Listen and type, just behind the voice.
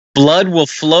Blood will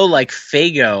flow like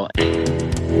Faygo.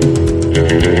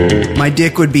 My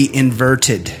dick would be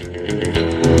inverted.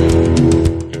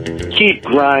 Keep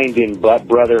grinding, butt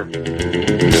brother.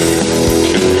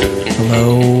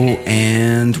 Hello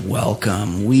and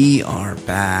welcome. We are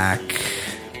back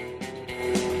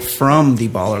from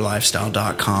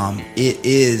theballerlifestyle.com. It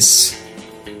is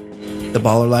the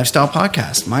Baller Lifestyle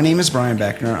Podcast. My name is Brian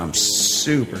Beckner. I'm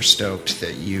super stoked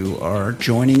that you are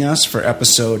joining us for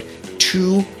episode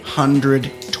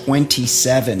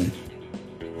 227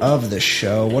 of the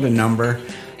show. What a number.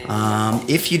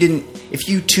 If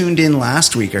you tuned in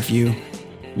last week, or if you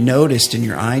noticed in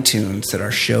your iTunes that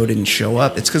our show didn't show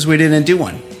up, it's because we didn't do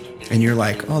one. And you're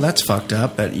like, oh, that's fucked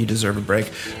up, but you deserve a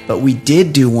break. But we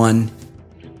did do one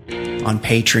on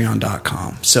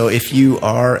patreon.com. So if you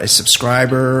are a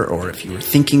subscriber, or if you were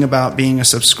thinking about being a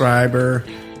subscriber,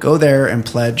 go there and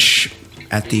pledge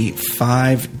at the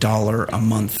 $5 a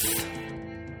month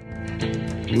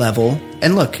level.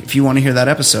 And look, if you want to hear that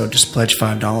episode, just pledge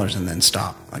 $5 and then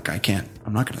stop. Like, I'm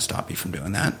not going to stop you from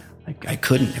doing that. I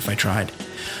couldn't if I tried.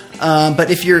 But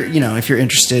if you're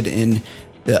interested in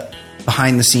the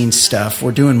behind the scenes stuff,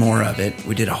 we're doing more of it.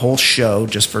 We did a whole show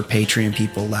just for Patreon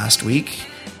people last week,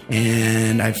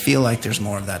 and I feel like there's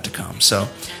more of that to come. So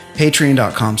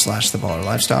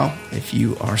patreon.com/theballerlifestyle if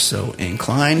you are so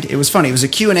inclined. It was funny. It was a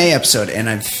Q&A episode,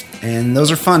 and those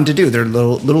are fun to do. They're a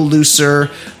little looser, a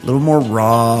little more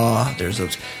raw. There's a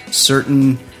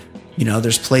certain,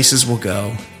 there's places we'll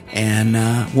go, and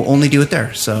we'll only do it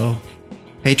there. So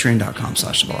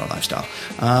patreon.com/theballerlifestyle.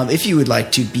 If you would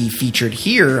like to be featured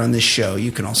here on this show,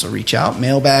 you can also reach out.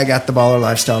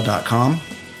 mailbag@theballerlifestyle.com.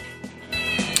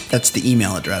 That's the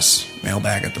email address.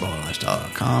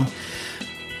 mailbag@theballerlifestyle.com.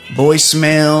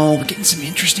 Voicemail. We're getting some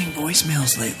interesting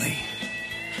voicemails lately.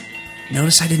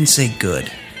 Notice I didn't say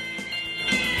good.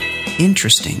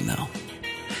 Interesting, though.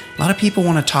 A lot of people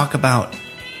want to talk about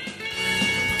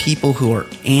people who are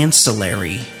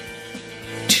ancillary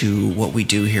to what we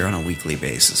do here on a weekly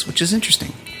basis, which is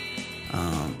interesting.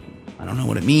 I don't know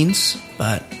what it means,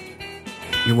 but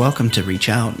you're welcome to reach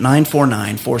out.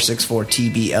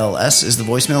 949-464-TBLS is the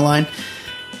voicemail line.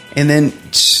 And then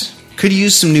could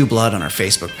use some new blood on our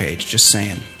Facebook page, just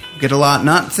saying. Get a lot,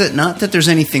 not that there's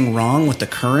anything wrong with the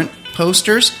current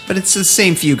posters, but it's the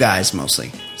same few guys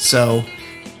mostly. So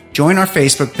join our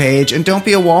Facebook page, and don't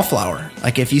be a wallflower.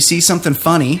 Like, if you see something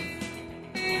funny,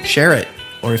 share it.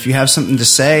 Or if you have something to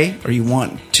say, or you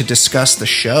want to discuss the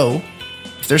show,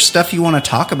 if there's stuff you want to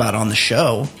talk about on the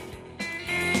show,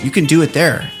 you can do it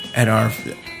there at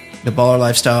the Baller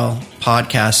Lifestyle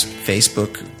Podcast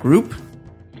Facebook group,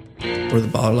 or the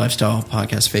Baller Lifestyle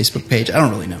Podcast Facebook page. I don't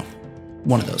really know.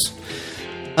 One of those.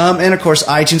 And of course,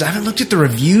 iTunes. I haven't looked at the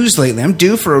reviews lately. I'm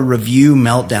due for a review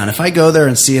meltdown. If I go there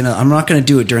and see I'm not going to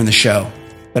do it during the show.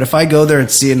 But if I go there and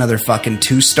see another fucking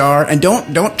 2-star, and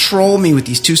don't troll me with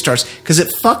these 2 stars, because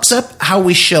it fucks up how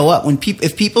we show up.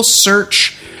 If people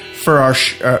search for our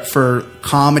for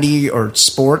comedy or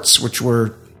sports, which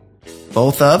we're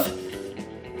both of,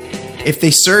 if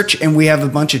they search and we have a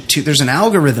bunch of there's an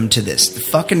algorithm to this. The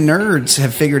fucking nerds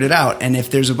have figured it out. And if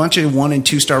there's a bunch of 1- and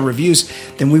 2-star reviews,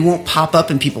 then we won't pop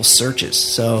up in people's searches.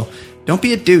 So don't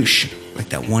be a douche like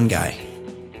that one guy.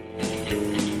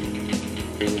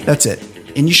 That's it.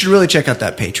 And you should really check out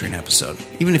that Patreon episode,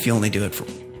 even if you only do it for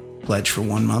pledge for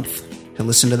 1 month to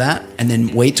listen to that, and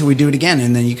then wait till we do it again,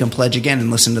 and then you can pledge again and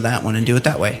listen to that one and do it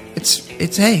that way. It's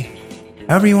hey,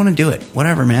 however you want to do it,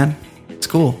 whatever, man. It's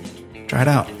cool. Try it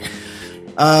out.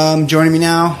 Joining me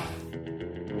now,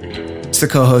 it's the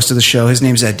co-host of the show. His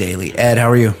name's Ed Daly. Ed, how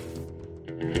are you?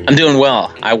 I'm doing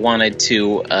well. I wanted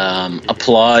to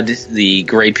applaud the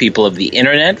great people of the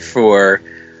internet for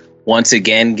once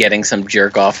again getting some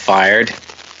jerk off fired. Is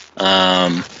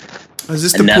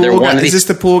this the pool guy? Is this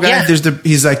the pool guy? Yeah.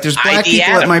 He's like, there's black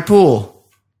people at my pool.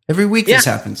 Every week this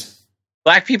happens.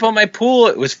 Black people at my pool.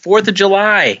 It was 4th of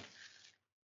July.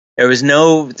 There was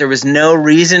no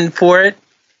reason for it,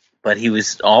 but he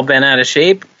was all bent out of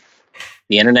shape.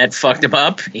 The internet fucked him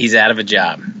up. He's out of a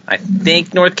job. I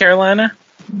think North Carolina.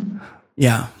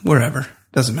 Yeah, wherever.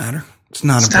 Doesn't matter. It's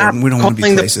not important. We don't want to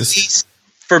be places.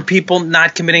 For people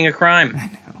not committing a crime. I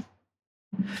know.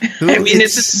 I mean,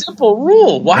 it's a simple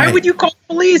rule. Why would you call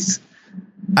police?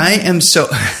 I am so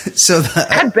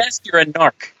at best, you're a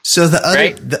narc. So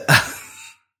the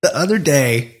other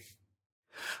day,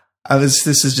 this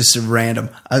is just a random.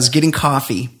 I was getting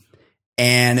coffee,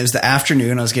 and it was the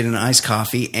afternoon. I was getting an iced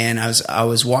coffee, and I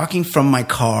was walking from my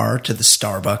car to the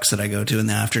Starbucks that I go to in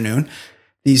the afternoon.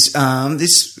 These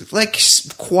like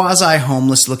quasi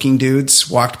homeless looking dudes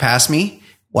walked past me,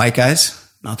 white guys.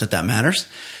 Not that matters.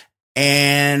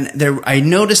 And I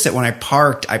noticed that when I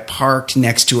parked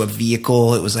next to a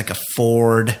vehicle. It was like a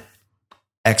Ford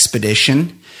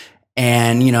Expedition,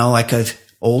 and like a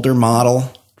older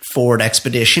model Ford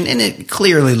Expedition, and it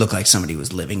clearly looked like somebody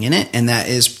was living in it, and that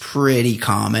is pretty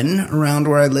common around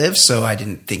where I live, so I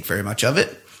didn't think very much of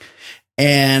it.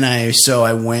 And I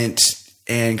went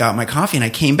and got my coffee, and I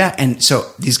came back, and so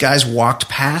these guys walked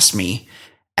past me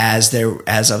as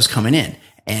I was coming in,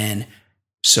 and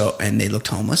they looked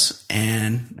homeless,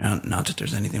 and not that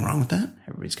there's anything wrong with that.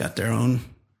 Everybody's got their own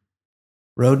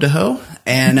road to hoe.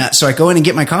 And so I go in and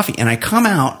get my coffee, and I come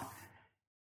out,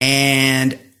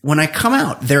 and when I come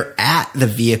out, they're at the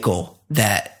vehicle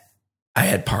that I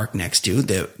had parked next to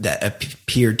that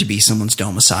appeared to be someone's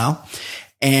domicile.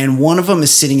 And one of them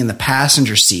is sitting in the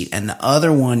passenger seat, and the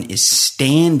other one is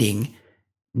standing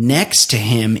next to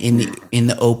him in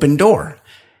the open door.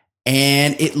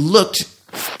 And it looked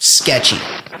sketchy.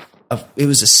 It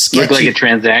was a sketchy. Looked like a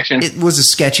transaction. It was a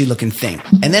sketchy looking thing.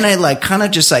 And then I kind of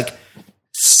just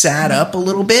sat up a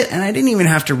little bit, and I didn't even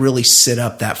have to really sit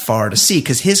up that far to see,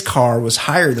 because his car was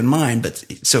higher than mine, but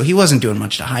so he wasn't doing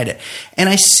much to hide it. And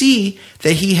I see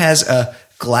that he has a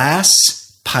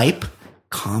glass pipe,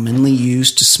 commonly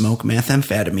used to smoke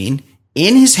methamphetamine,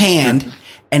 in his hand,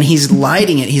 and he's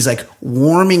lighting it. He's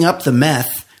warming up the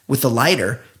meth with the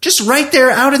lighter, just right there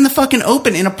out in the fucking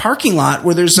open in a parking lot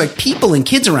where there's people and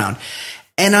kids around.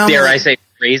 And dare I say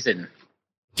brazen?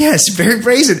 Yes, very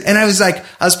brazen. And I was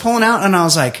pulling out, and I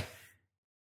was like,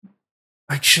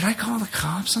 should I call the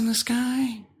cops on this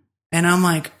guy? And I'm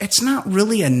like, it's not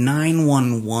really a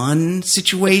 911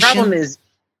 situation. The problem is,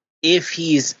 if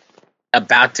he's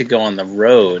about to go on the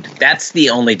road, that's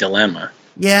the only dilemma.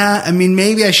 Yeah, I mean,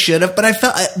 maybe I should have, but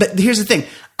here's the thing.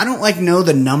 I don't know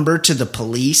the number to the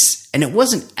police, and it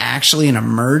wasn't actually an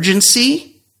emergency.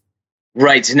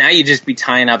 Right, so now you just be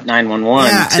tying up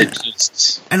 911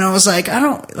 and I was like, I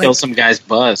don't kill some guy's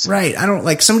buzz. Right, I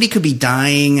don't somebody could be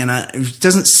dying, and it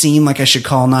doesn't seem like I should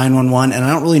call 911, and I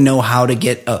don't really know how to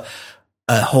get a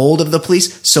hold of the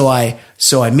police. So I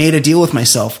made a deal with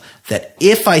myself that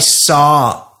if I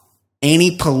saw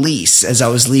any police as I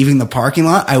was leaving the parking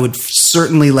lot, I would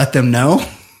certainly let them know.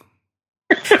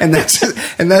 and that's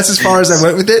as far as I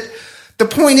went with it. The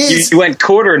point is, you went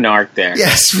quarter narc there.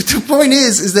 Yes, but the point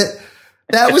is that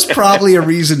was probably a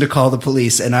reason to call the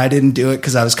police, and I didn't do it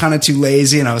because I was kind of too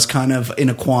lazy, and I was kind of in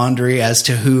a quandary as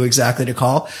to who exactly to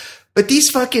call. But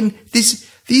these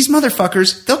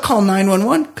motherfuckers, they'll call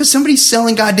 911 because somebody's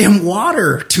selling goddamn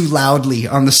water too loudly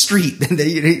on the street, and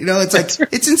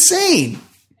it's insane.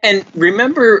 And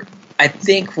remember, I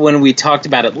think when we talked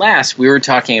about it last, we were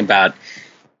talking about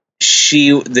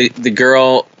the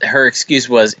girl. Her excuse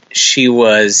was she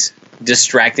was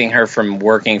distracting her from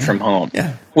working from home,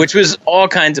 which was all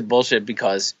kinds of bullshit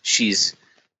because she's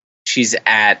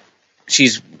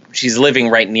living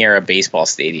right near a baseball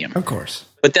stadium, of course.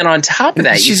 But then on top of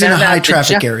that, she's in a high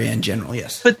traffic area in general.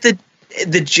 Yes, but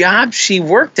the job she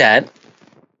worked at,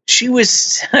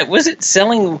 was it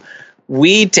selling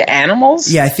weed to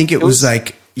animals? Yeah, I think it was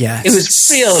it was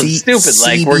real stupid.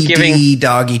 CBD We're giving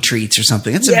doggy treats or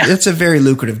something. It's a very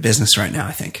lucrative business right now,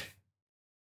 I think.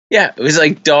 Yeah, it was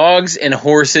dogs and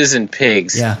horses and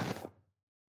pigs. Yeah.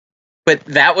 But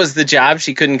that was the job.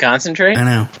 She couldn't concentrate? I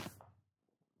know.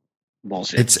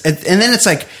 Bullshit. And then it's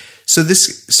so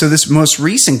this most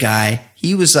recent guy,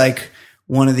 he was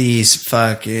one of these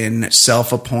fucking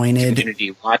self-appointed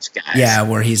community watch guys. Yeah,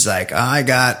 where he's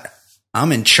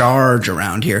I'm in charge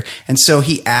around here. And so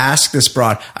he asked this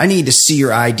broad, I need to see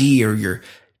your ID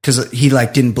because he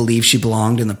didn't believe she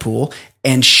belonged in the pool.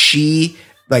 And she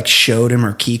showed him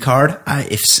her key card.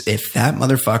 If that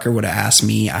motherfucker would have asked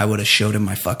me, I would have showed him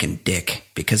my fucking dick,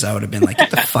 because I would have been like,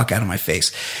 get the fuck out of my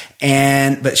face.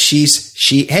 But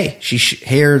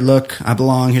here, look, I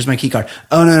belong. Here's my key card.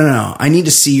 Oh, no. I need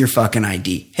to see your fucking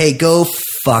ID. Hey, go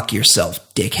fuck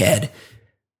yourself, dickhead.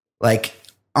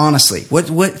 Honestly,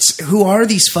 who are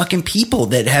these fucking people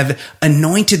that have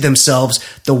anointed themselves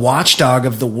the watchdog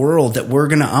of the world that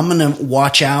I'm going to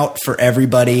watch out for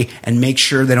everybody and make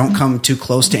sure they don't come too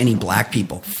close to any black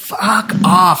people? Fuck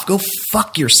off. Go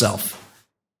fuck yourself.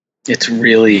 It's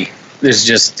really,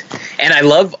 and I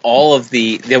love all of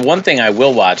the one thing I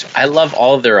will watch, I love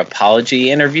all of their apology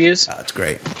interviews. Oh, that's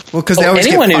great. Well, because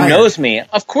anyone who knows me,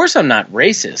 of course I'm not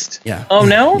racist. Yeah. Oh,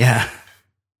 no? Yeah.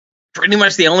 Pretty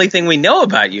much the only thing we know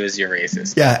about you is you're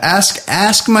racist. Yeah,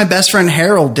 ask my best friend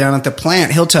Harold down at the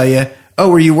plant. He'll tell you, oh,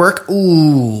 where you work?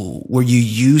 Ooh, where you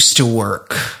used to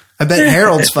work. I bet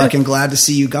Harold's fucking glad to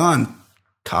see you gone,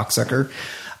 cocksucker.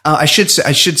 I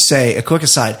should say, a quick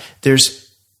aside,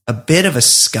 there's a bit of a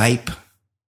Skype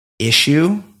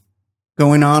issue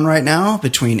going on right now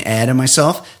between Ed and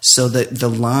myself, so that the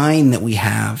line that we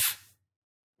have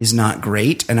is not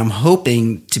great, and I'm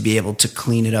hoping to be able to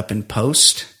clean it up in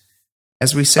post,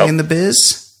 as we say in the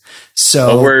biz.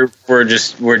 So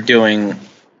we're doing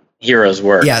heroes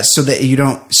work. Yeah, so that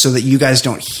you guys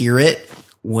don't hear it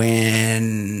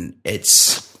when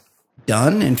it's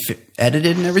done and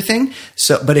edited and everything.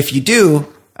 So, but if you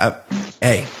do,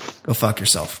 hey, go fuck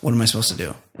yourself. What am I supposed to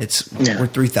do? We're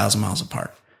 3,000 miles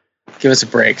apart. Give us a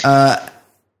break. Ed,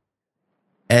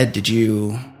 did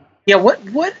you? Yeah.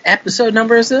 What episode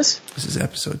number is this? This is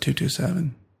episode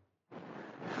 227.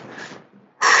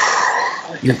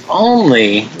 If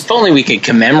only we could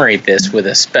commemorate this with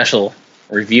a special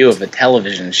review of a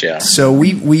television show. So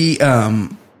we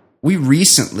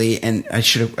recently, and I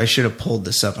should have pulled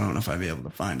this up. I don't know if I'd be able to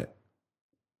find it.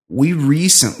 We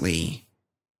recently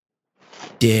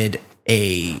did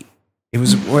it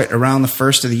was around the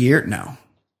first of the year? No.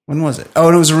 When was it?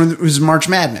 Oh, it was March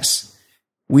Madness.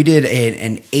 We did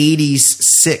an 80s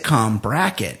sitcom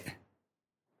bracket,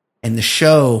 and the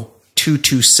show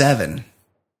 227,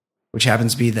 which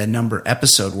happens to be the number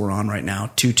episode we're on right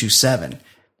now, 227.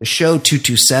 The show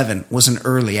 227 was an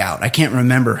early out. I can't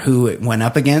remember who it went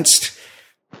up against.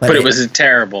 But it was a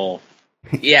terrible.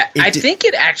 Yeah, I think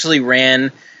it actually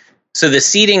ran. So the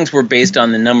seedings were based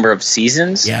on the number of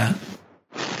seasons. Yeah.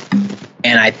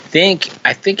 And I think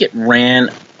it ran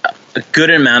a good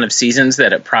amount of seasons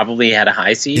that it probably had a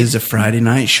high seed. It's a Friday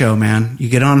night show, man. You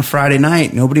get on Friday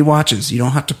night, nobody watches. You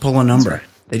don't have to pull a number. Right.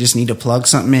 They just need to plug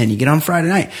something in. You get on Friday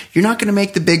night. You're not going to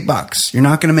make the big bucks. You're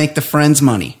not going to make the Friends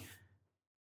money.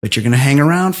 But you're going to hang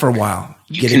around for a while.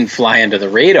 You can fly under the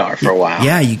radar for a while.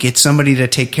 Yeah, you get somebody to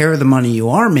take care of the money you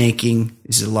are making.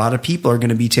 Is a lot of people are going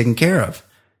to be taken care of.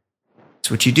 That's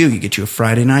what you do. You get you a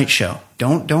Friday night show.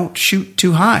 Don't shoot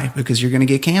too high because you're going to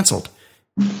get canceled.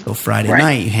 Go Friday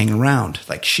night, you hang around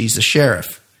like She's the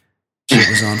Sheriff. She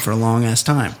was on for a long ass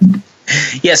time.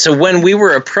 Yeah, so when we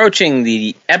were approaching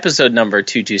the episode number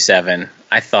 227,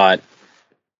 I thought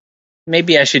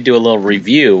maybe I should do a little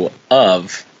review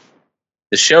of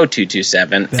the show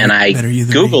 227, and I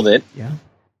Googled it. Yeah.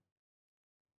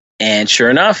 And sure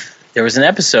enough, there was an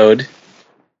episode,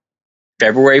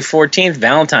 February 14th,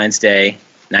 Valentine's Day,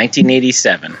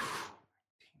 1987.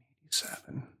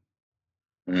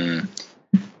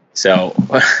 So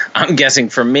I'm guessing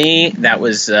for me, that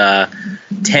was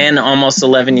 10, almost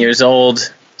 11 years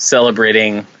old,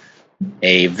 celebrating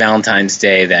a Valentine's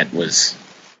Day that was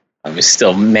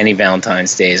still many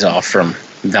Valentine's Days off from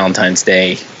Valentine's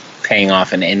Day paying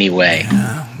off in any way.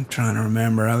 Yeah, I'm trying to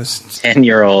remember. I was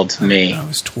 10-year-old me. I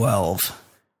was 12.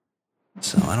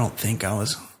 So I don't think I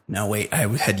was. No, wait. I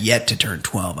had yet to turn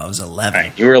 12. I was 11.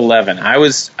 Right, you were 11. I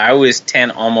was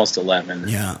 10, almost 11.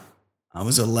 Yeah, I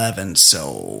was 11.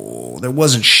 So there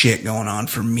wasn't shit going on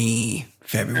for me.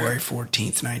 February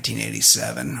 14th,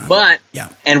 1987. But, yeah.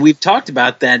 And we've talked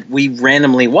about that. We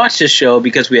randomly watched this show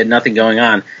because we had nothing going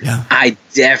on. Yeah. I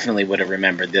definitely would have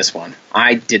remembered this one.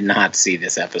 I did not see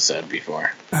this episode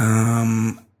before. I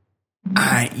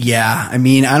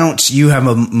mean, you have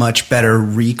a much better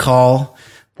recall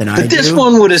than I do. But this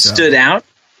one would have stood out.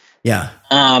 Yeah.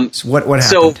 So what happened?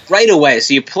 So right away,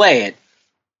 so you play it.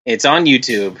 It's on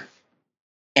YouTube.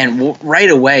 And right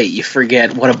away, you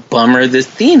forget what a bummer this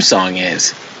theme song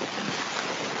is.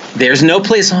 There's No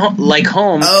Place Like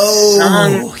Home,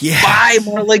 sung by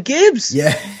Marla Gibbs.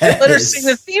 Yeah, let her sing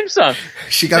the theme song.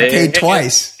 She got paid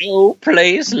twice. No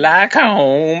place like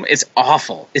home. It's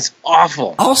awful. It's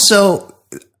awful. Also,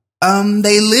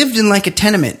 they lived in like a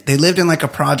tenement. They lived in like a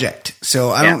project.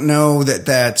 So I don't know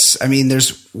that's. I mean,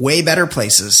 there's way better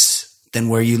places than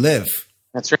where you live.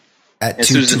 That's right.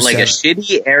 This was like a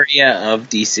shitty area of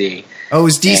DC. Oh, it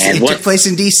was DC. It took place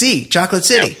in DC, Chocolate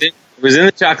City. It was in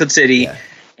the Chocolate City,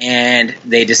 and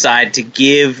they decided to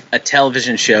give a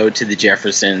television show to the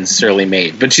Jeffersons, Shirley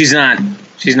Maid. But she's not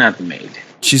the maid.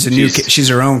 She's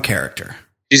her own character.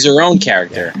 She's her own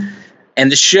character. Yeah.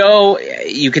 And the show,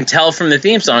 you can tell from the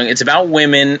theme song, it's about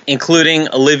women, including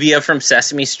Olivia from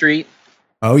Sesame Street.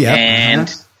 Oh, yeah.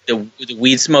 And the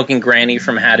weed-smoking granny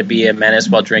from How to Be a Menace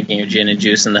While Drinking Your Gin and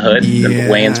Juice in the Hood, the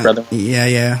Wayans brother.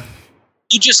 Yeah.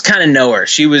 You just kind of know her.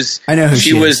 I know who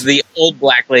she was is. The old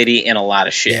black lady in a lot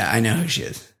of shit. Yeah, I know who she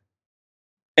is.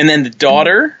 And then the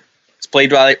daughter is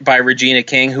played by Regina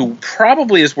King, who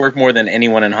probably has worked more than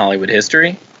anyone in Hollywood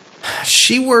history.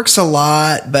 She works a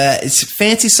lot, but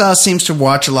Fancy Sauce seems to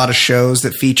watch a lot of shows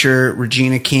that feature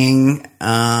Regina King,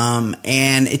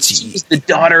 and she's the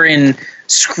daughter in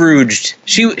Scrooged.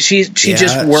 She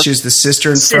just works. She's the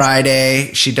sister in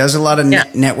Friday. She does a lot of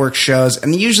network shows,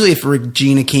 and usually if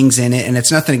Regina King's in it, and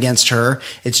it's nothing against her,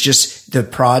 it's just the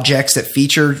projects that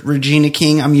feature Regina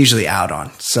King, I'm usually out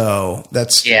on. So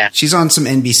she's on some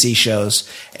NBC shows,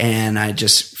 and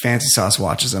Fancy Sauce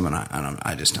watches them, and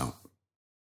I just don't.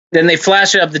 Then they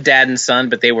flash up the dad and son,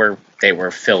 but they were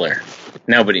filler.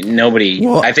 Nobody.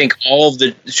 Well, I think all of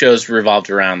the shows revolved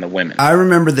around the women. I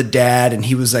remember the dad, and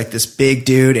he was like this big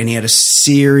dude, and he had a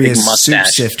serious soup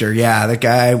sifter. Yeah, the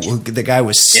guy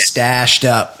was stashed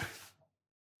up.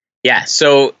 Yeah,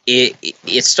 so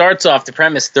it starts off the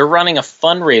premise. They're running a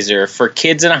fundraiser for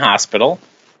kids in a hospital.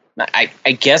 I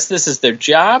guess this is their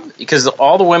job because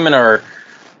all the women are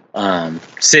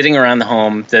sitting around the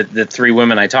home. The three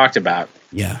women I talked about.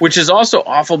 Yeah, which is also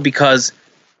awful because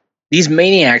these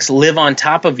maniacs live on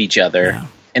top of each other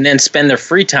and then spend their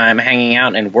free time hanging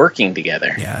out and working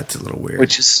together. Yeah, it's a little weird.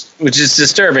 Which is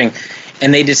disturbing.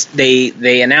 And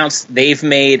they announced they've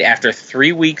made, after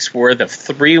 3 weeks worth of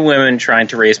three women trying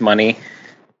to raise money,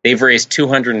 they've raised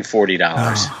 $240.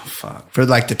 Oh, fuck. For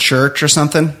like the church or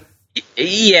something?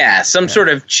 Yeah, some sort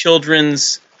of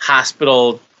children's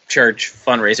hospital church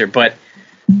fundraiser. But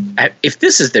if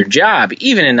this is their job,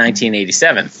 even in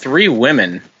 1987, three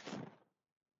women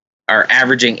are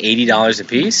averaging $80 a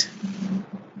piece.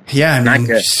 Yeah, I mean,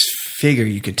 just figure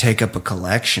you could take up a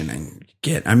collection and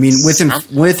get. I mean,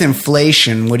 with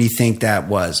inflation, what do you think that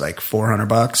was? Like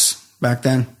 $400 back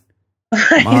then?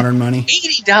 Right. Modern money.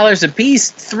 $80 a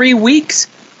piece, 3 weeks.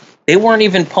 They weren't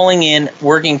even pulling in,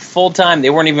 working full time. They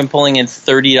weren't even pulling in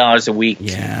 $30 a week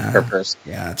per person.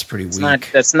 Yeah, that's pretty weak.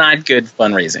 That's not good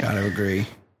fundraising. Gotta agree.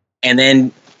 And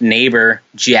then neighbor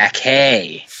Jack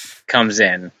Hay comes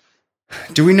in.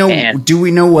 Do we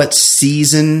know what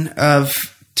season of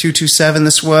 227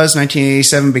 this was?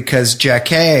 1987, because Jack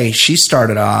Hay, she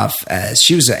started off as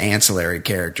she was an ancillary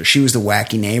character. She was the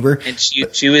wacky neighbor, and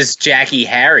she was Jackie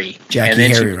Harry. Jackie and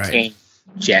then Harry, she right?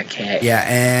 Jack Hay. Yeah,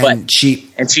 and she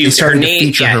started to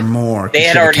feature her more. They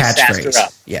had already sassed her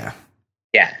up. Yeah.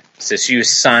 So she was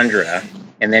Sandra,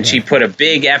 and then she put a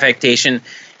big affectation.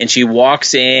 And she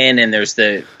walks in, and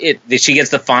she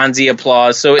gets the Fonzie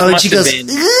applause. So it must have been.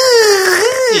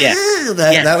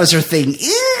 That was her thing.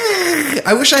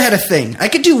 I wish I had a thing. I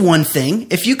could do one thing.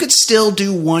 If you could still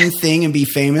do one thing and be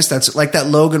famous, that's like that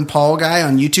Logan Paul guy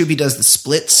on YouTube. He does the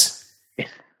splits.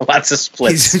 Lots of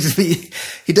splits.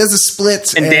 He does the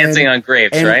splits and dancing on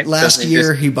grapes, and right? Last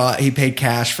year he paid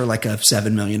cash for like a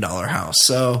 $7 million house.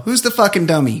 So who's the fucking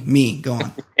dummy? Me. Go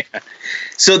on.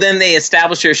 So then they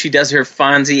establish her. She does her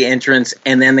Fonzie entrance,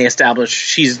 and then they establish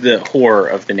she's the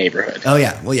whore of the neighborhood. Oh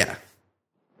yeah, well yeah.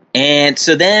 And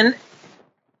so then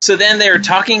they're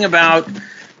talking about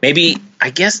maybe,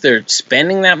 I guess they're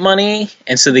spending that money,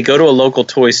 and so they go to a local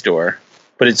toy store,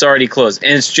 but it's already closed,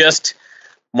 and it's just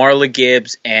Marla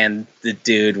Gibbs and the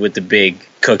dude with the big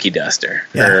cookie duster,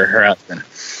 her husband,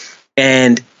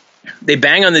 and they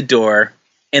bang on the door,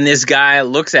 and this guy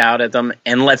looks out at them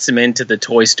and lets them into the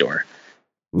toy store.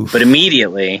 Oof. But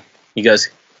immediately he goes,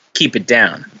 "Keep it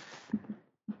down."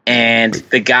 And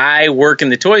the guy working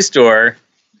the toy store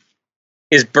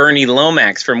is Bernie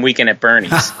Lomax from Weekend at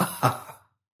Bernie's,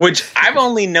 which I've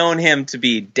only known him to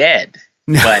be dead.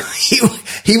 No, but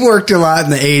he worked a lot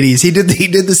in the 80s. He did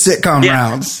the sitcom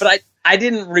rounds. But I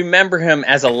didn't remember him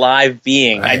as a live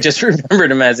being. Right. I just remembered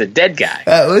him as a dead guy.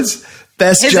 That was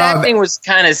best His job. His acting was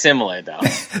kind of similar, though.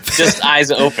 Just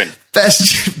eyes open.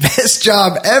 Best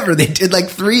job ever. They did like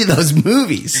 3 of those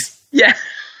movies. Yeah.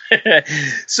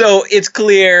 So it's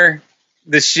clear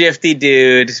the shifty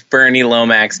dude, Bernie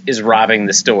Lomax, is robbing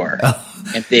the store. Oh.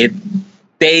 And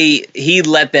he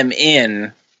let them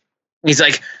in. He's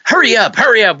like, hurry up,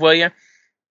 will you?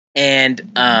 And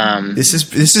this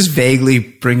is vaguely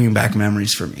bringing back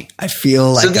memories for me. I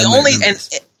feel like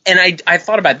I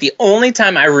thought about it. The only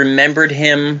time I remembered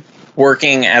him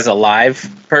working as a live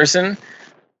person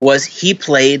was he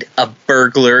played a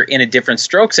burglar in a Different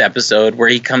Strokes episode where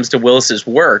he comes to Willis's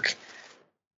work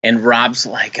and robs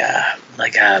he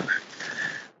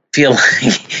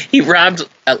robbed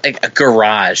a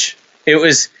garage.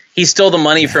 He stole the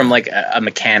money from like a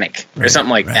mechanic or something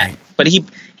like that. But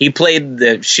he played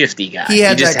the shifty guy. He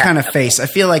had that kind of face. I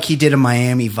feel like he did a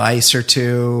Miami Vice or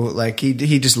two. Like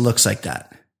he just looks like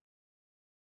that.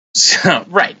 So,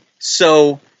 right.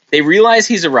 So they realize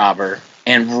he's a robber,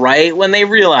 and right when they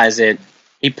realize it,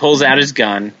 he pulls out his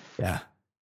gun. Yeah.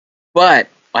 But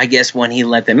I guess when he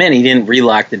let them in, he didn't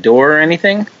relock the door or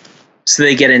anything. So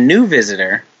they get a new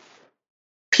visitor,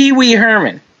 Pee Wee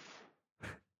Herman.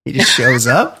 He just shows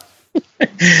up.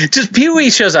 Just Pee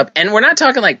Wee shows up, and we're not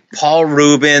talking like Paul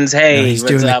Rubens. Hey, he's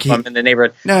what's doing up? I'm in the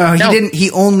neighborhood. No, he didn't. He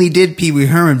only did Pee Wee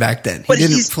Herman back then. But he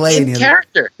didn't he's play in any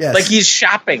character. Yes. Like he's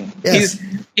shopping. Yes.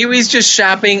 Pee Wee's just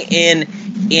shopping in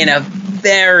a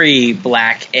very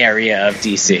black area of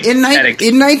DC. In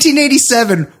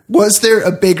 1987, was there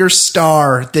a bigger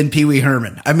star than Pee Wee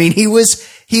Herman? I mean, he was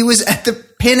at the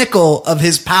pinnacle of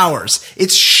his powers.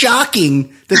 It's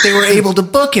shocking that they were able to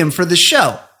book him for the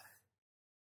show.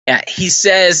 Yeah, he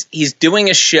says he's doing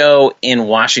a show in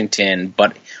Washington,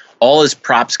 but all his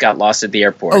props got lost at the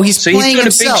airport. Oh, he's playing doing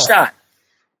himself. a big shot.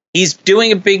 He's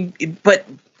doing a big, but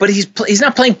he's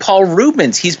not playing Paul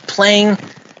Rubens. He's playing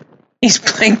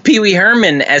Pee Wee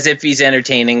Herman as if he's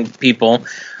entertaining people.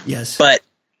 Yes, but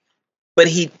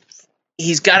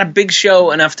he's got a big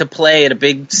show enough to play at a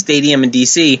big stadium in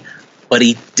DC, but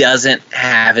he doesn't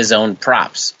have his own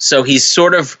props. So he's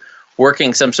sort of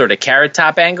working some sort of Carrot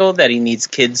Top angle that he needs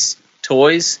kids'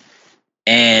 toys,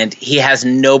 and he has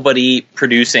nobody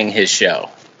producing his show.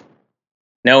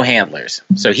 No handlers.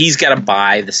 So he's got to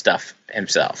buy the stuff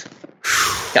himself.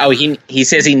 Oh, he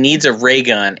says he needs a ray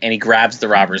gun, and he grabs the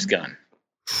robber's gun.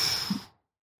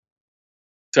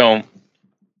 So,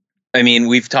 I mean,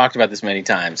 we've talked about this many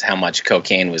times, how much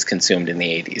cocaine was consumed in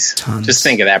the 80s. Tons. Just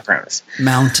think of that premise.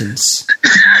 Mountains.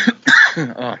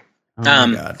 Oh my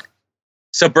God.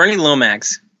 So Bernie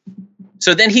Lomax,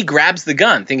 so then he grabs the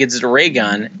gun, thinking it's a ray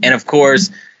gun, and of course,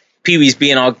 Pee Wee's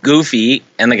being all goofy,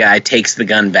 and the guy takes the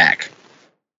gun back.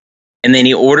 And then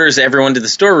he orders everyone to the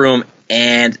storeroom,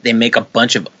 and they make a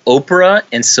bunch of Oprah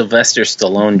and Sylvester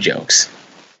Stallone jokes.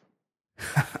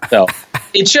 So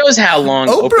it shows how long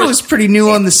Oprah was pretty new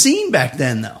on the scene back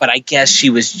then, though. But I guess she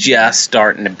was just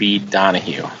starting to beat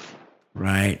Donahue.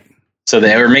 Right. So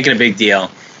they were making a big deal.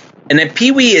 And then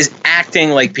Pee Wee is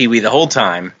acting like Pee Wee the whole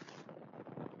time.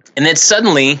 And then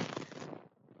suddenly,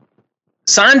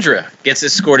 Sandra gets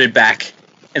escorted back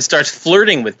and starts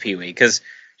flirting with Pee Wee because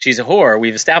she's a whore.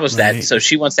 We've established that. So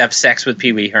she wants to have sex with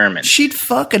Pee Wee Herman. She'd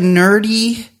fuck a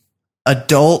nerdy,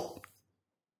 adult,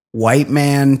 white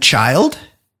man child?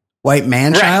 White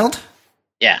man child?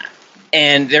 Yeah.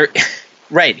 And they're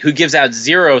right, who gives out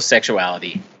zero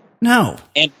sexuality. No.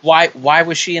 And why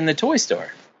was she in the toy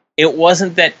store? It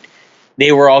wasn't that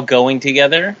they were all going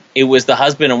together. It was the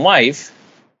husband and wife,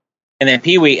 and then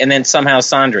Pee Wee, and then somehow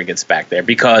Sandra gets back there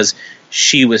because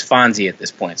she was Fonzie at this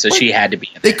point, so she had to be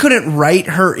in there. They couldn't write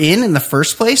her in the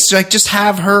first place? Like, just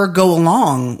have her go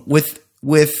along with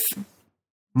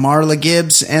Marla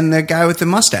Gibbs and the guy with the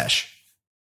mustache.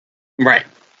 Right.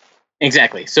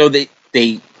 Exactly. So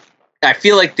I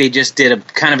feel like they just did a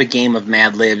kind of a game of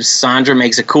Mad Libs. Sandra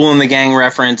makes a Kool in the Gang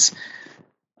reference.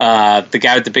 The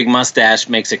guy with the big mustache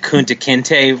makes a Kunta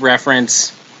Kinte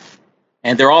reference,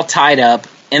 and they're all tied up.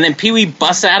 And then Pee Wee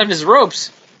busts out of his ropes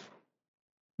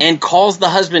and calls the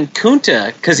husband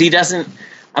Kunta because he doesn't.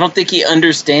 I don't think he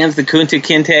understands the Kunta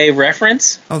Kinte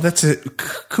reference. Oh,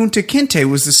 Kunta Kinte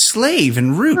was a slave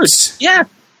in Roots. Yeah,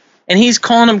 and he's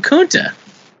calling him Kunta.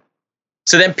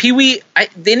 So then Pee Wee,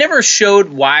 they never showed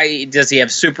why does he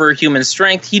have superhuman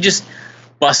strength. He just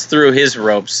busts through his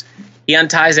ropes. He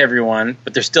unties everyone,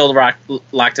 but they're still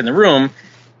locked in the room.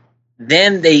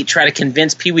 Then they try to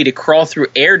convince Pee Wee to crawl through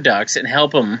air ducts and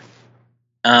help him.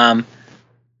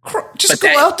 Just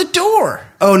go out the door.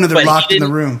 Oh no, they're locked in the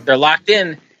room. They're locked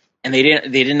in, and they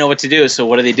didn't know what to do. So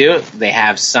what do? They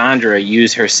have Sandra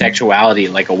use her sexuality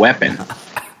like a weapon.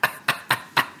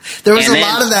 There was a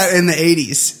lot of that in the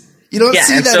 80s. You don't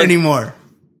see that anymore.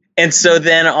 And so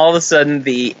then all of a sudden,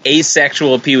 the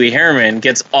asexual Pee Wee Herman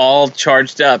gets all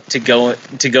charged up to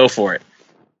go for it.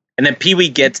 And then Pee Wee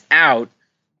gets out,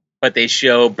 but they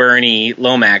show Bernie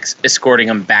Lomax escorting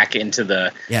him back into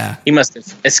the... Yeah. He must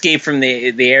have escaped from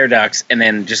the air ducts and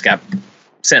then just got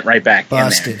sent right back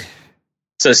Busted. in there.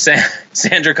 So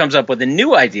Sandra comes up with a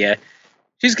new idea.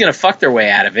 She's going to fuck their way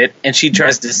out of it, and she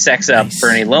tries to sex up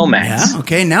Bernie Lomax. Yeah,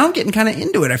 okay. Now I'm getting kind of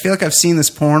into it. I feel like I've seen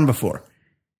this porn before.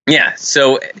 Yeah,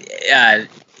 so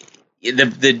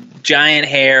the giant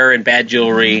hair and bad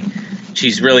jewelry,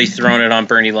 she's really thrown it on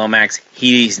Bernie Lomax.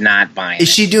 He's not buying it. Is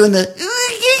she doing the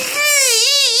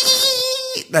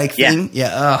like thing?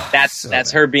 Yeah.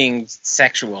 That's her being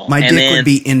sexual. My dick would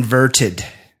be inverted.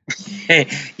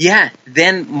 Yeah,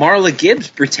 then Marla Gibbs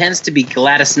pretends to be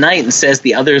Gladys Knight and says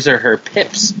the others are her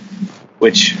pips,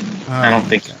 which I don't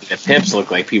think the pips look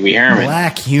like Pee Wee Herman.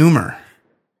 Black humor.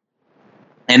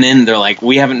 And then they're like,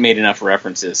 we haven't made enough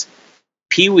references.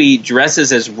 Pee Wee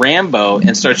dresses as Rambo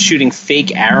and starts shooting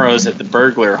fake arrows at the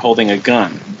burglar holding a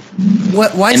gun.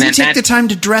 Why does he take the time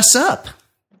to dress up?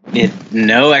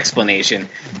 No explanation.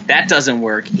 That doesn't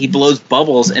work. He blows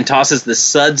bubbles and tosses the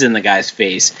suds in the guy's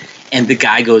face, and the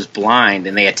guy goes blind,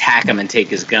 and they attack him and take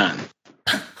his gun.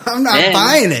 I'm not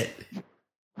buying it.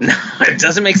 No, it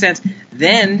doesn't make sense.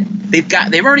 Then they've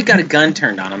already got a gun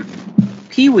turned on him.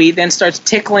 Pee-wee then starts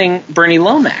tickling Bernie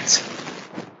Lomax.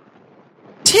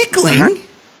 Tickling? Uh-huh.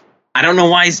 I don't know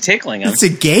why he's tickling him. It's a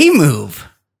gay move.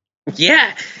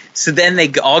 Yeah. So then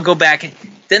they all go back.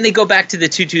 Then they go back to the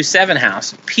 227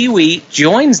 house. Pee-wee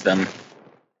joins them,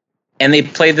 and they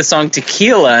play the song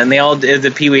Tequila, and they all did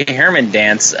the Pee-wee Herman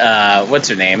dance. What's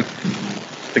her name?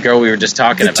 The girl we were just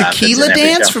talking about. The Tequila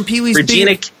dance from Pee-wee's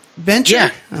Regina Big Adventure?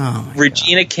 Yeah. Oh,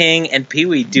 Regina King and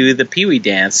Pee-wee do the Pee-wee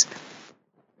dance.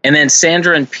 And then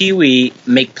Sandra and Pee-wee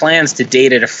make plans to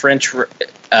date at a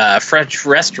French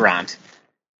restaurant.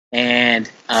 And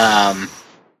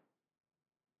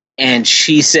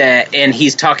she said, and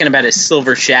he's talking about his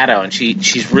silver shadow, and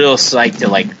she's real psyched to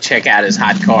like check out his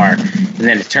hot car, and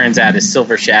then it turns out his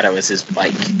silver shadow is his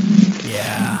bike.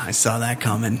 Yeah, I saw that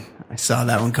coming. I saw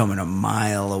that one coming a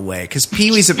mile away. Because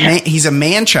Pee-wee's he's a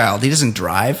man-child. He doesn't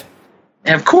drive.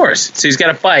 And of course, so he's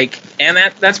got a bike, and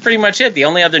that's pretty much it. The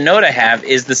only other note I have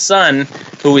is the son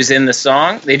who was in the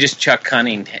song. They just Chuck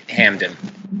Cunninghammed him.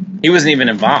 He wasn't even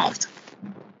involved.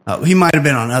 Oh, he might have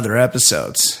been on other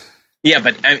episodes. Yeah,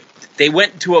 but they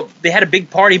had a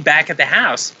big party back at the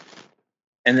house,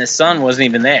 and the son wasn't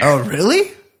even there. Oh,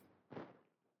 really?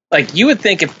 Like, you would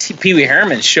think if Pee-wee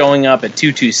Herman's showing up at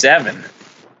 227,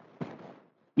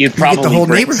 you'd probably the whole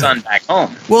bring neighborhood. the son back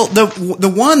home. Well,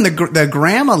 the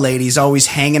grandma lady's always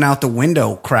hanging out the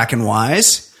window, cracking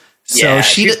wise. So yeah,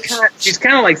 she's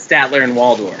kind of like Statler and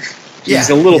Waldorf. She's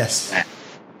a little. Yes.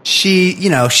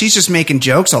 She's just making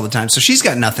jokes all the time, so she's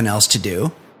got nothing else to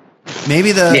do.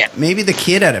 Maybe the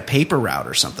kid had a paper route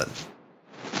or something.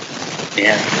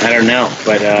 Yeah, I don't know.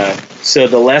 But so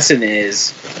the lesson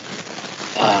is,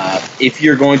 if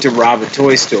you're going to rob a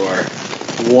toy store,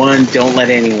 1, don't let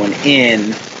anyone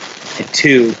in, and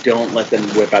 2, don't let them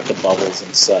whip out the bubbles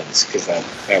and suds, because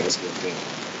that was real good.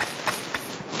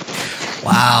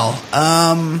 Wow.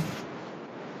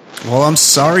 Well, I'm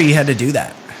sorry you had to do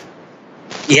that.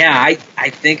 Yeah, I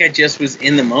think I just was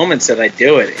in the moment said I'd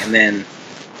do it, and then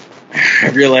I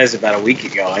realized about a week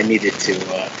ago I needed to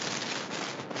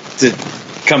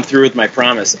come through with my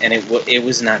promise, and it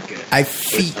was not good. I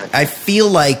feel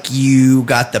like you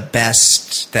got the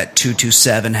best that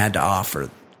 227 had to offer.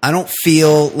 I don't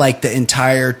feel like the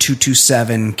entire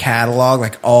 227 catalog,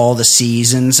 like all the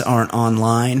seasons, aren't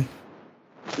online.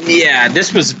 Yeah,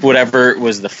 this was whatever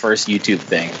was the first YouTube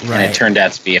thing, right. And it turned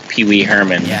out to be a Pee-wee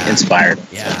Herman inspired.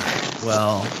 Yeah,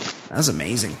 well, that was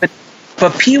amazing.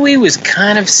 But Pee-wee was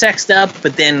kind of sexed up,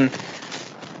 but then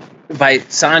by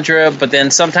Sandra, but then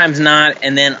sometimes not,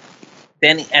 and then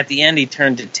at the end he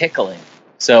turned to tickling.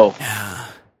 So,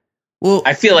 well,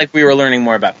 I feel like we were learning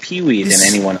more about Pee-wee than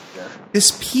anyone else.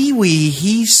 This Pee-wee,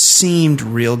 he seemed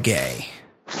real gay.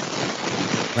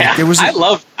 Like I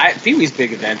love Pee-wee's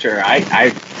Big Adventure.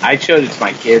 I showed it to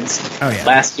my kids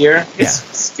last year.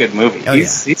 It's a good movie.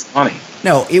 He's funny.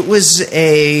 No, it was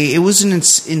an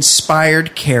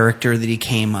inspired character that he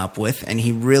came up with, and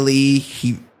he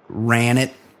ran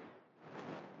it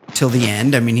till the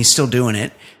end. I mean, he's still doing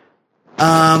it.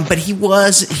 But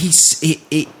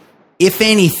if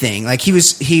anything, like he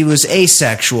was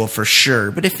asexual for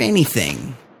sure. But if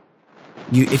anything,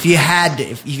 you had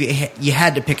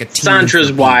to pick a team.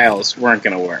 Sandra's wiles weren't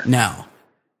going to work. No,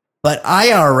 but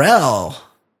IRL,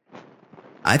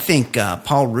 I think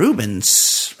Paul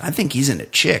Rubens. I think he's into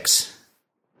chicks.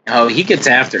 Oh, he gets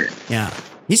after it. Yeah,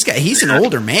 he's an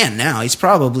older man now. He's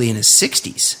probably in his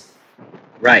 60s.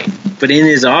 Right, but in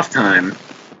his off time,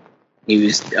 he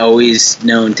was always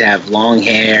known to have long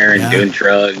hair and doing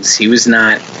drugs. He was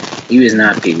not Pee-wee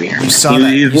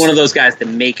Herman. He was one of those guys that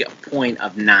make a point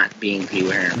of not being Pee-wee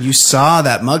Herman. You saw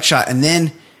that mugshot, and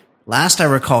then last I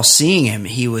recall seeing him,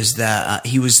 he was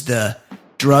the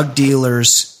drug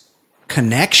dealer's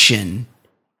connection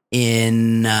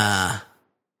in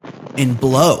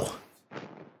Blow,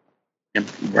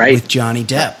 right, with Johnny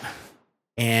Depp,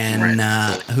 and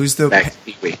who's the back to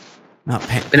Pee-wee. Not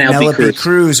Penelope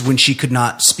Cruz when she could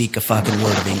not speak a fucking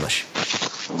word of English.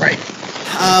 Right.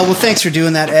 Well, thanks for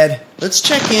doing that, Ed. Let's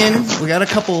check in. We got a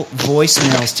couple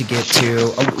voicemails to get to.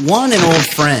 One, an old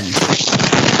friend.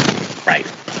 Right.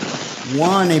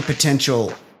 One, a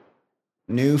potential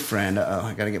new friend. Uh-oh,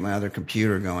 I got to get my other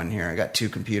computer going here. I got 2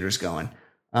 computers going.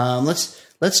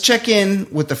 Let's check in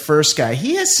with the first guy.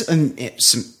 He has some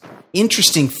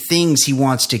interesting things he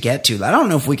wants to get to. I don't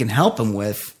know if we can help him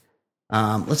with.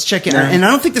 Let's check in. And I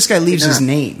don't think this guy leaves his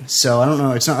name, so I don't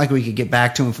know. It's not like we could get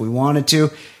back to him if we wanted to.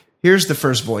 Here's the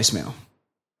first voicemail.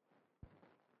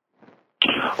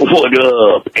 What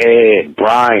up, Ed,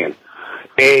 Brian?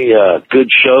 Hey, good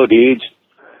show, dudes.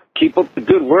 Keep up the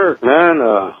good work, man.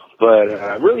 But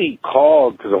I really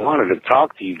called because I wanted to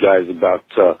talk to you guys about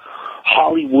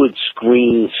Hollywood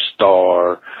screen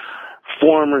star,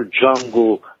 former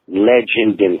jungle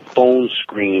legend and phone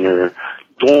screener,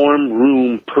 dorm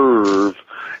room perv,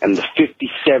 and the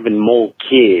 57 mole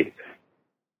kid.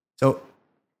 So,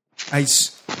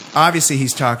 obviously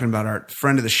he's talking about our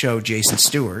friend of the show, Jason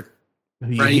Stewart, who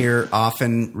you hear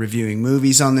often reviewing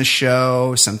movies on this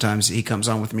show. Sometimes he comes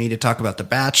on with me to talk about The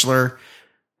Bachelor.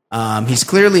 He's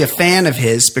clearly a fan of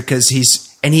his because he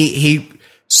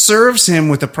serves him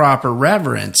with the proper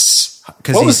reverence.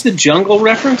 What was the jungle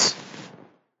reference?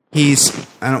 He used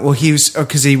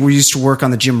to work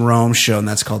on the Jim Rome show, and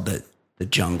that's called the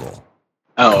Jungle.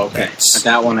 Oh, okay.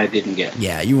 That one I didn't get.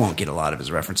 Yeah, you won't get a lot of his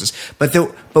references. But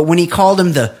when he called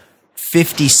him the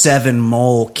 57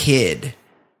 mole kid,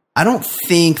 I don't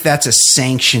think that's a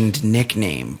sanctioned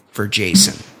nickname for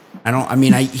Jason.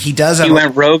 He does have. He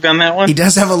went rogue on that one? He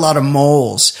does have a lot of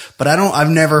moles, but I've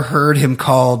never heard him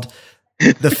called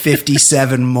the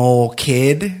 57 mole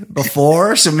kid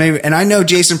before. So maybe, and I know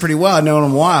Jason pretty well. I've known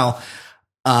him a while.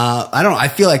 I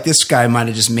feel like this guy might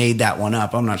have just made that one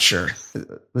up. I'm not sure.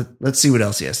 Let's see what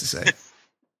else he has to say.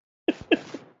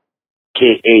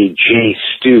 J.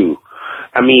 Stu.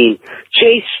 I mean,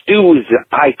 J. Stu is as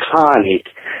iconic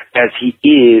as he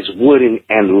is wooden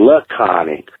and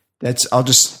laconic.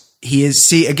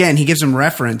 He gives him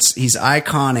reference. He's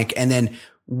iconic, and then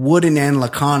wooden and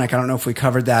laconic. I don't know if we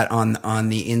covered that on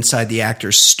the Inside the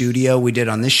Actors studio we did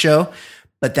on this show,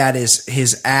 but that is,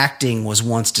 his acting was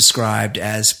once described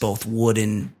as both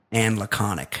wooden and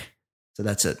laconic. So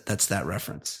that's that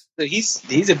reference. So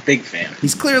he's a big fan.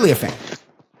 He's clearly a fan.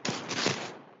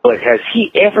 But has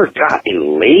he ever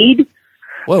gotten laid?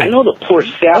 Whoa. I know the poor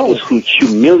sap was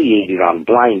humiliated on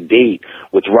Blind Date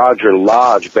with Roger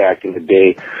Lodge back in the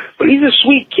day, but he's a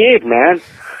sweet kid, man.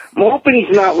 I'm hoping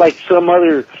he's not like some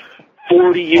other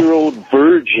 40-year-old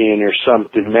virgin or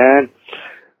something, man.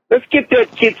 Let's get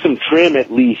that kid some trim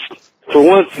at least, for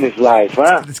once in his life,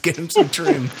 huh? Let's get him some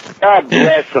trim. God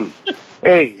bless him.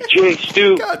 Hey, Jay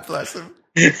Stu. God bless him.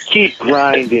 Keep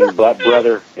grinding,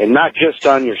 brother, and not just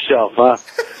on yourself, huh?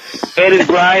 Ed and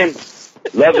Brian,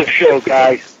 love the show,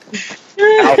 guys.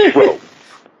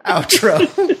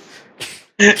 Outro.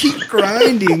 Keep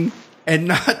grinding and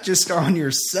not just on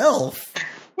yourself.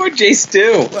 Poor Jay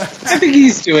Stu. I think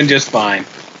he's doing just fine.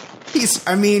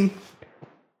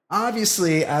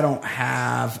 Obviously, I don't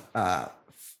have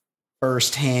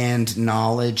firsthand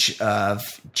knowledge of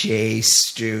Jay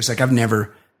Stu. It's like I've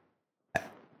never.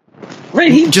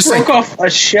 Right, he just broke off a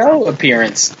show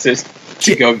appearance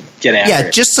to go get after it. Yeah,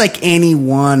 just like any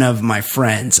one of my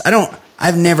friends.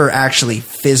 I've never actually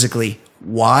physically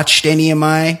watched any of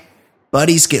my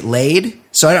buddies get laid.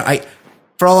 So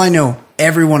for all I know,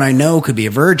 everyone I know could be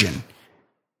a virgin.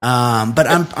 But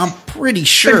I'm pretty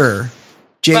sure.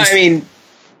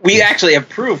 We actually have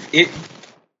proof.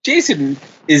 Jason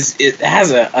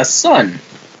has a son,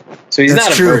 so he's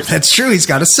not a virgin. That's true. He's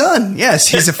got a son. Yes,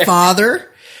 he's a father.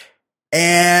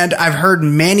 And I've heard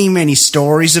many, many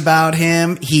stories about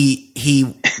him.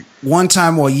 He one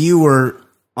time while you were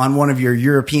on one of your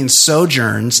European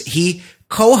sojourns, he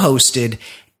co-hosted,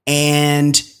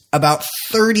 and about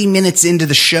 30 minutes into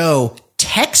the show,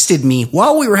 texted me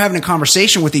while we were having a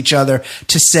conversation with each other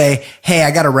to say, "Hey,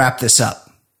 I got to wrap this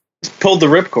up." Pulled the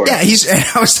ripcord. Yeah, and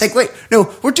I was like, "Wait,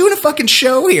 no, we're doing a fucking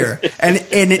show here," and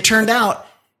it turned out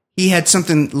he had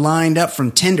something lined up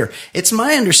from Tinder. It's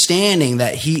my understanding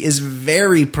that he is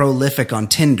very prolific on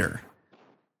Tinder.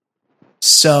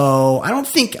 So I don't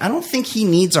think he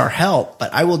needs our help,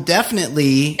 but I will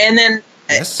definitely. And then,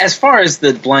 as far as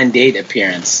the Blind Date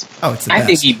appearance, it's the best. I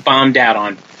think he bombed out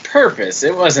on purpose.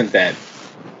 It wasn't that.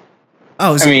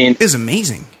 It was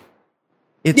amazing.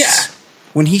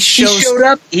 When he showed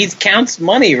up, he counts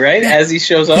money, right? Yeah. As he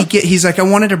shows up. He's like, "I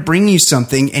wanted to bring you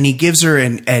something," and he gives her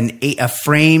a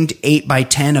framed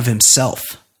 8x10 of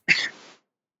himself.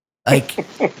 Like,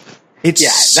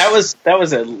 that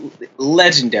was a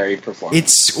legendary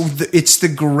performance. It's the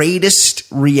greatest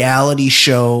reality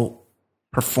show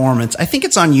performance. I think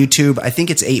it's on YouTube. I think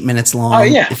it's 8 minutes long. Oh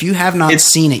yeah! If you have not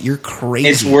seen it, you're crazy.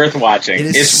 It's worth watching.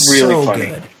 It's really funny.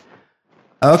 Good.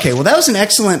 Okay, well, that was an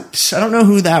excellent. I don't know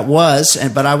who that was,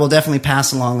 but I will definitely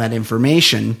pass along that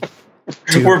information.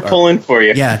 We're pulling for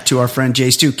you. Yeah, to our friend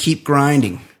Jay Stu. Keep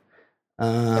grinding.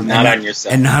 Not on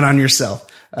yourself. And not on yourself.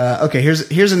 Okay,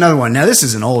 here's another one. Now, this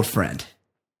is an old friend.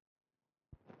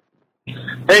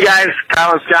 Hey, guys.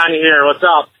 Kyle and Scotty here. What's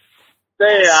up?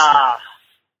 Say,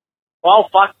 Well,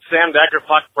 fuck Sam Decker,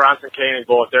 fuck Bronson Koenig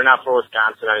both. They're not for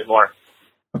Wisconsin anymore.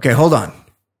 Okay, hold on.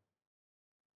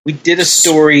 We did a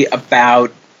story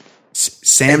about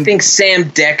Sam. I think Sam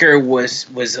Decker was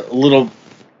a little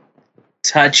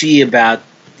touchy about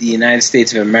the United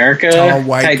States of America. Tall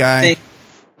white guy. Thing.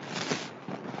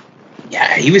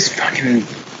 Yeah, he was fucking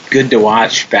good to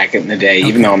watch back in the day,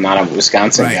 even though I'm not a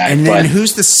Wisconsin guy. And then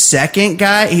who's the second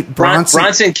guy?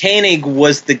 Bronson Koenig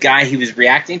was the guy he was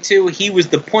reacting to. He was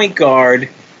the point guard.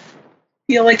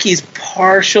 I feel like he's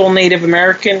partial Native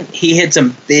American. He hit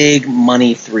some big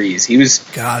money threes. He was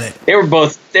got it. They were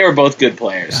both good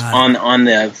players on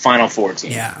the Final Four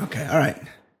team. Yeah. Okay. All right.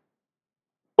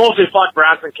 Mostly fuck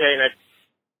Bronson Koenig.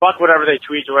 Fuck whatever they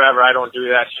tweet or whatever. I don't do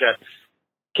that shit.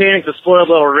 Koenig's a spoiled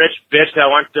little rich bitch that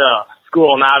went to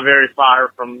school not very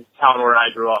far from town where I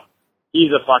grew up.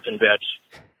 He's a fucking bitch.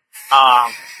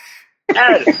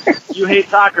 Ed, you hate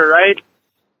soccer, right?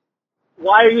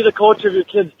 Why are you the coach of your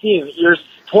kid's team? You're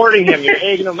supporting him. You're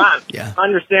egging him on. Yeah. I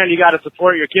understand you got to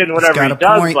support your kid and whatever he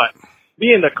does, point. but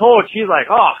being the coach, he's like,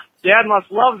 oh, Dad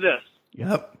must love this.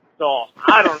 Yep. So,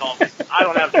 I don't know. I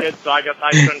don't have kids, so I guess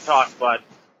I shouldn't talk, but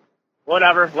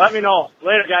whatever. Let me know.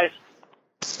 Later, guys.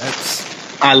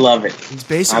 I love it. He's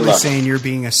basically saying you're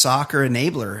being a soccer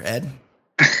enabler, Ed.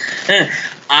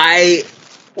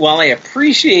 While I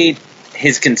appreciate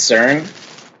his concern,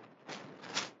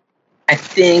 I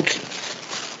think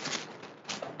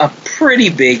a pretty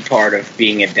big part of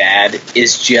being a dad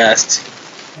is just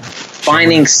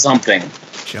finding something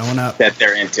showing up that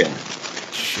they're into.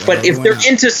 But if they're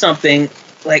into something,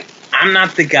 like, I'm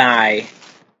not the guy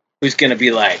who's going to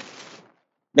be like,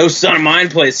 no son of mine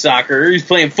plays soccer, he's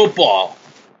playing football.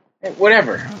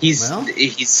 Whatever. He's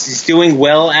doing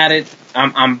well at it.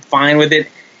 I'm fine with it.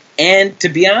 And to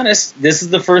be honest, this is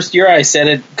the first year, I said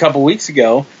it a couple weeks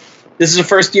ago, this is the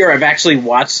first year I've actually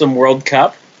watched some World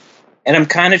Cup, and I'm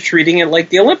kind of treating it like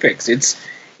the Olympics.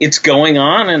 It's going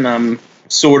on, and I'm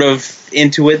sort of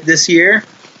into it this year,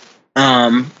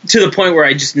 to the point where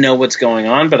I just know what's going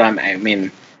on. But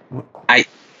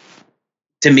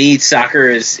to me, soccer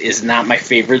is not my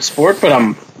favorite sport, but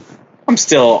I'm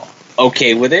still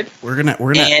okay with it. We're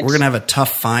gonna have a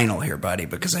tough final here, buddy,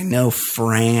 because I know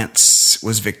France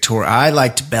was victorious. I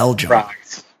liked Belgium.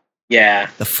 Right. Yeah.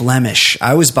 The Flemish.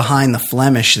 I was behind the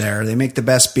Flemish there. They make the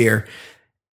best beer.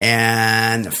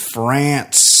 And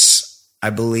France, I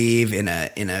believe, in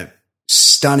a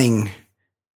stunning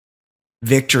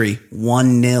victory,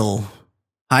 1-0,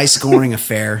 high scoring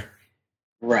affair.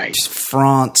 Right.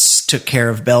 France took care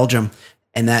of Belgium,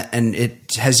 and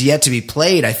it has yet to be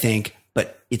played, I think,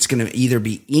 but it's going to either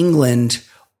be England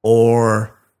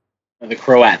or the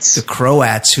Croats. The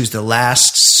Croats, who's the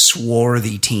last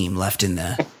swarthy team left in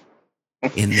the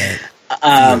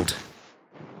field.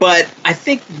 But I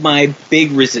think my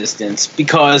big resistance,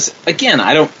 because again,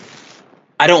 I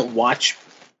don't watch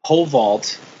pole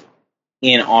vault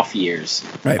in off years.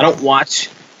 Right. I don't watch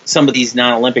some of these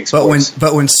non-Olympic sports.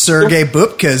 But when Sergei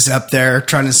Bubka's up there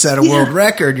trying to set a world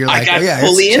record, you're like,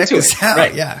 fully into it. Out.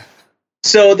 Right. Yeah.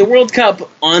 So the World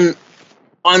Cup on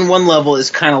one level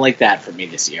is kind of like that for me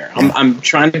this year. I'm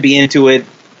trying to be into it,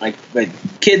 like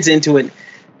kids into it,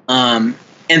 and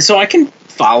so I can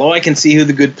follow. I can see who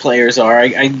the good players are.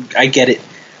 I get it,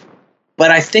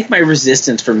 but I think my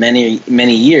resistance for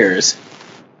many years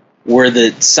were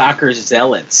the soccer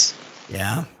zealots.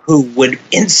 Yeah. Who would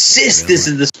insist this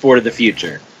is the sport of the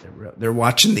future. They're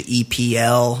watching the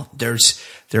EPL.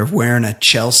 They're wearing a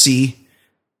Chelsea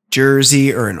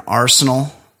jersey or an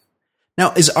Arsenal.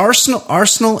 Now, is Arsenal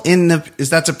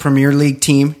that's a Premier League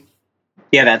team?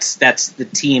 Yeah, that's the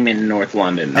team in North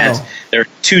London. There are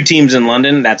two teams in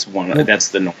London. That's one. That's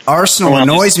the North. Arsenal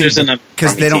annoys me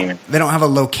because they don't have a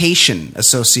location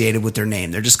associated with their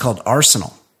name. They're just called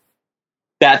Arsenal.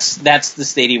 That's the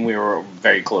stadium we were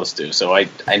very close to, so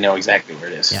I know exactly where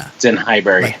it is. Yeah. It's in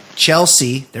Highbury. Like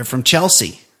Chelsea, they're from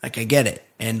Chelsea. Like, I get it.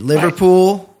 And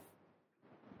Liverpool,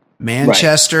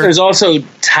 Manchester. Right. There's also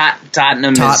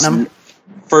Tottenham. Is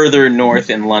further north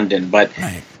in London, but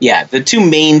yeah, the two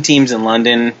main teams in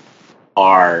London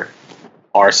are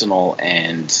Arsenal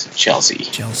and Chelsea.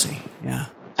 Chelsea, yeah.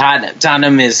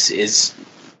 Tottenham is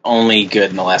only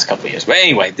good in the last couple of years, but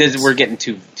anyway, we're getting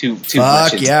too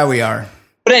much. Yeah, we are.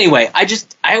 But anyway,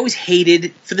 I always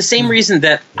hated, for the same reason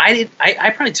that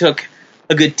I probably took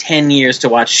a good 10 years to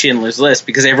watch Schindler's List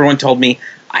because everyone told me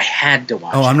I had to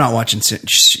watch it. I'm not watching.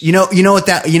 You know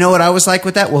what I was like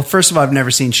with that? Well, first of all, I've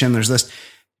never seen Schindler's List.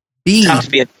 Tough to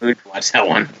be in the mood to watch that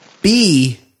one.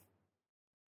 B,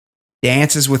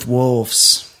 Dances with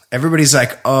Wolves. Everybody's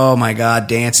like, oh my God,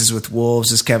 Dances with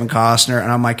Wolves is Kevin Costner.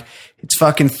 And I'm like, It's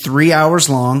fucking 3 hours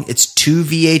long. It's 2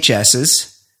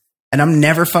 VHSs, and I'm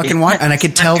never fucking watching. And I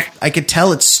could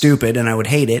tell it's stupid, and I would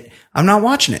hate it. I'm not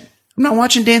watching it. I'm not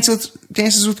watching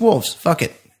Dances with Wolves. Fuck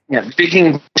it. Yeah. The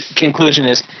big conclusion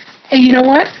is, hey, you know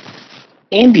what?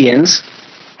 Indians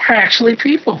are actually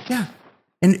people. Yeah,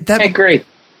 and that great.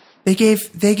 They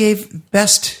gave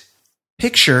Best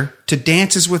Picture to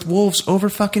Dances with Wolves over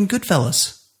fucking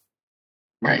Goodfellas.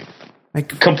 Right.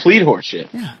 Like complete horseshit.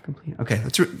 Yeah, complete. Okay,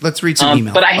 let's read some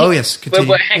email. But yes, continue.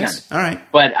 But hang on. All right.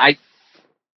 But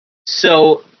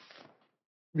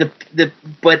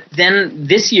but then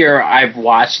this year I've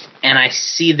watched and I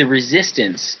see the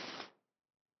resistance,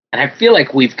 and I feel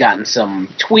like we've gotten some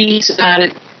tweets about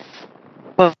it.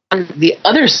 But on the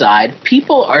other side,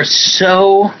 people are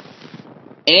so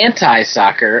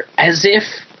anti-soccer, as if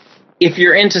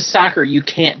you're into soccer, you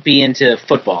can't be into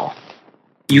football.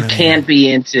 You can't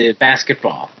be into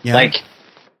basketball. Yeah. Like,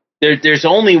 there's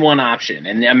only one option,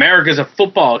 and America's a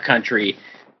football country.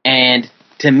 And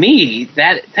to me,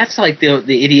 that's like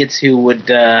the idiots who would,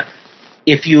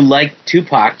 if you liked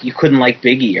Tupac, you couldn't like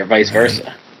Biggie, or vice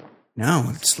versa.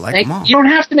 No, it's like them all. You don't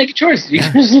have to make a choice. You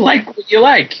just like what you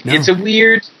like. No. It's a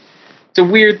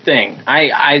weird thing.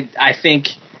 I think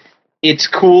it's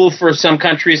cool for some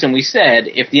countries, and we said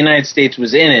if the United States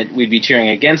was in it, we'd be cheering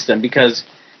against them, because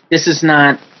this is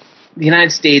not the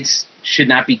United States should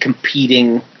not be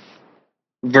competing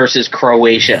versus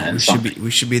Croatia. Yeah,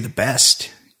 we should be the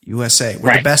best. USA.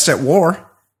 We're the best at war.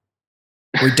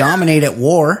 We dominate at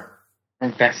war. We're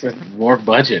best at war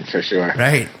budget for sure.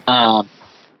 Right.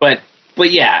 But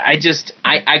yeah,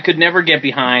 I could never get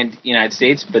behind the United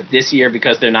States, but this year,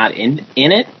 because they're not in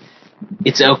it,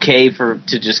 it's okay to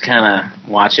just kind of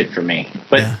watch it for me.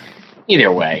 But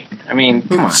either way, I mean,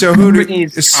 come on. So who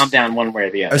needs to calm down one way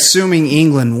or the other? Assuming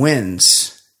England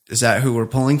wins, is that who we're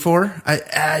pulling for?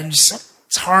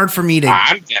 It's hard for me to.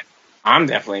 I'm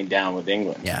definitely down with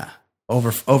England. Yeah,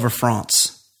 over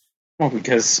France. Well,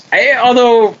 because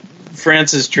although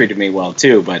France has treated me well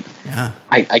too, but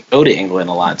I go to England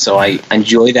a lot, so I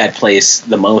enjoy that place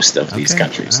the most of these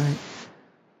countries. Right.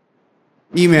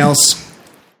 Emails.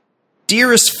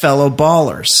 Dearest fellow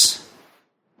ballers,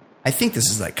 I think this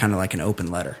is kind of like an open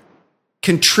letter.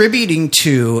 Contributing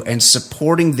to and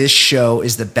supporting this show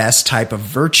is the best type of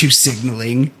virtue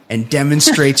signaling and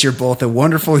demonstrates you're both a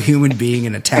wonderful human being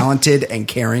and a talented and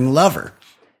caring lover.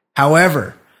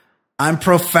 However, I'm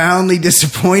profoundly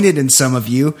disappointed in some of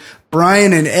you.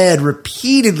 Brian and Ed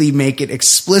repeatedly make it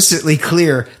explicitly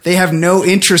clear they have no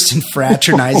interest in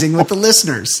fraternizing with the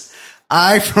listeners.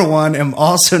 I, for one, am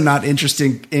also not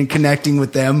interested in connecting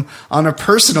with them on a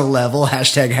personal level,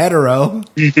 #hetero.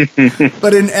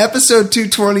 But in episode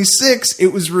 226, it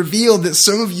was revealed that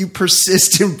some of you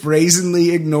persist in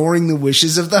brazenly ignoring the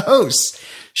wishes of the hosts.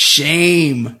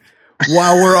 Shame.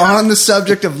 While we're on the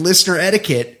subject of listener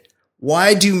etiquette,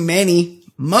 why do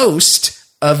most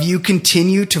of you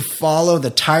continue to follow the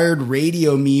tired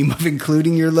radio meme of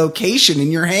including your location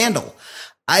in your handle?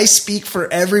 I speak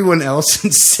for everyone else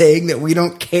in saying that we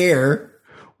don't care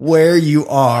where you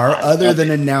are, other than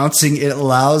announcing it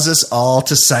allows us all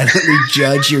to silently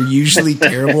judge your usually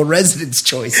terrible residence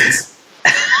choices.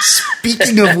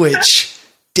 Speaking of which,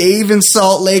 Dave in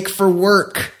Salt Lake for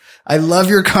work. I love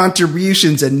your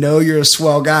contributions and know you're a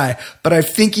swell guy, but I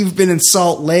think you've been in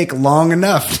Salt Lake long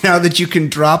enough now that you can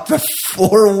drop the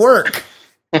for work.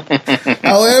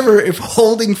 However, if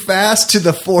holding fast to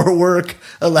the for work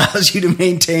allows you to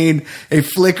maintain a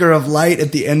flicker of light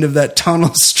at the end of that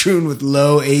tunnel strewn with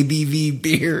low ABV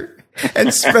beer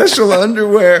and special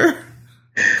underwear,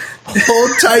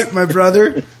 hold tight, my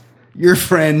brother. Your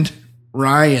friend,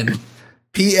 Ryan.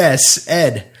 P.S.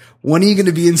 Ed, when are you going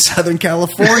to be in Southern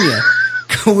California?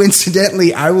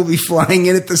 Coincidentally, I will be flying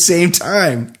in at the same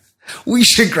time. We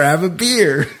should grab a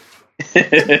beer.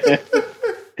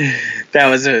 That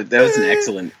was an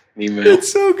excellent email.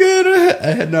 It's so good. I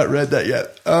had not read that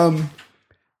yet.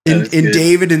 In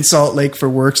David in Salt Lake for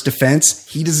work's defense,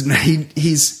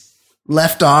 he's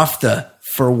left off the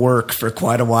for work for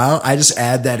quite a while. I just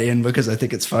add that in because I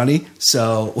think it's funny.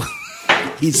 So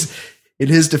he's in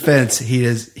his defense, he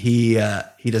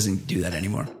doesn't do that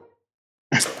anymore.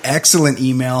 Excellent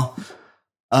email.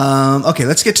 Okay,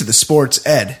 let's get to the sports.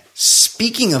 Ed,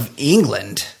 speaking of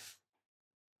England,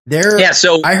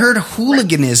 I heard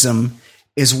hooliganism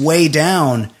is way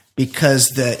down because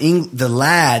the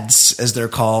lads, as they're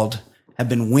called, have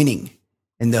been winning,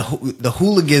 and the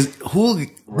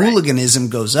hooliganism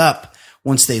goes up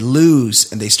once they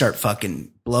lose and they start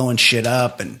fucking blowing shit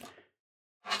up and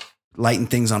lighting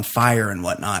things on fire and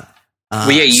whatnot. So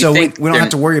we don't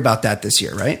have to worry about that this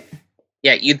year, right?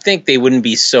 Yeah, you'd think they wouldn't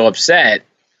be so upset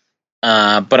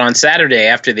But on Saturday,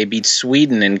 after they beat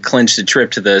Sweden and clinched a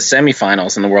trip to the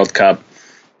semifinals in the World Cup,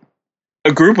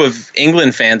 a group of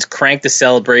England fans cranked the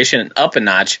celebration up a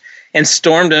notch and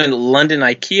stormed a London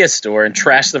IKEA store and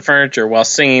trashed the furniture while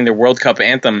singing the World Cup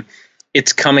anthem,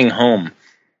 "It's Coming Home."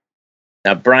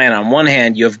 Now, Brian, on one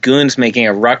hand, you have goons making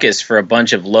a ruckus for a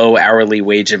bunch of low hourly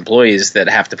wage employees that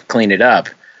have to clean it up.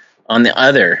 On the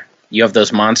other, you have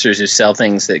those monsters who sell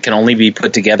things that can only be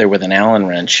put together with an Allen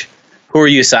wrench. Who are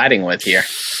you siding with here?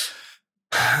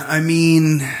 I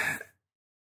mean,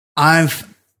 I've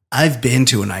been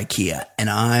to an IKEA, and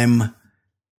I'm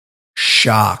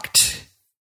shocked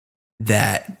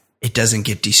that it doesn't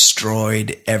get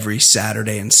destroyed every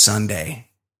Saturday and Sunday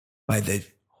by the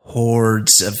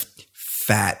hordes of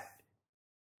fat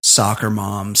soccer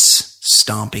moms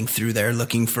stomping through there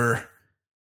looking for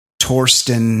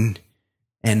Torsten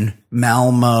and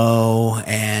Malmo.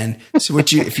 And so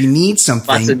if you need something,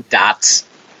 lots of dots.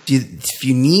 If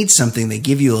you need something, they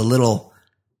give you a little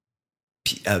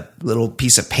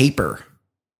piece of paper,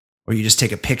 or you just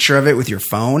take a picture of it with your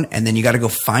phone, and then you got to go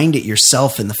find it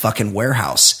yourself in the fucking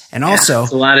warehouse. And also,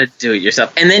 it's a lot of do it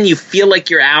yourself, and then you feel like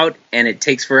you're out, and it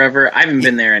takes forever. I haven't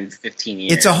been there in 15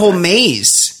 years. It's a whole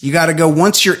maze. You got to go.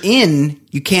 Once you're in,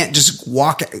 you can't just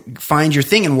find your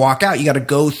thing and walk out. You got to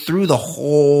go through the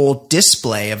whole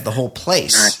display of the whole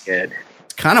place. Not good.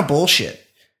 It's kind of bullshit.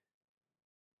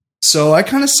 So I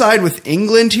kind of side with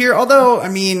England here, although, I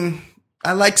mean,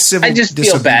 I like civil I just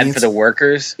feel bad for the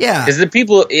workers. Yeah. Because the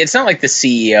people, it's not like the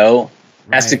CEO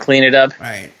has to clean it up.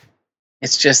 Right.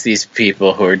 It's just these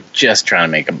people who are just trying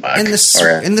to make a buck And a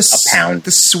pound.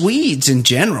 The Swedes in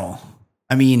general,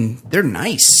 I mean, they're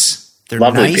nice. They're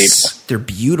Lovely nice. people. They're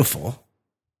beautiful.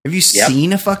 Have you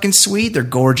seen a fucking Swede? They're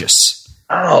gorgeous.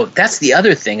 Oh, that's the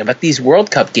other thing about these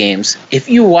World Cup games. If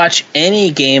you watch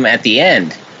any game at the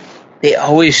end, they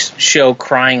always show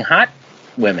crying hot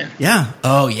women. Yeah.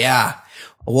 Oh, yeah.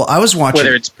 Well, I was watching...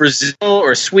 Whether it's Brazil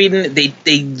or Sweden, they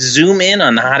zoom in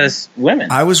on the hottest women.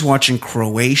 I was watching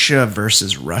Croatia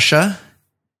versus Russia,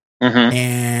 Mm-hmm.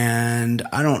 and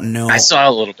I don't know... I saw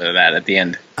a little bit of that at the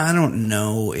end. I don't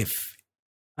know if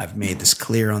I've made this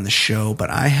clear on the show,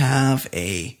 but I have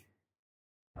a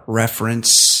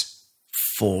preference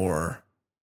for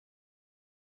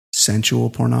sensual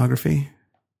pornography.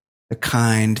 The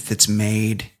kind that's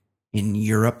made in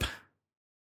Europe.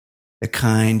 The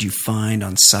kind you find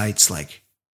on sites like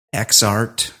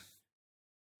XArt,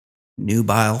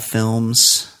 Nubile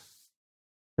Films.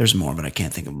 There's more, but I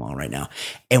can't think of them all right now.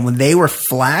 And when they were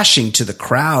flashing to the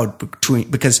crowd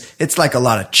because it's like a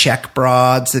lot of Czech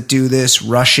broads that do this,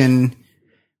 Russian.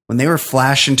 When they were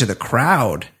flashing to the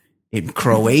crowd in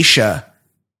Croatia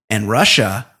and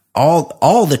Russia,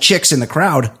 all the chicks in the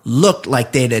crowd looked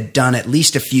like they'd had done at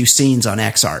least a few scenes on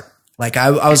XArt. Like I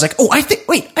was like, I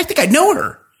think I know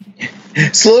her.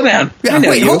 Slow down. Yeah,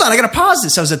 wait, hold on. I got to pause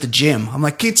this. I was at the gym. I'm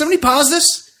like, can somebody pause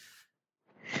this?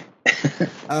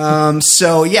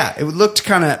 So yeah, it looked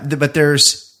kind of, but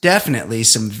there's definitely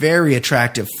some very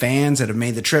attractive fans that have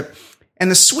made the trip.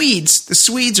 And the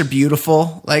Swedes are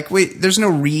beautiful. Like there's no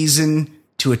reason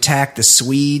to attack the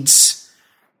Swedes.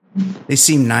 They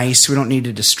seem nice. We don't need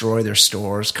to destroy their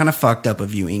stores. Kind of fucked up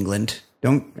of you, England.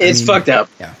 It's fucked up.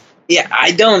 Yeah. Yeah,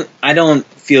 I don't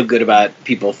feel good about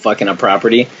people fucking up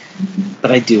property,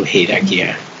 but I do hate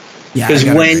IKEA. Yeah, because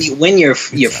when you're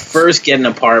first get an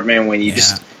apartment, when you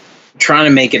just trying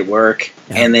to make it work,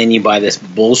 and then you buy this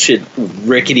bullshit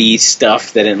rickety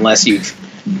stuff that unless you've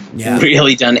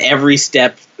really done every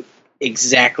step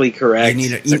exactly correct,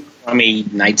 it's a crummy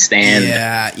nightstand.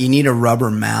 Yeah, you need a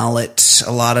rubber mallet.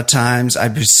 A lot of times,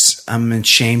 I'm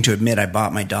ashamed to admit I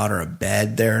bought my daughter a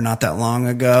bed there not that long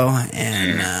ago,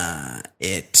 and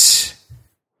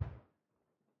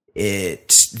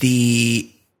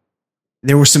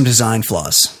there were some design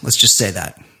flaws. Let's just say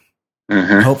that.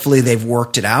 Mm-hmm. Hopefully, they've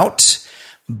worked it out,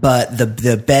 but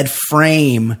the bed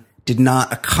frame did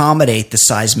not accommodate the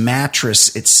size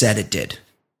mattress it said it did.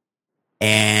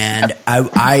 And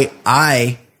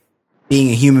I,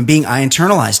 being a human being, I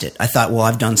internalized it. I thought, well,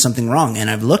 I've done something wrong. And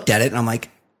I've looked at it and I'm like,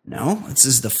 no, this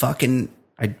is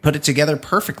I put it together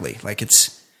perfectly. Like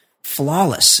it's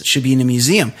flawless. It should be in a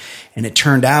museum. And it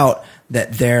turned out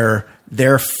that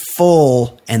their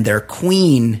full and their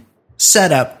queen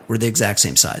setup were the exact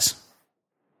same size.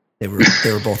 They were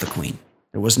both a queen.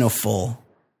 There was no full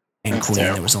and queen.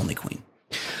 Terrible. There was only queen.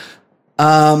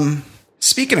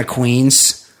 Speaking of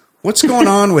queens, what's going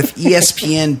on with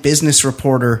ESPN business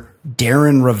reporter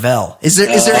Darren Ravel? Is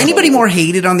there anybody more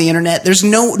hated on the internet? There's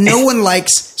no one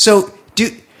likes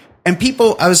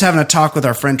people. I was having a talk with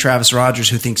our friend Travis Rogers,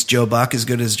 who thinks Joe Buck is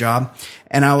good at his job,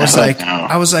 and I was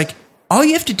like, all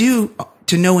you have to do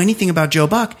to know anything about Joe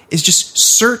Buck is just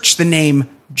search the name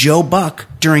Joe Buck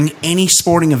during any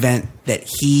sporting event that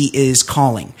he is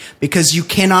calling, because you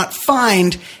cannot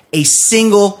find a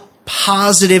single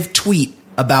positive tweet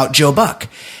about Joe Buck.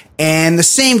 And the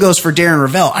same goes for Darren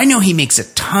Rovell. I know he makes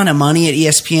a ton of money at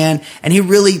ESPN, and he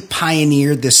really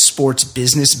pioneered this sports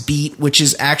business beat, which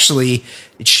is actually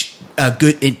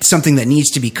it's something that needs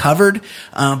to be covered.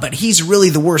 But he's really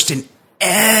the worst, and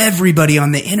everybody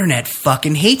on the internet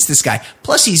fucking hates this guy.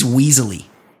 Plus, he's weaselly.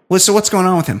 So what's going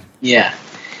on with him? Yeah.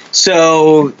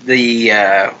 So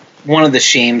the one of the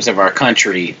shames of our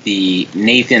country, the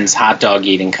Nathan's hot dog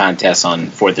eating contest on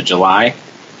 4th of July,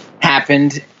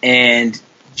 happened, and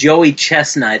Joey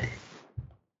Chestnut,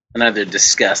 another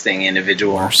disgusting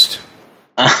individual,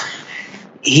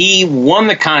 he won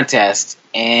the contest,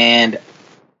 and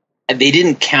they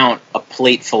didn't count a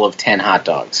plate full of 10 hot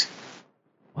dogs.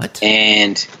 What?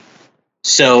 And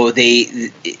so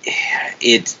it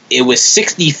was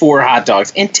 64 hot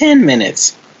dogs in 10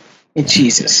 minutes.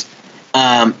 Jesus.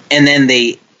 And then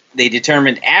they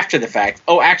determined after the fact,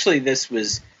 actually this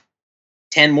was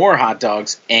 10 more hot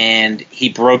dogs, and he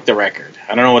broke the record.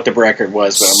 I don't know what the record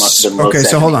was, but it must have been low 70s.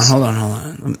 So hold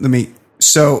on.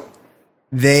 So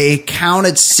they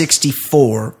counted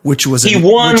 64, which was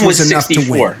enough 64.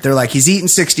 To win. They're like, he's eaten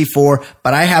 64,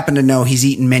 but I happen to know he's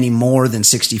eaten many more than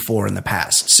 64 in the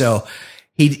past. So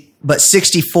but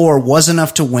 64 was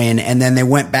enough to win. And then they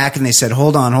went back and they said,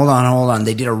 hold on.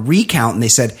 They did a recount and they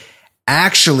said,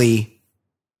 actually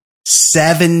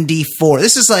 74.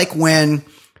 This is like when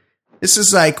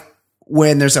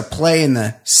there's a play in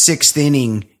the 6th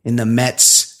inning in the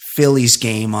Mets-Phillies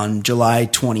game on July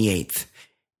 28th,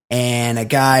 and a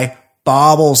guy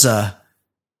bobbles a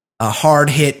hard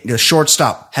hit. The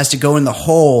shortstop has to go in the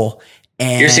hole.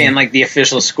 And you're saying like the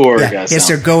official score. Yeah, he has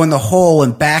to go in the hole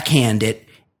and backhand it,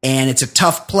 and it's a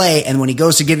tough play. And when he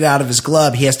goes to get it out of his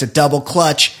glove, he has to double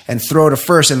clutch and throw to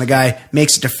first, and the guy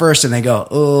makes it to first, and they go,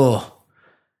 oh,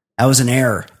 that was an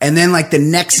error. And then like the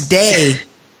next day,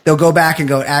 they'll go back and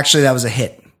go, actually, that was a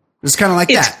hit. It's kind of like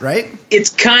that, right? It's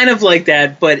kind of like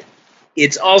that, but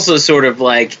it's also sort of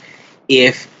like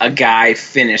if a guy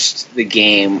finished the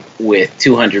game with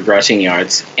 200 rushing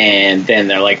yards, and then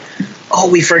they're like, oh,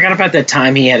 we forgot about that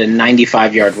time he had a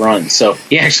 95-yard run. So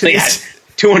he actually had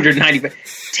 295.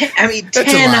 10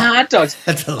 hot dogs.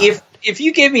 That's a lot. If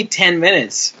you gave me 10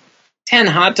 minutes, 10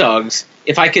 hot dogs,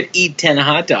 if I could eat 10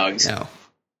 hot dogs, no.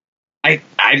 I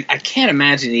can't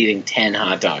imagine eating 10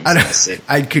 hot dogs.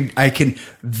 I can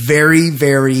very,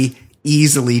 very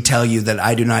easily tell you that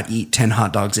I do not eat 10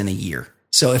 hot dogs in a year.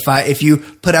 So if you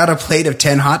put out a plate of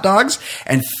 10 hot dogs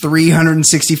and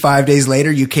 365 days later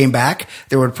you came back,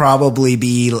 there would probably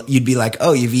you'd be like,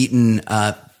 oh, you've eaten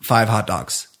 5 hot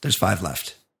dogs. There's 5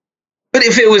 left. But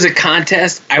if it was a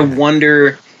contest, I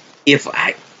wonder if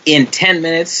in 10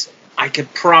 minutes I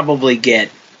could probably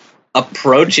get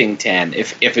approaching 10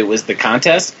 if it was the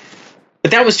contest.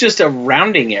 But that was just a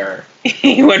rounding error.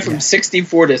 He went from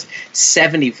 64 to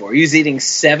 74. He was eating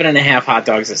 7.5 hot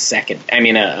dogs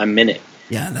a minute.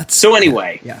 Yeah, that's so.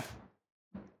 Anyway, yeah.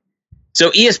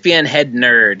 So ESPN head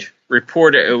nerd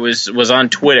reporter was on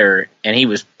Twitter, and he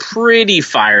was pretty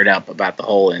fired up about the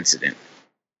whole incident.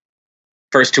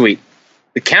 First tweet: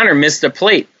 the counter missed a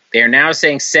plate. They are now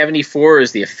saying 74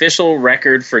 is the official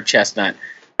record for Chestnut,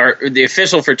 or the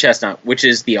official for Chestnut, which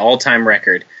is the all-time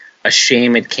record. A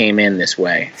shame it came in this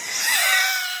way.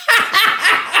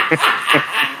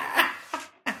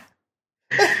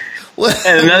 What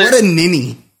a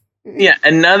ninny. Yeah,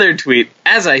 another tweet.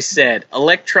 As I said,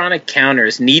 electronic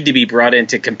counters need to be brought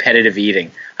into competitive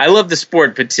eating. I love the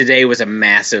sport, but today was a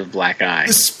massive black eye.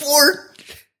 The sport?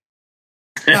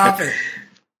 Stop it.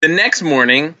 The next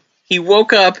morning, he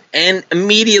woke up and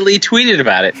immediately tweeted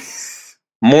about it.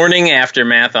 Morning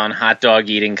aftermath on hot dog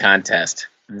eating contest.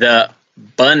 The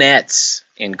Bunettes,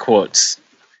 in quotes,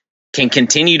 can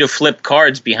continue to flip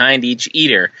cards behind each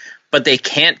eater, but they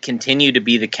can't continue to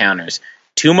be the counters.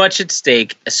 Too much at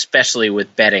stake, especially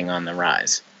with betting on the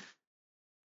rise.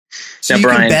 So now, you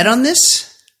Brian, can bet on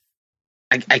this?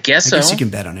 I guess so. I guess you can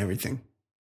bet on everything.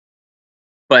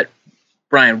 But,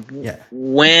 Brian,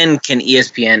 when can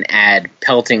ESPN add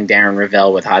pelting Darren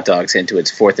Rovell with hot dogs into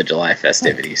its 4th of July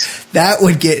festivities? That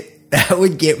would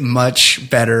get much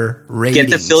better ratings.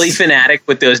 Get the Philly fanatic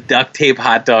with those duct tape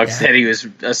hot dogs that he was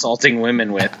assaulting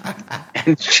women with,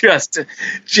 and just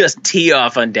tee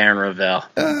off on Darren Rovell.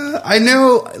 I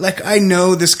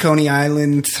know this Coney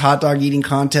Island hot dog eating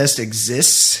contest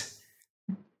exists,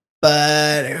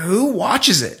 but who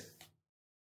watches it?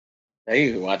 I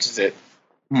know who watches it.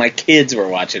 My kids were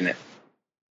watching it.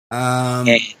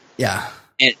 Yeah.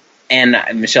 and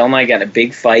Michelle and I got in a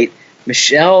big fight.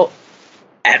 Michelle,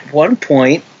 at one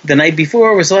point the night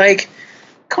before, was like,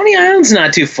 Coney Island's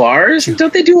not too far.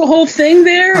 Don't they do a whole thing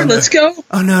there? Oh, no. Let's go.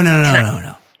 Oh,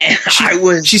 no.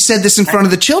 And she said this in front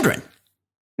of the children.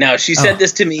 No, she said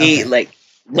this to me like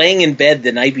laying in bed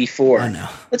the night before. Oh, no.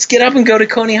 Let's get up and go to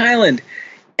Coney Island.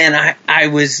 And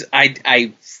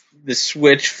the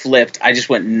switch flipped. I just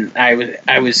went.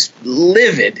 I was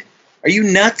livid. Are you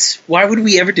nuts? Why would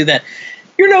we ever do that?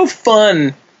 You're no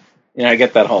fun. I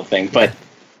get that whole thing, but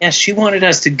yeah, she wanted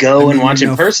us to go and watch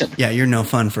in person. Yeah, you're no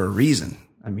fun for a reason.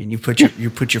 I mean, you put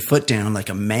your foot down like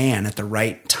a man at the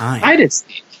right time. I did.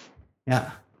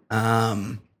 Yeah.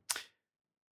 A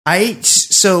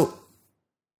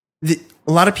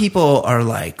lot of people are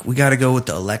like, we got to go with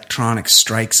the electronic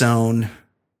strike zone.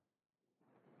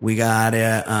 We got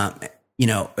to,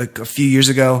 a few years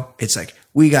ago, it's like,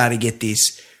 we got to get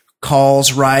these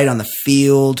calls right on the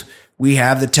field. We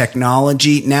have the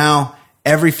technology. Now,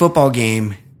 every football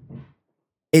game,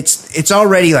 it's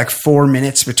already like 4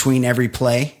 minutes between every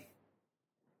play.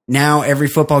 Now, every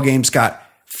football game's got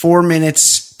 4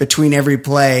 minutes between every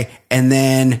play and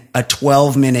then a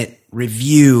 12-minute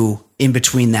review in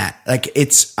between that. Like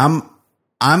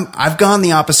I've gone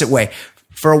the opposite way.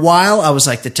 For a while, I was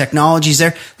like, the technology's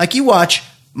there. Like you watch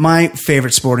my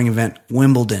favorite sporting event,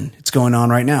 Wimbledon. It's going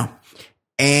on right now.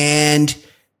 And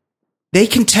they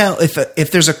can tell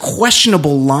if there's a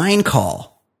questionable line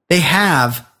call. They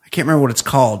have, I can't remember what it's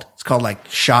called. It's called like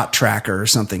Shot Tracker or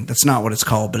something. That's not what it's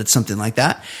called, but it's something like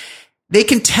that. They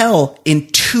can tell in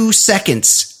 2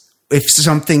 seconds if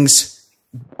something's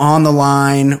on the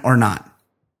line or not.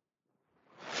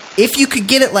 If you could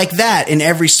get it like that in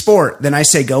every sport, then I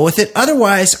say go with it.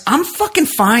 Otherwise, I'm fucking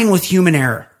fine with human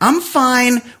error. I'm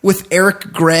fine with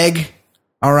Eric Gregg,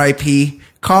 RIP,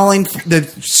 calling the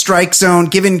strike zone,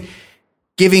 giving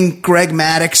Greg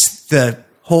Maddux the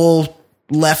whole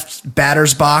left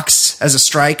batter's box as a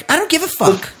strike. I don't give a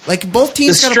fuck. Like both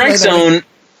teams got to play the strike zone.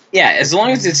 Yeah, as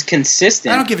long as it's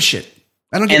consistent. I don't give a shit.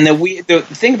 The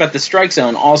thing about the strike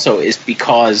zone also is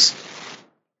because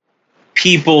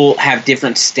people have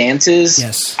different stances.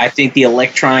 Yes. I think the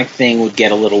electronic thing would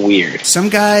get a little weird. Some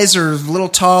guys are a little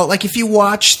tall. Like if you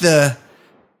watch the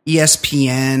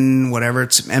ESPN, whatever,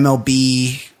 it's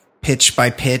MLB pitch by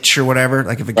pitch or whatever.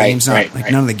 Like if a game's not,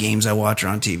 none of the games I watch are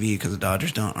on TV because the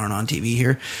Dodgers aren't on TV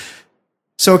here.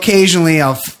 So occasionally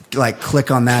I'll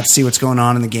click on that, see what's going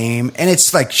on in the game. And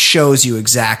it's like shows you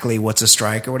exactly what's a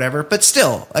strike or whatever. But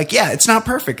still, it's not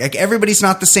perfect. Like everybody's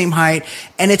not the same height.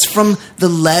 And it's from the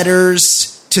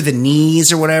letters to the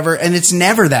knees or whatever. And it's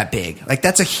never that big. Like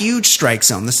that's a huge strike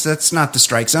zone. That's not the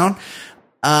strike zone.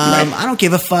 I don't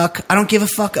give a fuck. I don't give a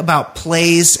fuck about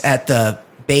plays at the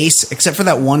base, except for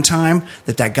that one time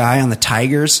that guy on the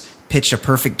Tigers pitched a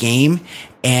perfect game.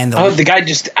 And the guy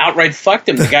just outright fucked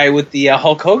him. The guy with the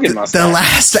Hulk Hogan mustache. The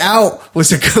last out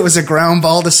was a ground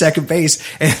ball to second base,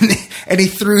 and he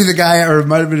threw the guy, or it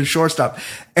might have been a shortstop,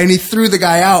 and he threw the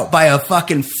guy out by a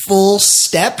fucking full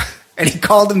step, and he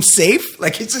called him safe.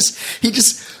 Like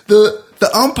the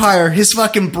umpire, his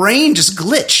fucking brain just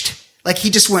glitched. Like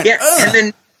he just went,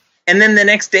 ugh. And then the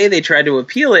next day they tried to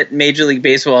appeal it. Major League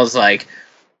Baseball is like,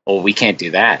 oh, we can't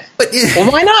do that.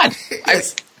 Well, why not?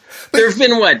 Yes. There have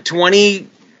been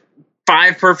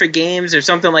 25 perfect games or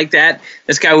something like that.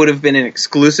 This guy would have been an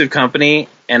exclusive company,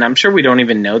 and I'm sure we don't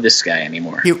even know this guy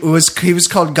anymore. He was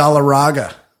called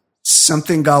Galarraga.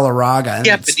 Something Galarraga.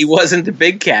 Yeah, but he wasn't the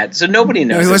big cat, so nobody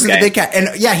knows. No, he wasn't the big cat, and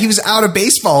yeah, he was out of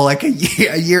baseball like a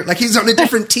year. Like he was on a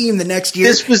different team the next year.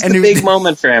 This was the big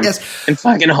moment for him. Yes. And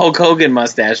fucking Hulk Hogan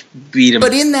mustache beat him.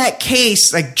 But in that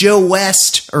case, like Joe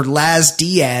West or Laz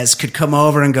Diaz could come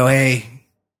over and go, "Hey,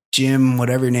 Jim,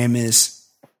 whatever your name is,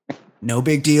 no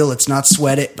big deal. Let's not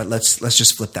sweat it, but let's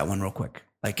just flip that one real quick.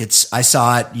 Like I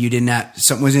saw it. You didn't have,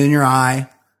 something was in your eye.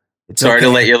 It's Sorry okay.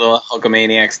 to let your little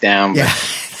Hulkamaniacs down, but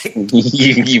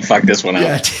you fucked this one up.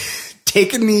 Yeah,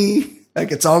 take a knee.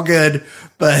 Like it's all good.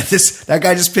 But that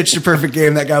guy just pitched a perfect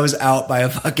game. That guy was out by a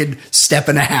fucking step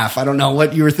and a half. I don't know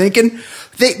what you were thinking.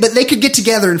 But they could get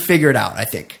together and figure it out, I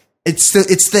think. It's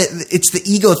the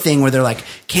ego thing where they're like,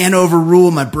 can't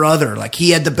overrule my brother. Like he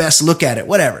had the best look at it.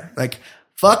 Whatever. Like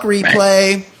fuck replay.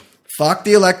 Right. Fuck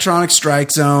the electronic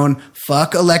strike zone.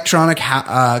 Fuck electronic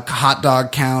hot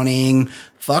dog counting.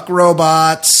 Fuck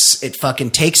robots. It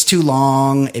fucking takes too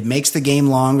long. It makes the game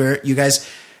longer. You guys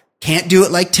can't do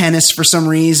it like tennis for some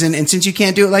reason. And since you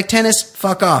can't do it like tennis,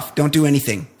 fuck off. Don't do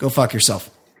anything. Go fuck yourself.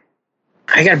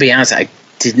 I gotta be honest. I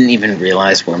didn't even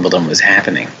realize Wimbledon was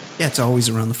happening. Yeah, it's always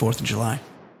around the 4th of July.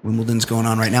 Wimbledon's going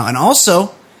on right now. And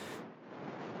also,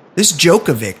 this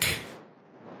Djokovic,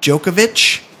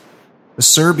 the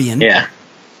Serbian. Yeah.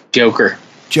 Joker.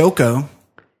 Joko.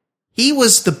 He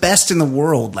was the best in the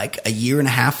world like a year and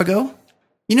a half ago.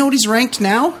 You know what he's ranked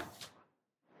now?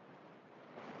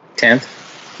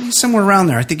 10th. He's somewhere around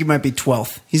there. I think he might be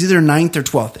 12th. He's either 9th or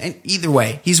 12th. And either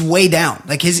way, he's way down.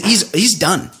 Like he's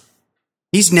done.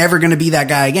 He's never going to be that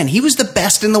guy again. He was the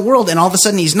best in the world, and all of a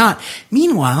sudden he's not.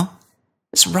 Meanwhile,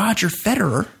 this Roger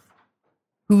Federer,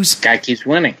 who's... Guy keeps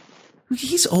winning.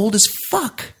 He's old as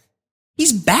fuck.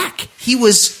 He's back. He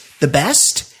was the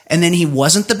best, and then he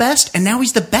wasn't the best, and now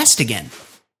he's the best again.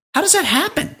 How does that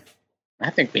happen? I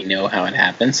think we know how it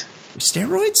happens.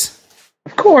 Steroids?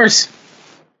 Of course.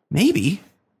 Maybe.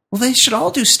 Well, they should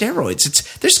all do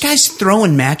steroids. There's guys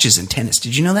throwing matches in tennis.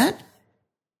 Did you know that?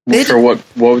 What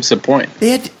was the point?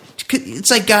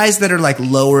 It's like guys that are like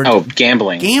lower. Oh,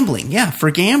 gambling. Gambling, yeah, for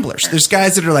gamblers. There's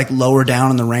guys that are like lower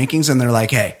down in the rankings, and they're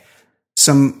like, hey,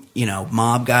 some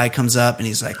mob guy comes up and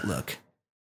he's like, look,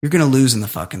 you're gonna lose in the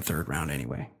fucking third round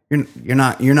anyway. You're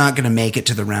not gonna make it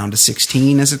to the round of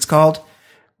 16, as it's called.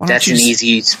 That's an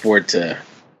easy sport to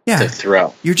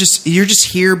throw. You're just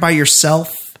here by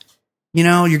yourself.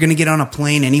 You're going to get on a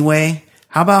plane anyway.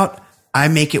 How about I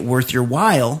make it worth your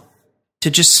while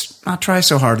to just not try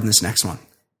so hard in this next one?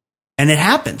 And it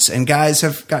happens. And guys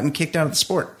have gotten kicked out of the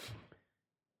sport.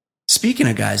 Speaking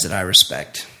of guys that I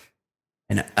respect,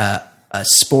 and a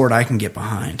sport I can get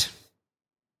behind.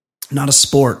 Not a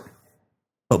sport,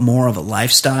 but more of a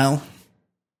lifestyle.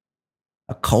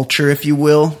 A culture, if you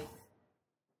will.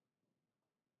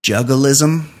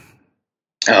 Juggalism.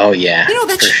 Oh, yeah,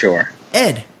 for sure.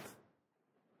 Ed,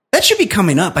 that should be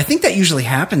coming up. I think that usually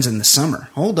happens in the summer.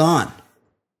 Hold on.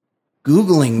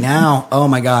 Googling now. Oh,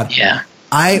 my God. Yeah.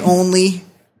 I only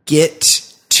get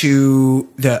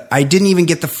I didn't even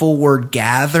get the full word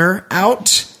gather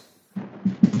out.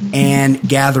 And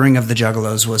Gathering of the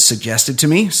Juggalos was suggested to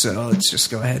me. So let's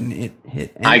just go ahead and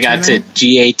hit enter. I got to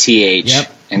GATH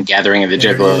and Gathering of the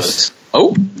Juggalos.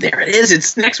 Oh, there it is.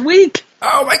 It's next week.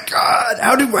 Oh, my God.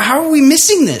 How are we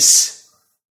missing this?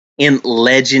 In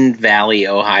Legend Valley,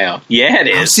 Ohio. Yeah, it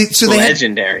is. So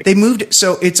legendary. They moved.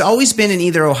 So it's always been in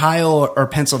either Ohio or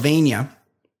Pennsylvania.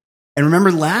 And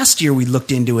remember last year we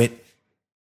looked into it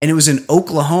and it was in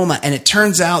Oklahoma. And it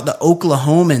turns out the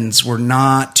Oklahomans were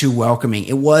not too welcoming.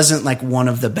 It wasn't like one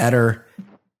of the better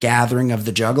Gathering of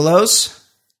the Juggalos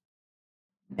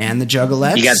and the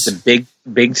Juggalettes. You got the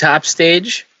big top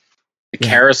stage, the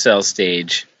carousel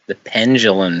stage, the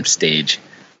pendulum stage.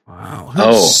 Wow.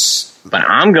 But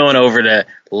I'm going over to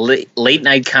late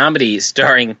night comedy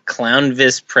starring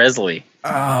Clownvis Presley.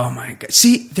 Oh, my God.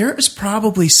 See, there is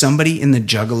probably somebody in the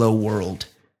Juggalo world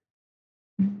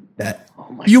that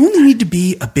you only need to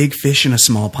be a big fish in a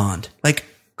small pond. Like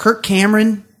Kirk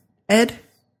Cameron, Ed,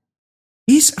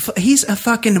 he's a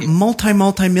fucking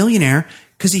multi-millionaire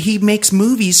because he makes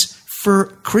movies for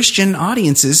Christian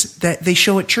audiences that they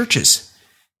show at churches.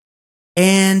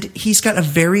 And he's got a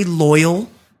very loyal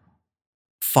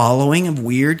following of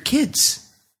weird kids.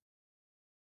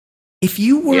 If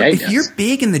you're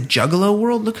big in the Juggalo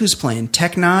world, look who's playing.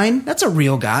 Tech Nine. That's a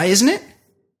real guy, isn't it?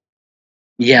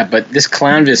 Yeah, but this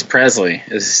Clownvis Presley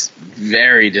is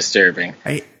very disturbing.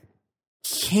 I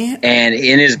can't. And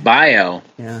in his bio,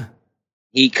 yeah,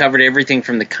 he covered everything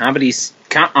from the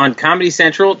on Comedy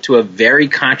Central to a very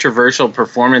controversial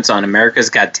performance on America's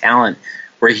Got Talent,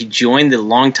 where he joined the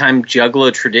longtime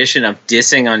Juggalo tradition of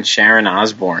dissing on Sharon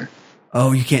Osbourne.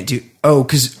 Oh, you can't do... Oh,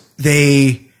 because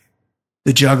the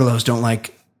Juggalos don't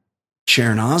like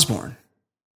Sharon Osbourne.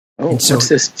 Oh, so, what's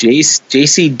this?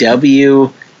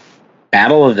 JCW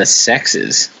Battle of the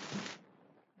Sexes.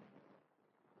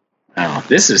 Oh,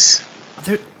 this is...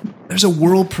 There's a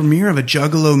world premiere of a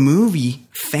Juggalo movie,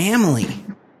 Family.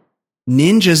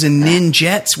 Ninjas and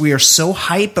ninjettes. We are so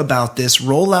hype about this.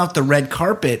 Roll out the red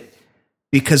carpet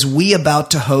because we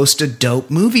about to host a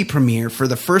dope movie premiere for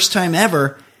the first time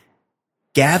ever.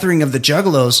 Gathering of the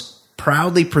Juggalos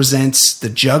proudly presents the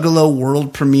Juggalo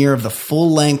world premiere of the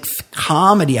full-length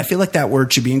comedy, I feel like that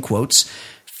word should be in quotes,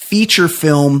 feature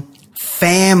film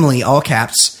Family, all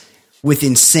caps, with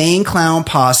insane clown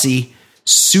posse,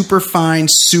 superfine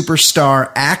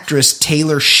superstar actress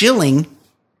Taylor Schilling.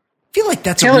 I feel like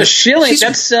that's Taylor Schilling.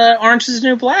 That's Orange is the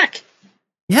New Black.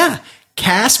 Yeah.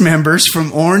 Cast members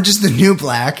from Orange is the New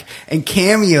Black and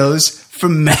cameos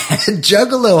from Mad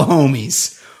Juggalo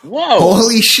homies. Whoa.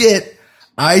 Holy shit.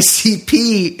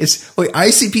 ICP's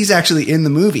actually in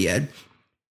the movie, Ed.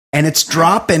 And it's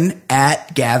dropping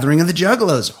at Gathering of the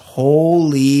Juggalos.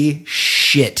 Holy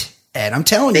shit, Ed. I'm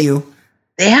telling you.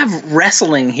 They have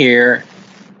wrestling here.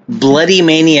 Bloody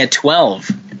Mania 12.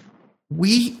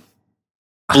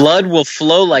 Blood will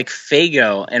flow like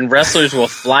Faygo, and wrestlers will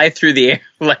fly through the air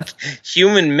like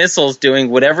human missiles, doing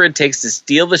whatever it takes to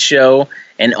steal the show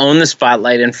and own the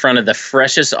spotlight in front of the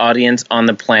freshest audience on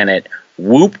the planet.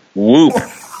 Whoop, whoop.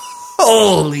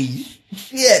 Holy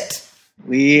shit.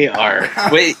 We got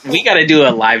to do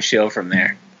a live show from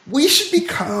there. We should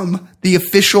become the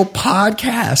official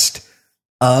podcast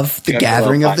of the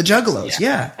Gathering of the Juggalos.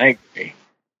 Yeah. I agree.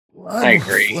 Blood I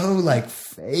agree. Flow like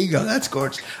Faygo. That's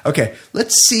gorgeous. Okay,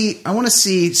 let's see. I want to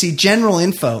see general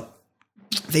info.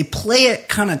 They play it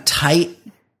kind of tight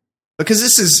because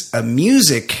this is a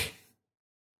music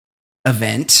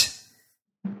event,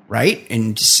 right?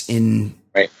 In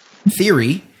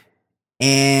theory,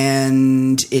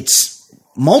 and it's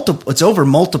multiple. It's over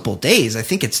multiple days. I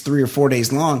think it's 3 or 4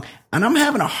 days long, and I'm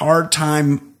having a hard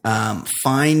time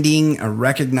finding or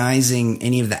recognizing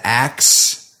any of the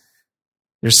acts.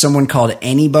 There's someone called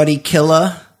Anybody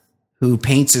Killa who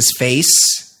paints his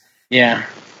face. Yeah.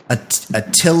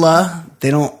 Attila. They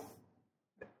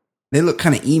look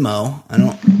kind of emo.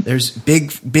 There's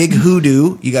big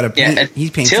Hoodoo. You got to paint. He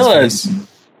paints his face.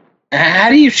 How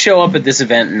do you show up at this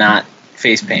event not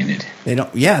face painted? They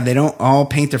don't all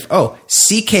paint their. Oh,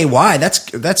 CKY.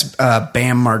 That's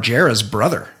Bam Margera's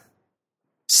brother.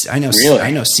 I know. Really? I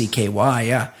know CKY.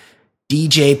 Yeah.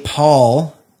 DJ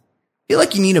Paul. I feel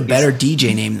like you need a better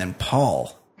DJ name than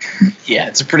Paul. Yeah,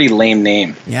 it's a pretty lame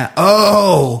name. Yeah.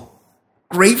 Oh,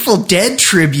 Grateful Dead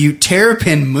tribute,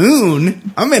 Terrapin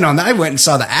Moon. I'm in on that. I went and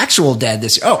saw the actual Dead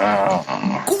this year. Oh,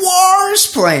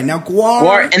 Guar's playing. Now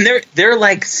Guar. And they're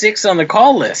like 6 on the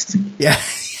call list. Yeah,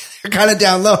 they're kind of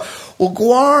down low. Well,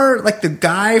 Guar, like the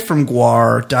guy from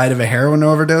Guar died of a heroin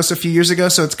overdose a few years ago,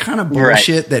 so it's kind of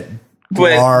bullshit that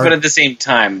Guar. But at the same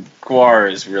time,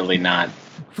 Guar is really not.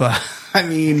 I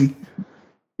mean...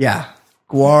 Yeah,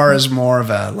 Guar is more of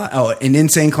an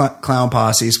Insane Clown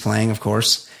Posse is playing, of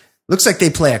course. Looks like they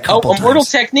play a couple times. Immortal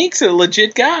Technique's a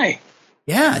legit guy.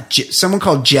 Yeah, someone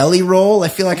called Jelly Roll. I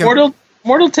feel like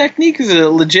Immortal Technique is a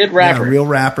legit rapper. Yeah, real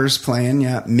rappers playing.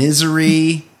 Yeah,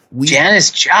 Misery.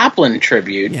 Janis Joplin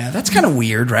tribute. Yeah, that's kind of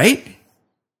weird, right?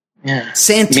 Yeah,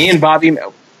 me and Bobby.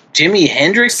 Jimi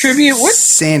Hendrix tribute. What?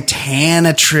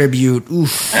 Santana tribute.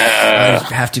 Oof, I'd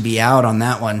have to be out on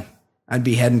that one. I'd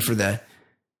be heading for the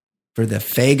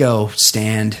Faygo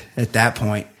stand at that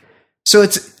point. So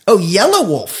it's Yellow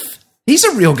Wolf. He's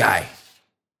a real guy.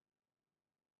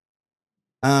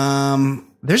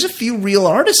 There's a few real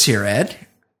artists here, Ed.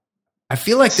 I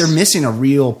feel like they're missing a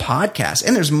real podcast,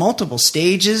 and there's multiple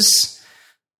stages.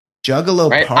 Juggalo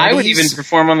parties. I would even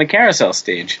perform on the carousel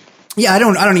stage. Yeah, I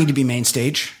don't need to be main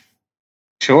stage.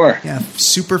 Sure. Yeah,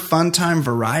 super fun time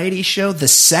variety show. The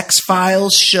Sex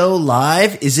Files show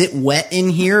live. Is it wet in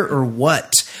here or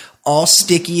what? All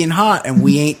sticky and hot, and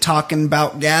we ain't talking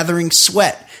about gathering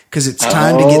sweat because it's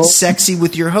time to get sexy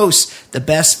with your host, the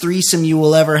best threesome you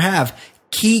will ever have,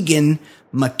 Keegan,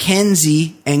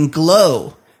 Mackenzie, and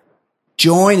Glow.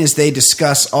 Join as they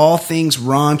discuss all things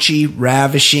raunchy,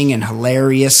 ravishing, and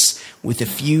hilarious with a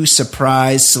few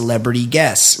surprise celebrity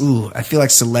guests. Ooh, I feel like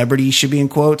celebrity should be in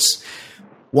quotes.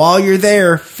 While you're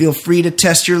there, feel free to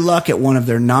test your luck at one of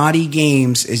their naughty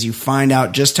games as you find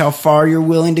out just how far you're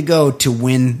willing to go to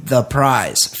win the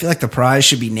prize. I feel like the prize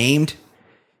should be named.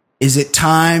 Is it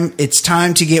time? It's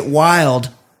time to get wild,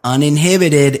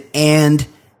 uninhibited, and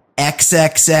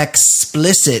XXX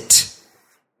explicit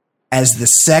as the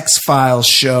Sex Files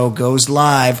show goes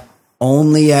live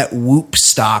only at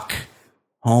Whoopstock,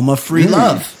 home of free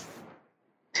love.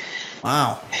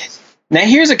 Wow. Now,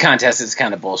 here's a contest that's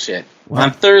kind of bullshit. What?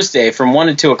 On Thursday, from 1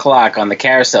 to 2 o'clock on the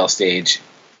carousel stage,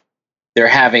 they're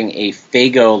having a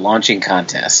Faygo launching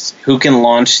contest. Who can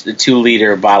launch the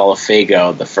 2-liter bottle of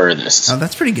Faygo the furthest? Oh,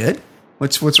 that's pretty good.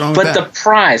 What's wrong with that? But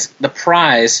the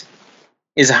prize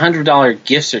is a $100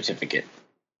 gift certificate.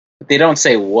 But they don't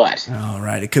say what. Oh,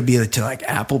 right. It could be to like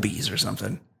Applebee's or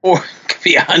something. Or it could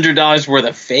be $100 worth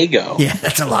of Faygo. Yeah,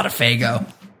 that's a lot of Faygo.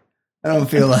 I don't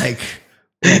feel like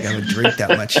I would drink that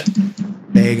much.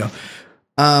 There you go.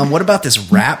 What about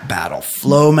this rap battle?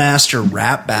 Flowmaster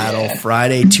rap battle,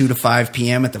 Friday, 2 to 5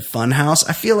 p.m. at the Funhouse.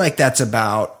 I feel like that's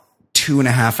about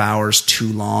 2.5 hours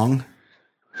too long.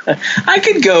 I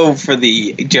could go for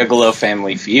the Juggalo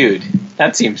Family Feud.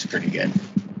 That seems pretty good.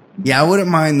 Yeah, I wouldn't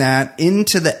mind that.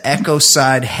 Into the Echo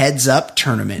Side Heads Up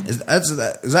tournament. Is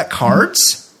that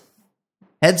cards?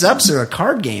 Heads Up's a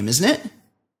card game, isn't it?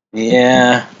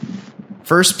 Yeah.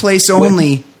 First place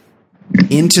only.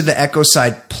 Into the Echo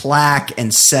Side plaque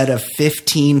and set of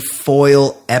 15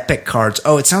 foil epic cards.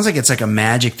 Oh, it sounds like it's like a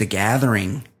Magic the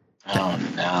Gathering Oh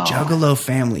no! Juggalo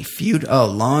family feud. Oh,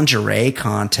 lingerie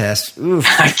contest. Oof.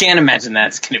 I can't imagine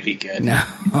that's going to be good. No.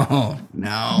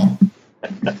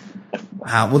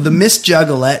 Wow. Well, the Miss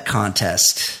Juggalette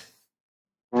contest.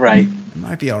 Right. It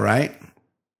might be all right.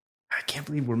 I can't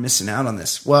believe we're missing out on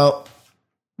this. Well,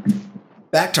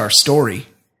 back to our story.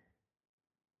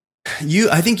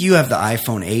 I think you have the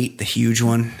iPhone 8, the huge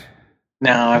one.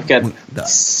 No, I've got the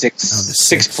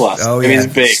 6 Plus. Oh, yeah.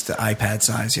 It's big. It's the iPad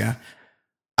size, yeah.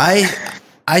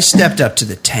 I stepped up to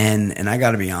the 10, and I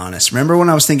got to be honest. Remember when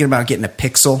I was thinking about getting a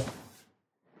Pixel?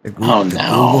 The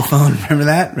Google phone. Remember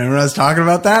that? Remember I was talking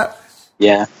about that?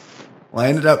 Yeah. Well, I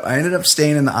ended up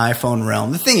staying in the iPhone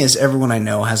realm. The thing is, everyone I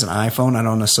know has an iPhone. I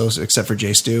don't associate, except for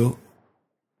Jay Stu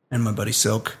and my buddy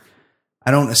Silk.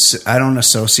 I don't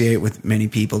associate with many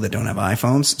people that don't have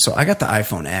iPhones. So I got the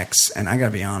iPhone X, and I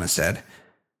gotta be honest, Ed.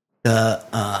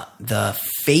 The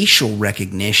facial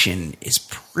recognition is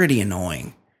pretty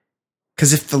annoying.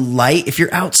 Because if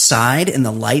you're outside and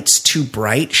the light's too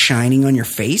bright shining on your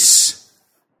face,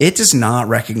 it does not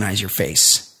recognize your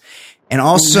face. And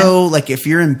also, like, if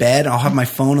you're in bed, I'll have my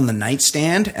phone on the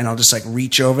nightstand and I'll just like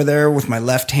reach over there with my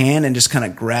left hand and just kind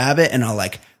of grab it and I'll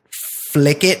like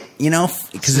flick it,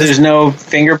 because there's no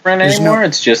fingerprint anymore.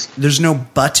 There's no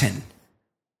button.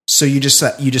 So you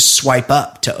just swipe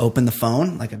up to open the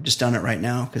phone. Like I've just done it right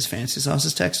now because Fancy Sauce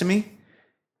is texting me.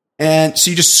 And so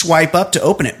you just swipe up to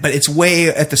open it, but it's way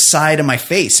at the side of my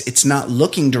face. It's not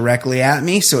looking directly at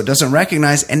me, so it doesn't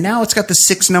recognize. And now it's got the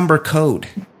 6-number code.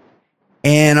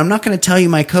 And I'm not going to tell you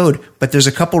my code, but there's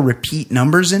a couple repeat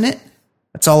numbers in it.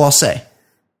 That's all I'll say.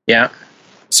 Yeah.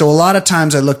 So a lot of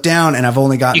times I look down and I've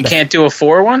only got. You can't do a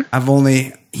 4 one?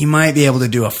 He might be able to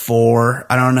do a 4.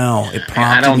 I don't know. It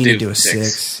prompted me to do a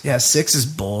 6. Yeah, 6 is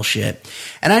bullshit.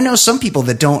 And I know some people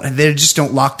that they just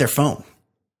don't lock their phone.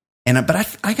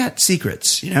 But I got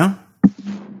secrets, I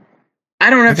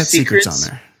don't have secrets on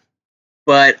there.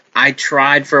 But I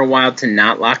tried for a while to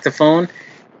not lock the phone,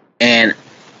 and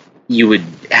you would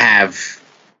have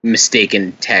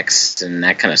mistaken texts and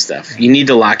that kind of stuff. You need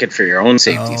to lock it for your own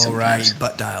safety sometimes. Right.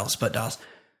 Butt dials.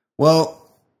 Well,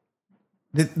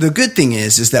 the good thing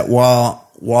is that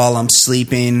while I'm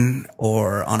sleeping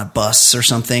or on a bus or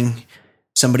something,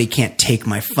 somebody can't take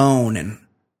my phone and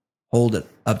hold it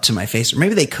up to my face. Or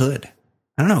maybe they could.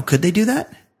 I don't know. Could they do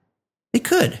that? They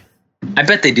could. I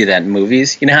bet they do that in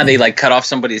movies. You know how they like cut off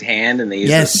somebody's hand and they use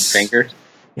their fingers?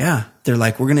 Yeah. They're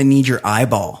like, we're going to need your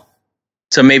eyeball.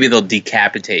 So maybe they'll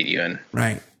decapitate you and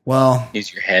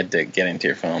use your head to get into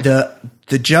your phone. The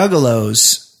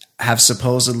Juggalos have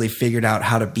supposedly figured out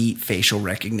how to beat facial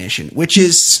recognition,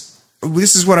 this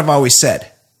is what I've always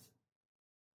said.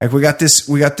 Like we got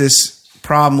this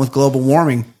problem with global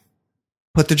warming.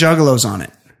 Put the Juggalos on it.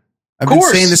 I've been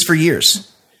saying this for years.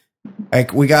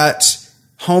 Like we got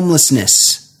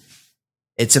homelessness.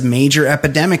 It's a major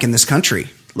epidemic in this country.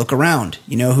 Look around.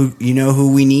 You know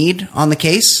who we need on the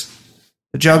case?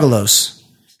 The Juggalos.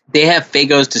 They have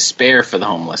Fagos to spare for the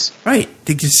homeless. Right.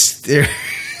 They're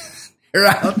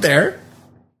out there.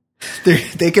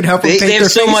 They can help them paint their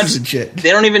faces and shit.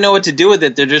 They don't even know what to do with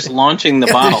it. They're just launching the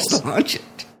bottles. Launch it.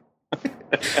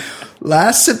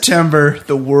 Last September,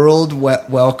 the world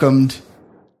welcomed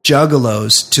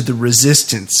Juggalos to the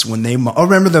resistance when they.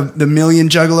 Remember the Million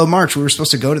Juggalo March? We were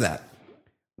supposed to go to that.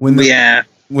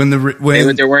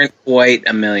 There weren't quite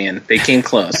a million. They came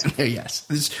close. Yes,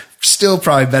 it's still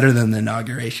probably better than the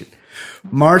inauguration.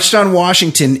 Marched on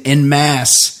Washington en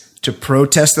masse to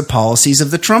protest the policies of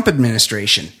the Trump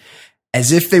administration,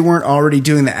 as if they weren't already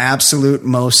doing the absolute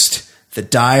most. The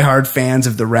diehard fans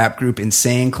of the rap group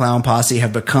Insane Clown Posse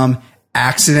have become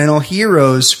accidental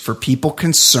heroes for people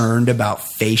concerned about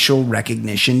facial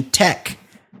recognition tech.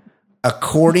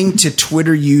 According to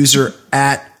Twitter user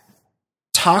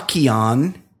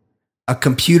 @Takion, a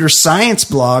computer science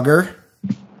blogger,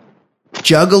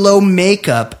 Juggalo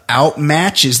makeup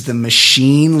outmatches the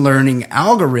machine learning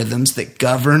algorithms that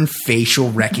govern facial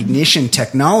recognition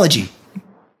technology.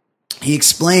 He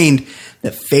explained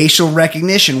that facial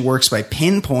recognition works by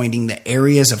pinpointing the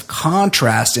areas of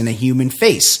contrast in a human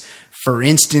face. For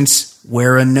instance,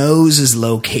 where a nose is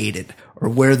located or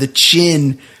where the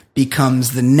chin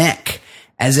becomes the neck.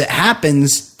 As it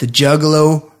happens, the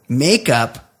Juggalo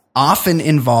makeup often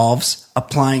involves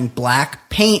applying black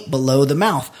paint below the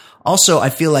mouth. Also, I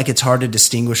feel like it's hard to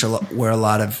distinguish where a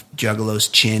lot of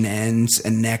Juggalos' chin ends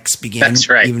and necks begin. That's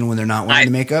right. Even when they're not wearing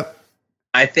the makeup.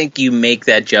 I think you make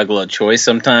that Juggalo choice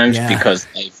sometimes because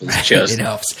life is just... It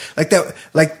helps. Like that,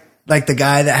 like the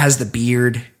guy that has the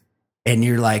beard, and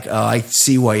you're like, oh, I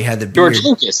see why you had the beard. George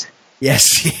Lucas.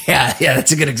 Yes, yeah,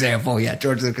 that's a good example. Yeah,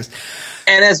 George Lucas.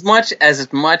 And as much as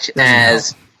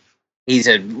He's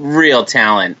a real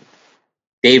talent.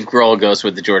 Dave Grohl goes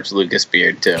with the George Lucas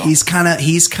beard too. He's kind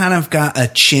of got a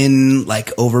chin like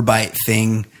overbite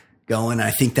thing going.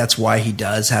 I think that's why he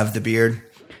does have the beard.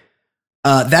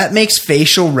 That makes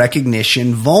facial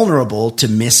recognition vulnerable to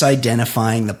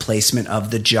misidentifying the placement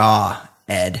of the jaw,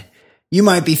 Ed. You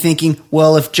might be thinking,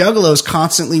 well, if juggalos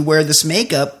constantly wear this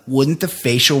makeup, wouldn't the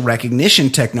facial recognition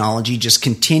technology just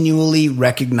continually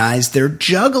recognize their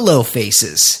juggalo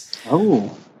faces?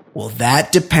 Oh. Well,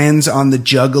 that depends on the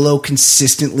juggalo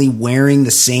consistently wearing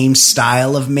the same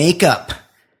style of makeup.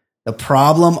 The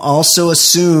problem also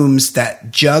assumes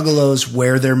that juggalos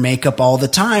wear their makeup all the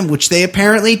time, which they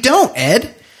apparently don't,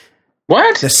 Ed.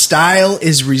 What? The style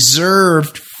is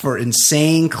reserved for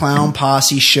insane clown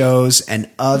posse shows and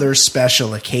other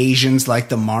special occasions like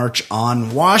the March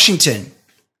on Washington.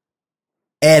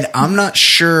 Ed, I'm not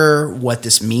sure what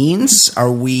this means.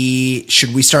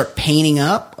 Should we start painting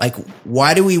up? Like,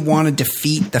 why do we want to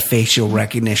defeat the facial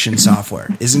recognition software?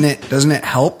 Doesn't it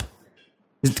help?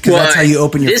 Because that's how you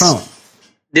open your phone.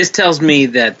 This tells me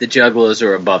that the juggalos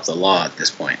are above the law at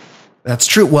this point. That's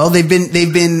true. Well, they've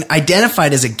been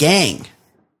identified as a gang.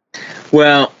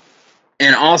 Well,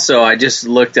 and also I just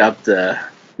looked up the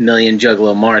Million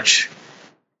Juggalo March,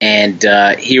 and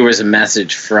here was a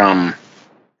message from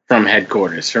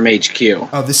headquarters, from HQ.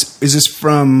 Oh, is this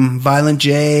from Violent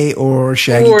J or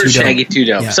Shaggy 2 Dope? Shaggy 2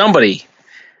 Dope. Yeah. Somebody.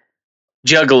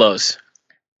 Juggalos.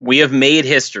 We have made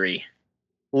history.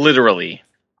 Literally.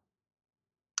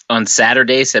 On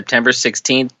Saturday, September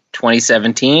 16th,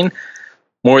 2017,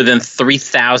 more than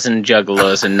 3,000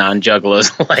 juggalos and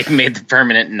non-juggalos alike made the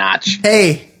permanent notch.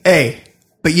 Hey.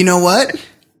 But you know what?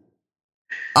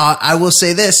 I will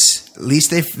say this. At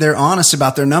least they're honest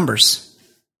about their numbers.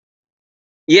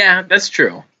 Yeah, that's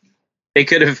true. They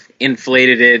could have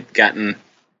inflated it, gotten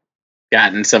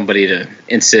somebody to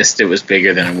insist it was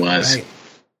bigger than it was. Right.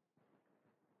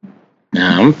 No,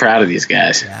 I'm proud of these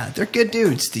guys. Yeah, they're good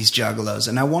dudes, these juggalos,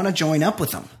 and I want to join up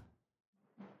with them.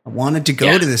 I wanted to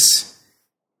go to this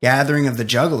gathering of the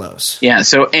juggalos. Yeah,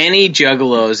 so any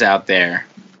juggalos out there,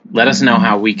 let us know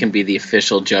how we can be the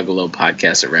official Juggalo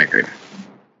podcast at Record.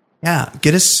 Yeah,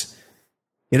 get us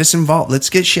involved. Let's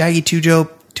get Shaggy 2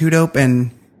 Dope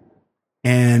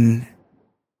and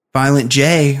Violent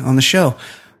J on the show.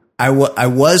 I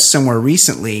was somewhere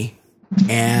recently,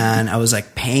 and I was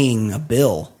like paying a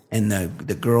bill, and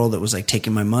the girl that was like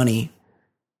taking my money,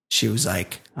 she was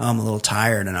like, "Oh, I'm a little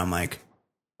tired," and I'm like,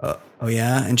 "Oh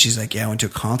yeah," and she's like, "Yeah, I went to a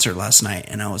concert last night,"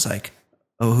 and I was like,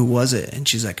 "Oh, who was it?" And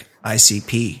she's like,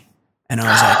 "ICP," and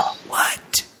I was like,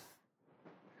 "What?"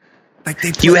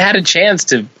 Like you had a chance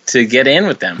to get in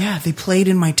with them. Yeah, they played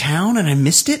in my town, and I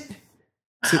missed it.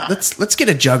 So let's get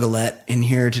a juggalette in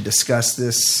here to discuss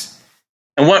this.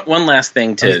 And one last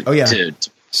thing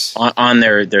on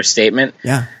their statement.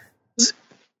 Yeah,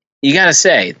 you got to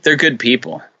say they're good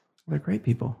people. They're great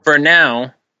people. For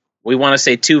now, we want to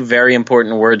say two very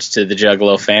important words to the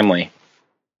Juggalo family.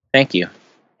 Thank you.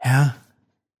 Yeah,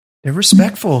 they're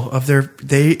respectful of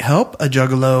they help a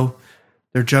juggalo,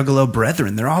 their juggalo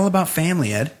brethren. They're all about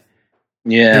family, Ed.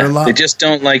 Yeah, they just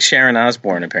don't like Sharon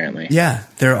Osbourne, apparently. Yeah,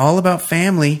 they're all about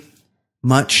family,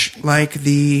 much like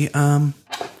the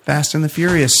Fast and the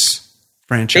Furious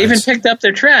franchise. They even picked up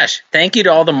their trash. Thank you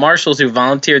to all the marshals who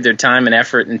volunteered their time and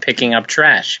effort in picking up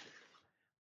trash.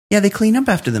 Yeah, they clean up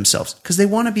after themselves because they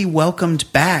want to be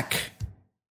welcomed back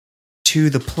to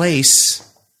the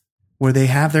place where they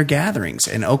have their gatherings.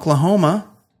 In Oklahoma,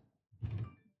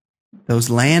 those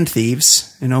land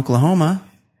thieves in Oklahoma,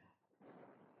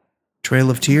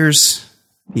 Trail of Tears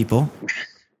people.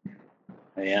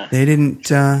 Yeah. They didn't...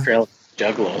 Trail of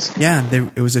Juggalos. Yeah,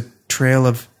 it was a trail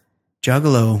of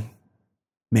Juggalo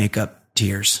makeup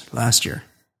tears last year.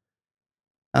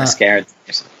 Mascara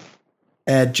tears.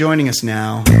 Ed, joining us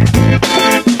now.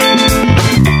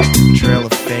 Trail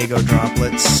of Fago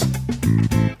droplets.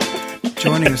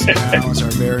 Joining us now is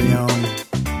our very own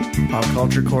pop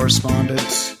culture correspondent,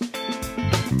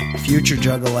 future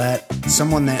juggalette,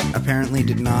 someone that apparently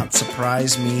did not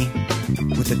surprise me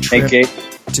with a trip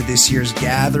to this year's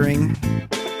gathering.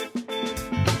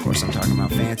 Of course, I'm talking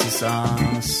about Fancy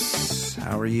Sauce.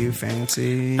 How are you,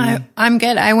 Fancy? I'm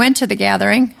good. I went to the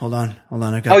gathering. Hold on.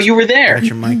 You were there. Got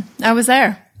your mic. I was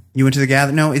there. You went to the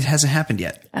gathering? No, it hasn't happened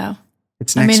yet. Oh.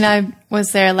 It's next I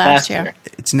was there last year.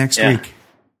 It's next week.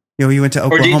 You went to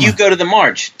Oklahoma. Or did you go to the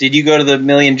march? Did you go to the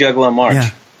Million Juggalo March?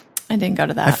 Yeah. I didn't go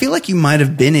to that. I feel like you might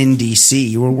have been in D.C.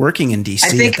 You were working in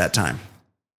D.C. at that time.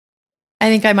 I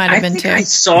think I might have been too. I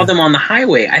saw them on the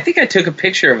highway. I think I took a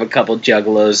picture of a couple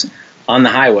juggalos on the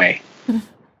highway. And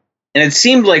it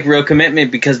seemed like real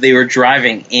commitment because they were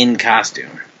driving in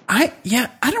costume. I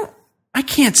I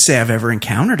can't say I've ever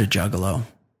encountered a juggalo,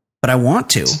 but I want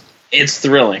to. It's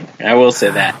thrilling. I will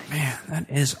say that. Oh, man, that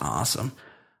is awesome.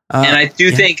 And I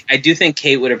do think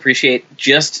Kate would appreciate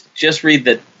just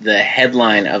read the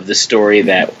headline of the story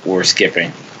that we're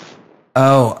skipping.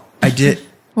 Oh, I did.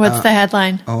 What's the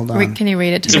headline? Hold on. Can you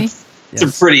read it to me? It's a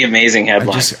pretty amazing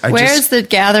headline. Where's the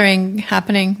gathering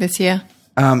happening this year?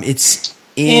 It's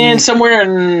in somewhere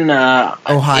in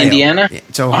Ohio, Indiana.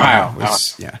 It's Ohio.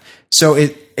 Yeah. So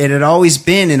it had always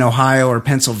been in Ohio or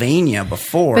Pennsylvania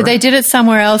before, but they did it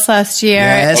somewhere else last year,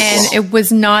 Yes. and it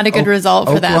was not a good result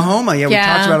for them. Oklahoma. Yeah, we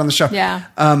talked about it on the show. Yeah.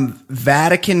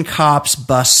 Vatican cops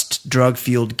bust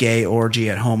drug-fueled gay orgy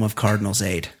at home of Cardinal's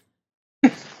aide.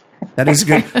 That is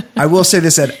good. I will say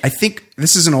this, Ed. I think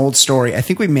this is an old story. I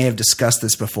think we may have discussed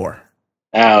this before.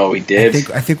 Oh, we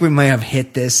did. I think we may have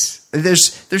hit this.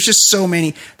 There's just so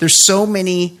many. There's so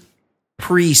many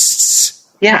priests.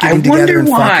 Yeah, I wonder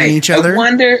why. Each other.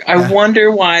 I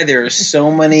wonder why there are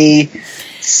so many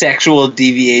sexual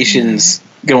deviations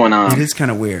going on. It is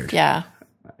kind of weird. Yeah.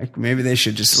 Like maybe they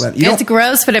should just let. It's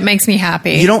gross, but it makes me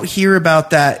happy. You don't hear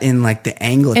about that in like the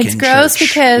Anglican It's gross church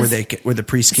because where the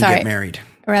priests can get married.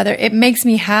 Rather, it makes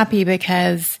me happy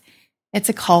because it's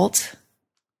a cult,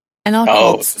 and all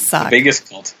cults suck. The biggest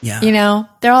cult. Yeah, you know,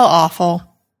 they're all awful.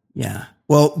 Yeah.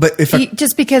 Well, but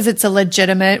just because it's a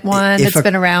legitimate one that's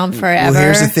been around forever, well,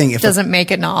 here's the thing: doesn't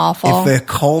make it not awful. If a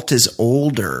cult is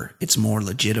older, it's more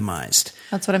legitimized.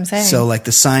 That's what I'm saying. So, like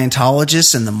the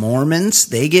Scientologists and the Mormons,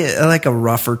 they get like a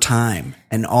rougher time,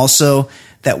 and also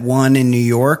that one in New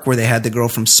York where they had the girl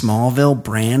from Smallville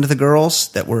brand the girls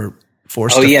that were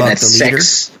forced to fuck the leader.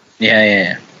 Sex.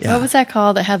 Yeah. What was that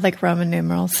called? It had like Roman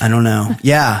numerals. I don't know.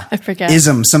 Yeah. I forget.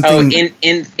 Ism, something. Oh,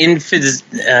 Ism,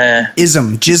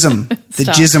 jism, the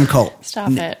jism cult.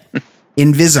 Stop it.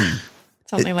 Invism.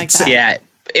 Something like that. Yeah.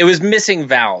 It was missing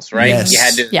vowels, right? Yes. You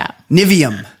had to. Yeah.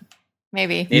 Nivium.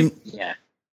 Maybe. Yeah.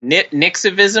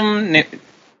 Nixivism.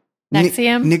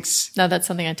 Nexium? No, that's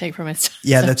something I take for my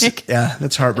stomach. Yeah,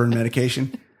 that's heartburn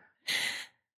medication.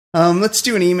 Let's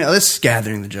do an email. This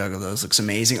Gathering the Juggalos looks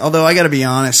amazing. Although I got to be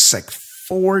honest, like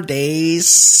 4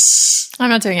 days. I'm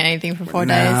not doing anything for 4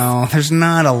 days. No, there's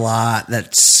not a lot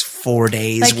that's 4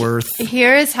 days worth.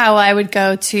 Here's how I would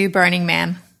go to Burning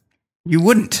Man. You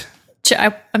wouldn't.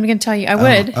 I'm going to tell you, I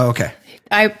would. Oh, okay.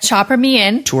 I chopper me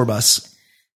in. Tour bus.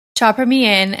 Chopper me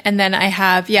in, and then I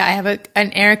have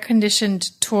an air conditioned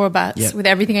tour bus with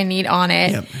everything I need on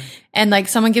it. Yep. And like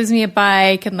someone gives me a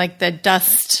bike and like the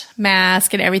dust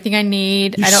mask and everything I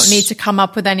need. I don't need to come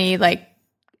up with any like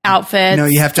outfits. No,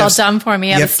 you have to. It's all done for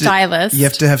me. I have a stylist. You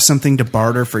have to have something to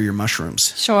barter for your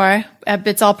mushrooms. Sure.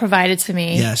 It's all provided to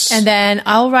me. Yes. And then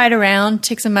I'll ride around,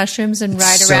 take some mushrooms and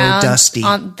ride around dusty.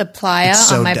 on the playa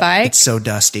on my bike. It's so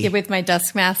dusty. With my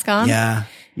dust mask on. Yeah.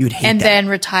 You would hate and that. then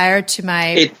retire to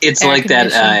my it's like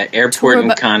that airport in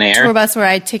Con Air. Tour bus where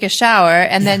I take a shower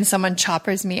and then someone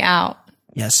choppers me out.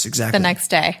 Yes, exactly. The next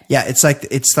day. Yeah, it's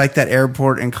like that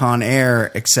airport in Con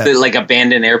Air, except like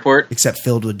abandoned airport, except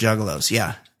filled with juggalos.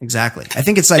 Yeah, exactly. I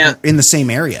think it's like in the same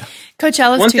area.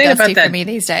 Coachella's too dusty for me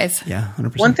these days. Yeah,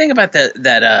 100%. One thing about that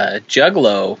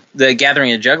juggalo, the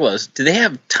Gathering of Juggalos, do they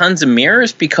have tons of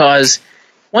mirrors? Because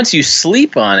once you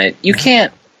sleep on it, you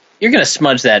can't. You're going to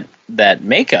smudge that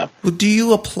makeup. Well, do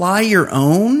you apply your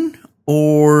own?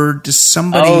 Or does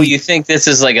somebody... Oh, you think this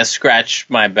is like a scratch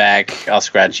my back, I'll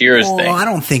scratch yours thing? I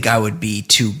don't think I would be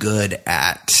too good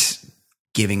at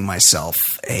giving myself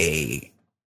a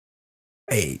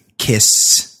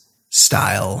Kiss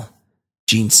style,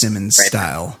 Gene Simmons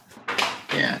style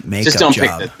makeup just don't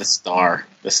job. Pick the star.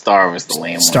 The star was the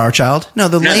lame one. Star Child? No,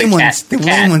 the lame one's the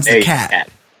lame one's the cat.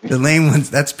 The lame one's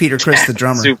that's Peter Criss, the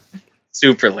drummer.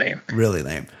 Super lame. Really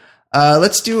lame.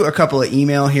 Let's do a couple of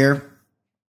email here.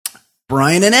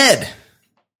 Brian and Ed,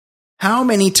 how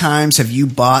many times have you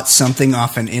bought something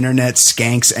off an internet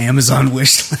skank's Amazon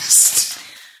wish list?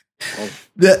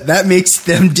 That makes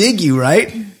them dig you,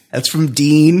 right? That's from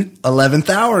Dean, 11th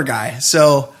Hour guy.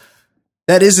 So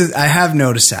that is, I have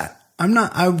noticed that. I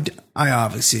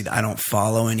obviously, I don't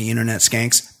follow any internet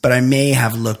skanks, but I may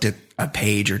have looked at a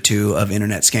page or two of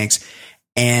internet skanks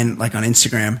and like on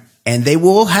Instagram, and they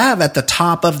will have at the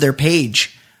top of their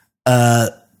page,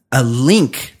 a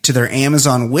link to their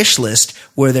Amazon wish list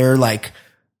where they're like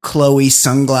Chloe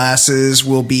sunglasses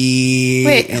will be.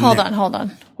 Wait, hold on.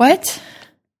 What?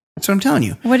 That's what I'm telling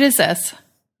you. What is this?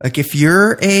 Like if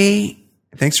you're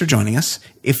thanks for joining us.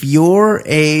 If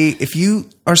you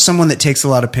are someone that takes a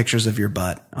lot of pictures of your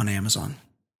butt on Amazon.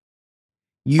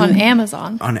 On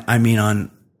Amazon? On Instagram.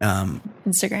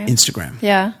 Instagram.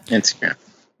 Yeah. Instagram.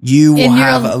 You will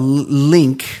have a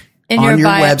link on your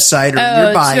website or in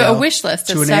your bio. To a wish list.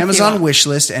 To an Amazon wish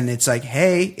list. And it's like,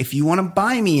 hey, if you want to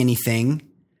buy me anything,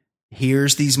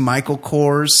 here's these Michael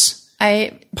Kors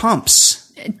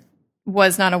pumps.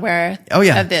 Was not aware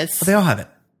of this. Well, they all have it.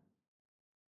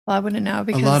 Well, I wouldn't know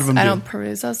because I don't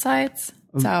peruse those sites.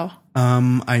 So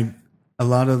a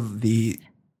lot of the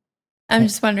I'm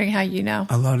just wondering how you know.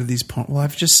 A lot of these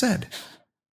I've just said.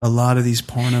 A lot of these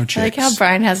porno chicks. I like how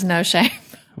Brian has no shame.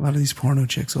 A lot of these porno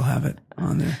chicks will have it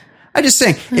on there. I'm just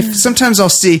saying, if sometimes I'll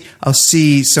see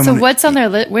someone. So what's on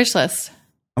their wish list?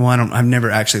 Well, I've never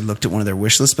actually looked at one of their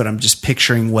wish lists, but I'm just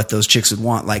picturing what those chicks would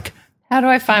want. Like, how do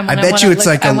I find one? I bet you it's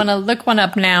like I want to look one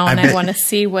up now, and I want to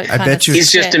see what kind of He's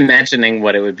just imagining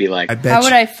what it would be like. How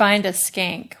would I find a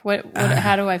skank?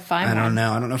 How do I find one? I don't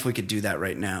know. I don't know if we could do that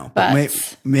right now.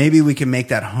 But maybe we can make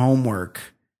that homework.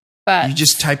 But you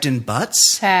just typed in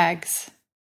butts? Tags.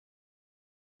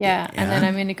 Yeah, and then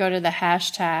I'm going to go to the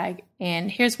hashtag, and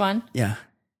here's one. Yeah.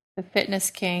 The Fitness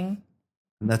King.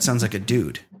 That sounds like a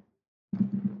dude.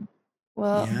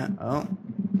 Well. Yeah. Oh.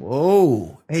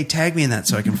 Whoa. Hey, tag me in that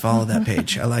so I can follow that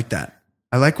page. I like that.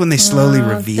 I like when they slowly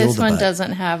reveal this the one butt.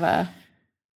 Doesn't have a.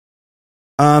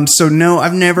 So no,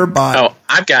 I've never bought. Oh,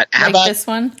 I've got. How about this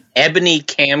one? Ebony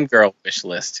Cam Girl wish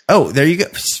list. Oh, there you go.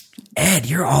 Ed,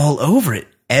 you're all over it.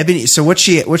 Ebony. So what's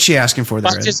she asking for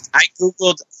there? I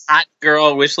googled hot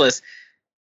girl wish list.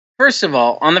 First of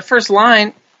all, on the first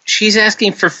line, she's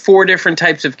asking for 4 different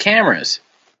types of cameras.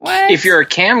 What? If you're a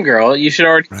cam girl, you should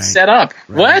already set up.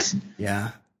 Right. What? Yeah,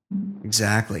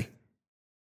 exactly.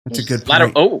 That's a good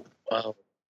point. $180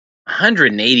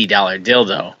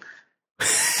 dildo.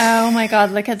 Oh my God!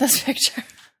 Look at this picture.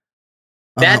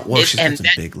 That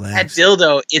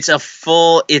dildo,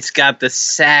 it's got the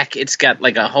sack. It's got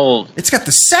like a whole. It's got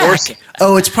the sack.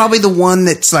 Oh, it's probably the one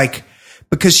that's like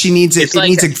because she needs it. It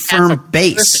needs a firm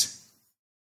base.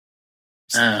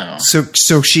 Oh.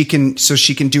 So she can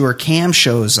do her cam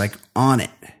shows like on it.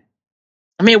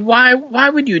 I mean, why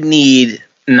would you need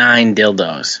 9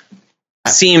 dildos?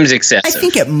 Seems excessive. I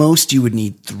think at most you would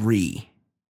need 3.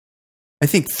 I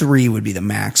think 3 would be the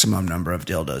maximum number of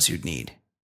dildos you'd need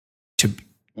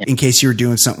in case you were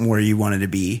doing something where you wanted to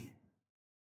be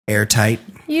airtight.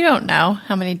 You don't know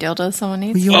how many dildos someone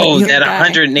needs. Well, that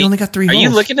 108. You only got 3 Are holes. you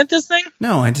looking at this thing?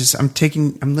 No, I'm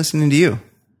listening to you.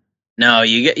 No,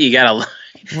 you got to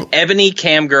Ebony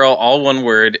Cam Girl, all one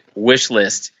word, wish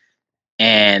list.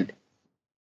 And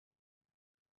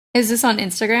is this on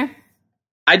Instagram?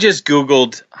 I just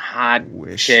Googled hot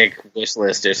chick wish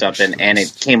list or something, and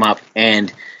it came up,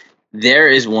 and there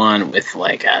is one with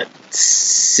like a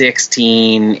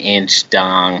 16-inch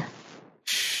dong.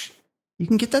 You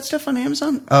can get that stuff on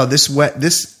Amazon? Oh,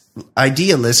 this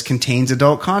idea list contains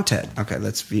adult content. Okay,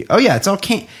 let's view. Oh yeah, it's all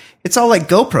like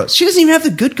GoPros. She doesn't even have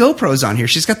the good GoPros on here.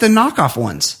 She's got the knockoff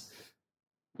ones.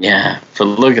 Yeah, but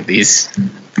look at these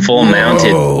full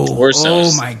mounted torsos.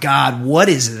 Oh my God, what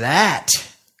is that?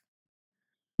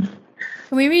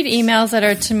 Can we read emails that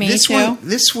are to me too?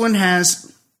 This one has.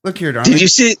 Look here, darling. Do you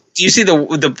see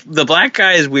the black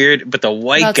guy is weird, but the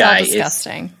white guy is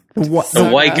disgusting. The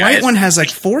white one has like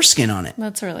foreskin on it.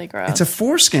 That's really gross. It's a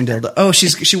foreskin dildo. Oh,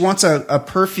 she wants a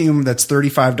perfume that's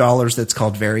 $35 that's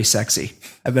called Very Sexy.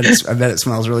 I bet it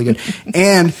smells really good.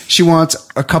 And she wants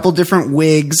a couple different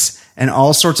wigs and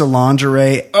all sorts of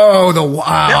lingerie. Oh,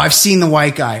 wow! I've seen the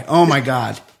white guy. Oh my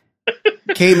God.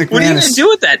 Kate McManus. What are you going to do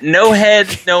with that? No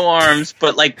head, no arms,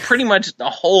 but like pretty much the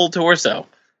whole torso.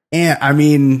 And I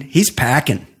mean, he's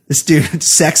packing. This dude,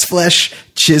 sex flesh,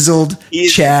 chiseled,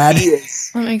 Chad.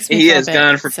 He has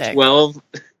gone from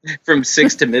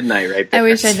 6 to midnight right there. I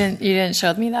wish you didn't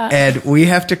show me that. Ed, we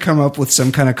have to come up with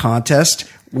some kind of contest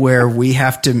where we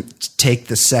have to take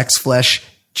the sex flesh,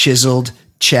 chiseled,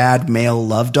 Chad male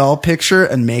love doll picture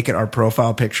and make it our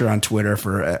profile picture on Twitter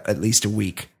for at least a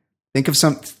week. Think of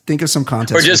some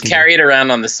contest. Or just carry it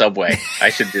around on the subway. I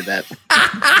should do that.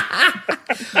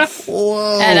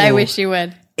 Whoa. And I wish you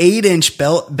would. 8-inch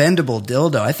bendable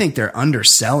dildo. I think they're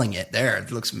underselling it there.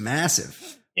 It looks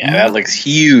massive. Yeah, that looks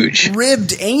huge.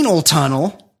 Ribbed anal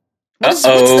tunnel. What's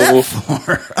that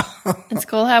for? It's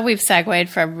cool how we've segued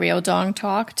from real dong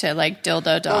talk to like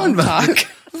dildo dong talk.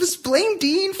 Just blame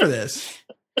Dean for this.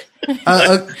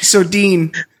 So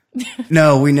Dean,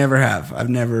 no, we never have. I've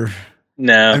never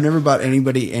bought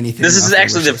anybody anything. This is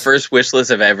actually the first wish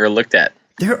list I've ever looked at.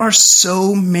 There are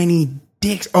so many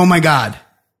dicks. Oh my God.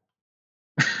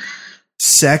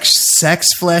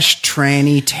 Sex flesh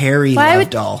tranny Terry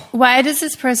love doll. Why does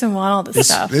this person want all this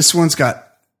stuff? This one's got.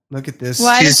 Look at this.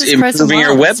 Why does this person improving want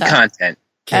your all web this stuff? content.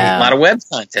 A lot of web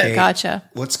content. Gotcha.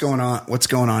 What's going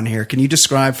on here? Can you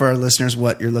describe for our listeners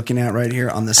what you're looking at right here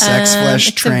on the sex flesh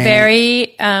it's train? It's a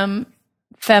very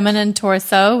feminine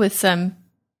torso with some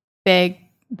big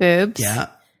boobs. Yeah.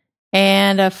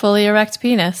 And a fully erect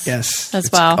penis. Yes. As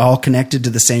well. All connected to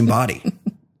the same body.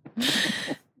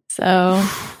 So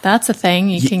that's a thing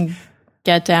you can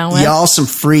get down with. Y'all some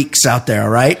freaks out there,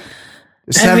 right?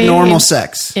 Just have normal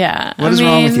sex. Yeah. What is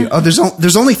wrong with you? Oh,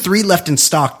 there's only 3 left in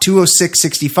stock.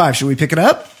 206.65. Should we pick it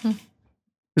up?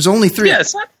 There's only 3. Yeah,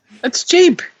 that's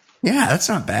cheap. Yeah, that's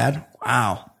not bad.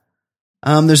 Wow.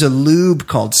 There's a lube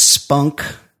called Spunk.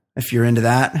 If you're into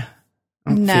that.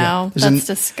 No, that's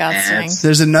disgusting.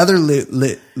 There's another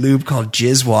lube called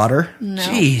Jizz Water. No.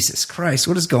 Jesus Christ,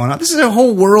 what is going on? This is a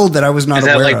whole world that I was not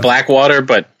aware of. Is that like black water,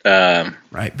 but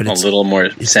right? But it's a little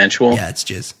more sensual. Yeah, it's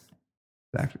jizz.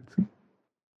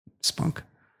 Spunk.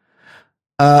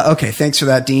 Okay, thanks for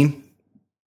that, Dean.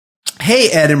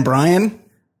 Hey, Ed and Brian.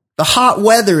 The hot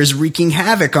weather is wreaking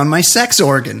havoc on my sex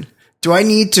organ. Do I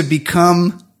need to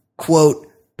become,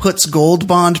 quote, puts Gold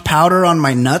Bond powder on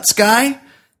my nuts guy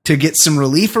to get some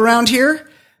relief around here?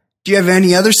 Do you have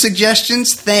any other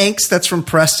suggestions? Thanks. That's from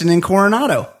Preston in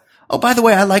Coronado. Oh, by the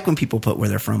way, I like when people put where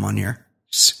they're from on here.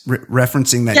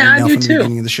 Referencing that email from the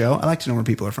beginning of the show. I like to know where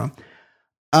people are from.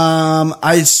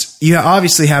 You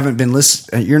obviously haven't been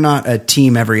listening. You're not a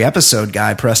team every episode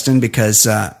guy, Preston, because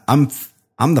I'm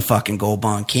the fucking Gold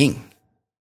Bond king.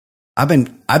 I've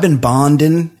been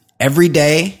bonding every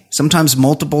day, sometimes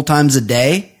multiple times a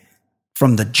day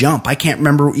from the jump. I can't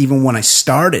remember even when I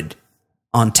started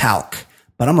on talc,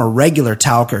 but I'm a regular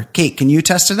talker. Kate, can you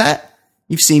attest to that?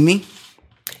 You've seen me.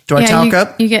 Do I talc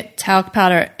up? You get talc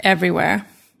powder everywhere.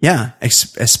 Yeah,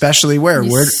 especially where?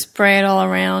 You spray it all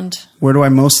around. Where do I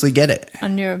mostly get it?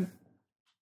 On your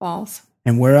balls.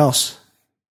 And where else?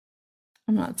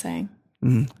 I'm not saying.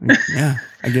 Yeah,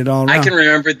 I get it all around. I can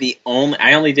remember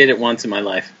I only did it once in my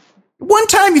life. One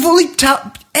time you've only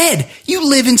Ed, you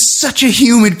live in such a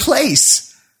humid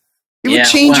place. It would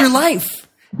change your life.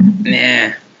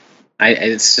 Nah,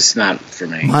 it's just not for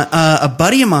me. A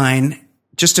buddy of mine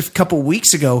just a couple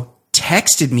weeks ago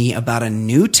texted me about a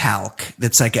new talc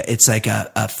that's like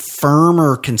a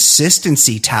firmer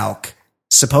consistency talc,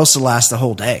 supposed to last the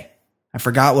whole day. I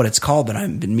forgot what it's called, but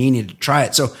I've been meaning to try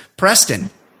it. So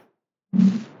Preston,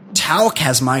 talc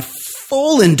has my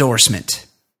full endorsement.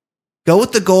 Go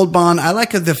with the Gold Bond. I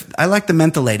like the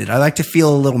mentholated. I like to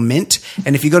feel a little mint.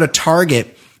 And if you go to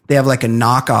Target, they have like a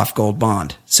knockoff Gold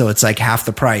Bond. So it's like half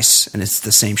the price and it's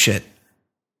the same shit.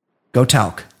 Go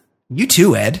talc. You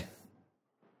too, Ed.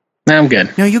 No, I'm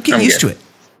good. No, you'll get used to it.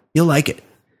 You'll like it.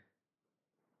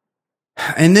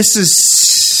 And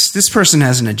this person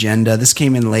has an agenda. This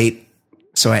came in late,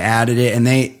 so I added it. And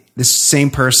this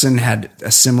same person had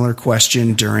a similar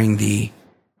question during the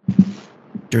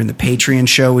Patreon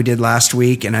show we did last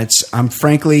week, and I'm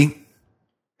frankly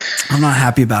not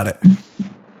happy about it.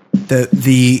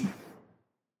 The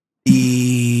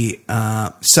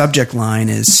subject line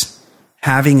is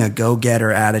having a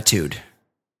go-getter attitude.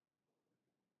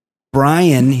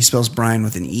 Brian, he spells Brian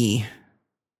with an E,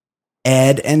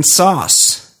 Ed, and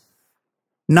Sauce.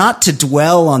 Not to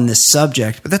dwell on this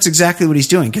subject, but that's exactly what he's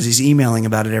doing because he's emailing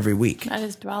about it every week. That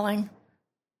is dwelling.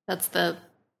 That's the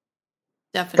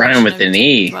definition. Brian with an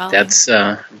E. Dwelling. That's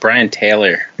Brian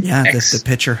Taylor. Yeah, the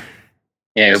pitcher.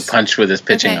 Yeah, who punched with his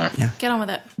pitching arm. Yeah. Get on with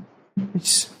it.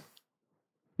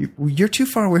 You're too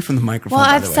far away from the microphone. Well,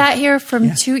 I've sat here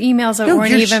from 2 emails that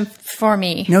weren't even for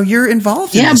me. No, you're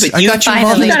involved in this. But you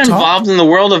got involved in the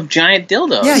world of giant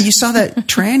dildos. Yeah, you saw that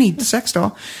tranny sex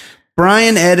doll.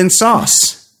 Brian, Ed, and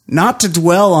Sauce. Not to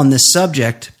dwell on this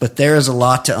subject, but there is a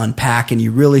lot to unpack, and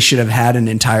you really should have had an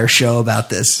entire show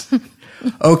about this.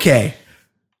 Okay.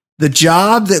 The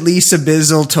job that Lisa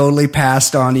Bizzle totally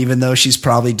passed on, even though she's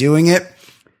probably doing it.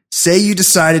 Say you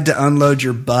decided to unload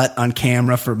your butt on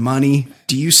camera for money.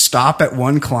 Do you stop at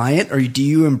one client, or do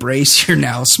you embrace your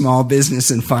now small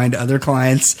business and find other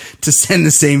clients to send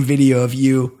the same video of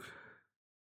you?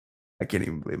 I can't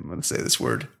even believe I'm going to say this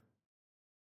word.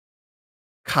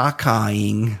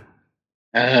 Cacaing.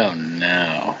 Oh,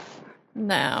 no.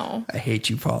 No. I hate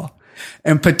you, Paul.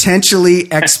 And potentially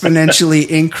exponentially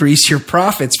increase your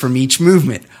profits from each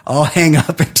movement. I'll hang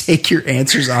up and take your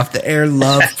answers off the air.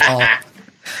 Love, Paul.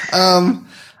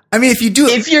 I mean, if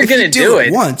you're going to do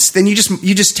it once, then you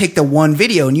just take the one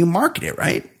video and you market it,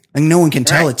 right? Like no one can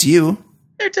tell it's you.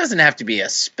 There doesn't have to be a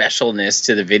specialness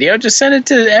to the video. Just send it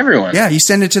to everyone. Yeah, you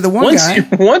send it to the one guy.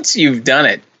 Once you've done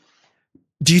it.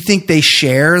 Do you think they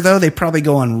share though? They probably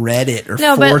go on Reddit or 4chan.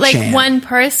 No, but like one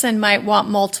person might want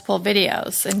multiple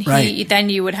videos, and then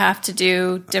you would have to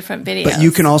do different videos. But you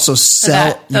can also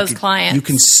sell those clients. You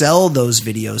can sell those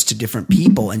videos to different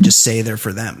people and just say they're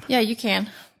for them. Yeah, you can.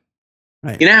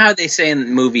 Right. You know how they say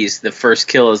in movies the first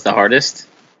kill is the hardest?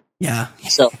 Yeah.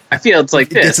 So I feel it's like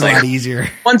this. It's a lot easier.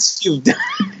 Once you've done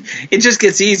it, just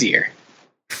gets easier.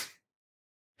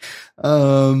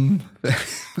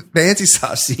 Fancy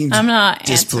Sauce seems I'm not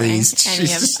displeased.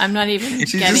 I'm not even.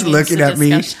 She's just looking at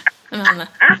me.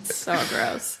 It's so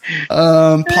gross.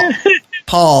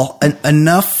 Paul,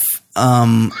 enough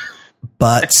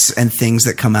butts and things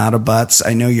that come out of butts.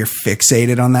 I know you're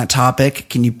fixated on that topic.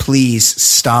 Can you please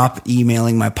stop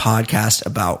emailing my podcast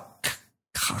about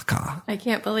caca? I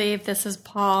can't believe this is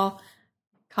Paul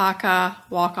Caca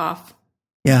Walk Off.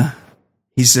 Yeah.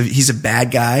 He's a bad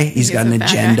guy. He's got an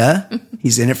agenda.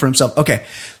 He's in it for himself. Okay,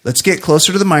 let's get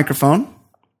closer to the microphone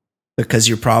because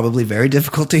you're probably very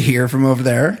difficult to hear from over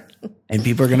there and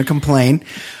people are going to complain.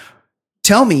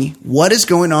 Tell me what is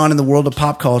going on in the world of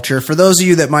pop culture. For those of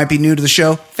you that might be new to the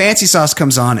show, Fancy Sauce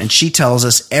comes on and she tells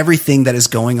us everything that is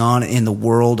going on in the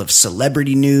world of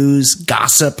celebrity news,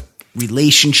 gossip,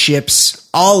 relationships,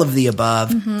 all of the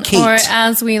above. Kate, or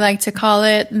as we like to call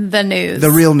it, the news. The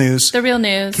real news. The real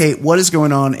news. Kate, what is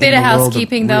going on in the world of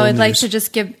housekeeping, though. I'd news? like to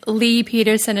just give Lee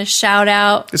Peterson a shout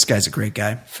out. This guy's a great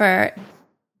guy. For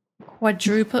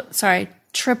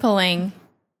tripling.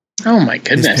 Oh my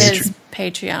goodness. His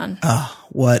Patreon. Oh,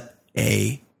 what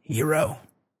a hero.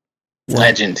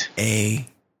 Legend. A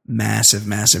massive,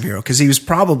 massive hero. Because he was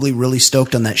probably really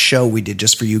stoked on that show we did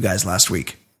just for you guys last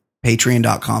week.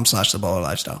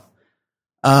 Patreon.com/theballerlifestyle.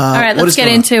 All right, let's get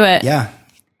into it. Yeah.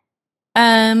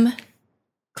 George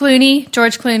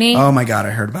Clooney. Oh my God, I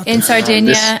heard about in this.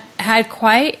 Sardinia had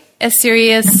quite a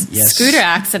serious scooter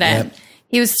accident. Yep.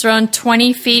 He was thrown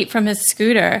 20 feet from his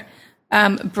scooter,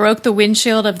 broke the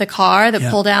windshield of the car that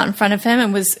pulled out in front of him,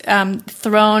 and was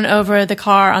thrown over the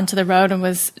car onto the road and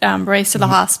was raced to the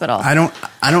hospital. I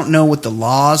don't know what the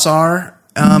laws are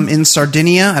in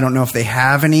Sardinia. I don't know if they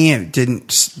have any.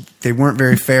 They weren't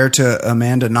very fair to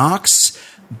Amanda Knox,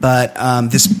 but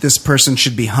this person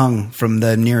should be hung from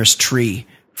the nearest tree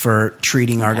for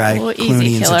treating our guy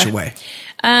Clooney in such a way.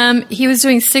 He was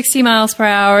doing 60 miles per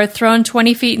hour, thrown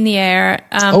 20 feet in the air.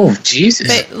 Oh, Jesus.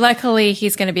 But luckily,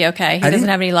 he's going to be okay. He doesn't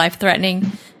have any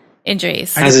life-threatening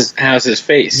injuries. How's his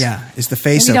face? Yeah. Is the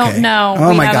face we okay? We don't know.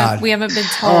 Oh, my God. We haven't been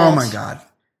told. Oh, my God.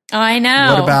 I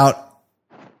know.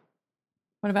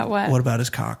 What about what? What about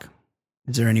his cock?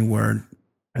 Is there any word?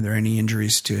 Are there any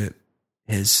injuries to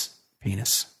his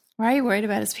penis? Why are you worried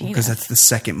about his penis? Because that's the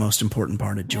second most important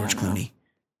part of George Clooney.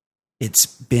 It's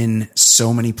been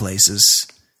so many places.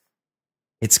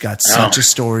 It's got such a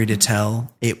story to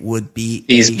tell. It would be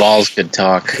these balls could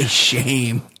talk. A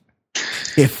shame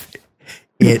if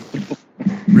it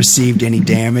received any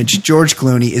damage. George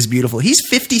Clooney is beautiful. He's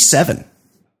 57.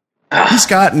 He's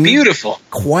gotten beautiful,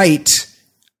 quite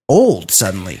old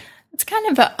suddenly. It's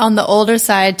kind of on the older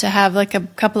side to have like a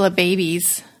couple of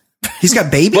babies. He's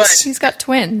got babies? What? He's got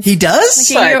twins. He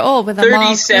does? Like a year old with a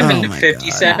 37 to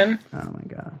 57. Oh my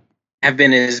God. Have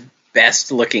been his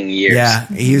best looking years. Yeah,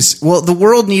 the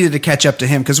world needed to catch up to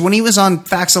him because when he was on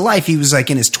Facts of Life, he was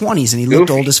like in his 20s and he looked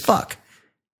old as fuck.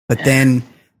 But then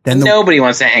nobody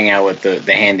wants to hang out with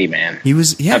the handyman. He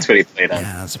was, that's what he played on.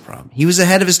 Yeah, that's a problem. He was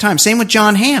ahead of his time. Same with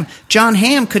John Hamm. John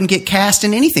Hamm couldn't get cast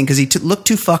in anything because he looked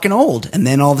too fucking old. And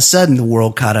then all of a sudden, the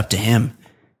world caught up to him.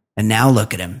 And now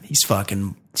look at him. He's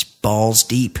fucking balls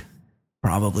deep,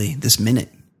 probably this minute,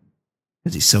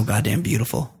 because he's so goddamn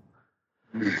beautiful.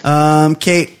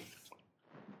 Kate,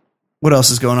 what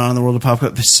else is going on in the world of pop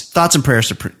culture? Thoughts and prayers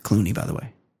to Clooney, by the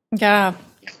way. Yeah,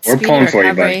 we're pulling for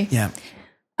you, buddy. Yeah.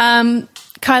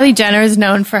 Kylie Jenner is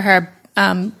known for her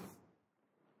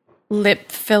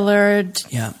lip fillered.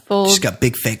 Yeah, she's got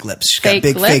big fake lips. She's got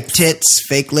big lips. Fake tits,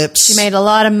 fake lips. She made a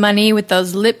lot of money with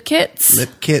those lip kits.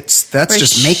 Lip kits. That's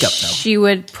just makeup, though. She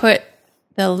would put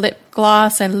the lip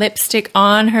gloss and lipstick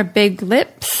on her big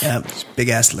lips. Yeah, big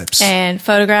ass lips. And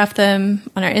photograph them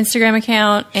on her Instagram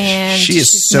account. And she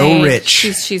is so rich.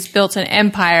 She's built an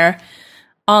empire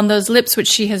on those lips, which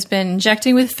she has been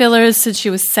injecting with fillers since she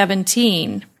was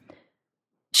 17.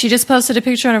 She just posted a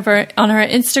picture on her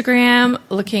Instagram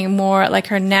looking more like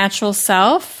her natural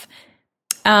self.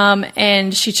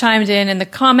 And she chimed in the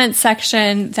comment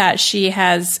section that she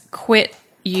has quit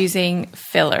using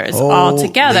fillers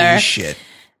altogether. Shit.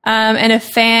 And a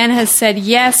fan has said,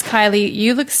 "Yes, Kylie,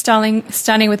 you look stunning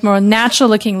with more natural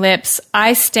looking lips.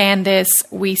 I stan this.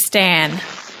 We stan."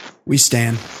 We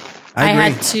stan. I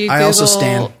agree. I also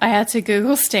stan. I had to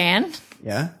Google stan.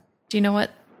 Yeah. Do you know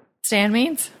what Stan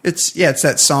means? It's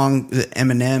that song that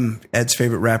Eminem, Ed's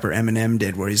favorite rapper Eminem,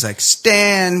 did, where he's like,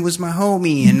 Stan was my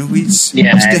homie, and we used to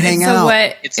hang out.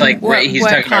 It's like he's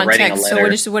talking about writing a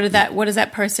letter. So what does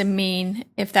that person mean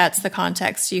if that's the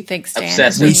context? Do you think Stan?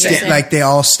 Obsessed is with Stan. Like they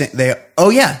all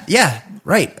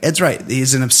right. Ed's right.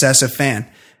 He's an obsessive fan.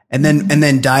 And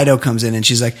then Dido comes in and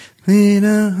she's like, it's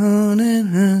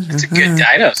a good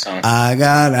Dido song. I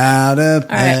got out of bed.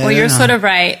 All right. Well, you're sort of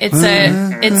right. It's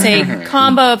a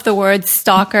combo of the words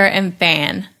stalker and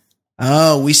fan.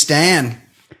 Oh, we stan.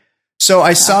 So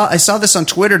I saw this on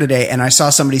Twitter today, and I saw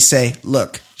somebody say,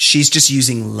 "Look, she's just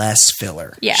using less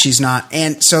filler. Yeah, she's not."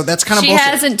 And so that's kind of she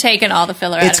hasn't taken all the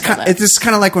filler out of her lip. It's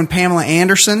kind of like when Pamela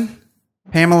Anderson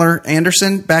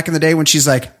back in the day when she's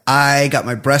like, "I got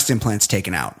my breast implants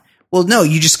taken out." Well, no,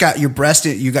 you just got your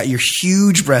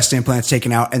huge breast implants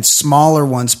taken out and smaller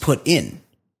ones put in.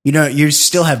 You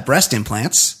still have breast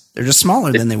implants. They're just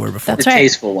smaller than they were before. That's right.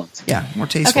 Tasteful ones. Yeah, more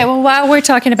tasteful. Okay, well, while we're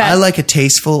talking about... I like a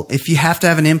tasteful... If you have to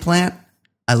have an implant,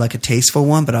 I like a tasteful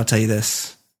one, but I'll tell you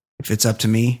this. If it's up to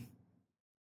me,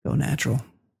 go natural.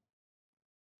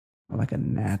 I like a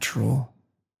natural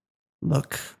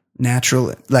look.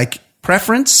 Natural, like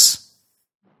preference.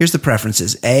 Here's the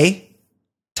preferences. A,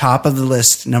 top of the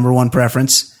list, number one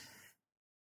preference,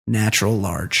 natural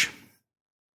large.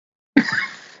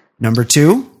 Number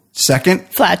two, second,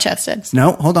 flat-chested.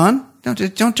 No, hold on.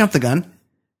 Don't jump the gun.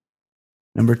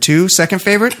 Number two, second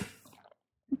favorite,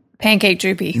 pancake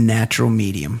droopy. Natural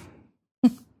medium.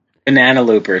 Banana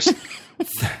loopers.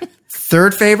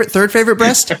 Third favorite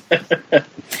breast,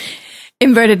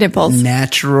 inverted nipples.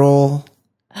 Natural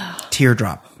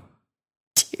teardrop.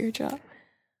 Teardrop.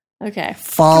 Okay.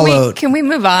 Followed. Can we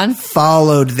move on?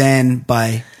 Followed then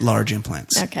by large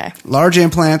implants. Okay. Large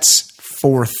implants,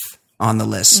 fourth on the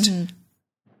list.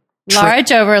 Mm-hmm.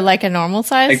 Large over like a normal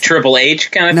size? Like Triple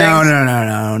H kind of thing?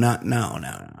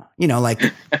 No. Like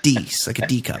D's, like a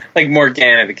D cup. Like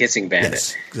Morgana, the kissing bandit.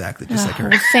 Yes, exactly. Just like her.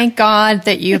 Well, thank God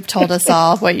that you've told us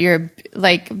all what your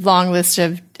long list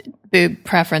of boob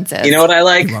preferences. You know what I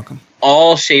like? You're welcome.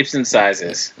 All shapes and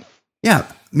sizes. Yeah,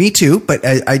 me too, but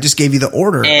I just gave you the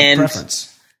order of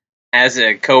preference. As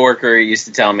a coworker used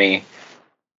to tell me,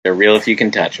 they're real if you can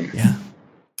touch them. Yeah.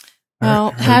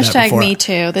 Well, hashtag me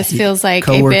too. This feels like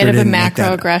a bit of a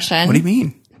macroaggression. What do you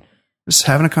mean? Just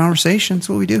having a conversation. That's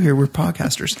what we do here. We're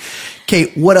podcasters.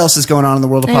 Kate, what else is going on in the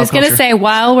world of pop culture? I was going to say,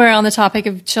 while we're on the topic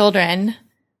of children,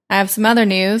 I have some other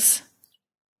news.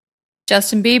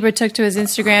 Justin Bieber took to his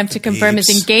Instagram to confirm his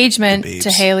engagement to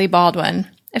Hailey Baldwin.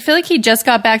 I feel like he just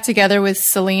got back together with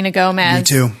Selena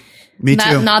Gomez. Me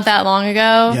too. Not that long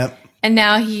ago. Yep. And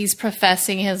now he's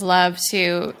professing his love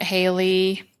to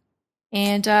Hailey.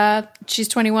 And she's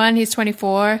 21. He's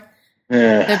 24.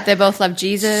 They both love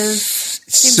Jesus.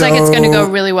 Seems like it's going to go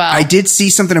really well. I did see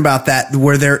something about that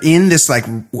where they're in this I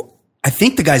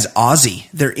think the guy's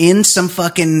Aussie. They're in some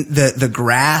fucking the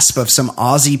grasp of some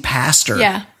Aussie pastor.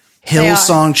 Yeah.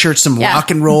 Hillsong Church, some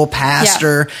rock and roll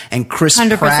pastor, and Chris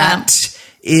 100%. Pratt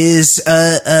is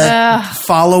a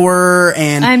follower,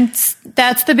 and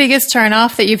that's the biggest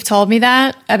turnoff that you've told me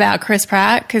that about Chris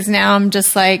Pratt, because now I'm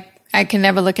just like, I can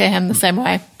never look at him the same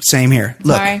way. Same here.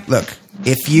 Look.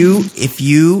 If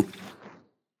you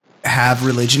have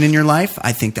religion in your life,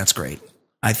 I think that's great.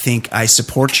 I think I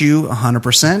support you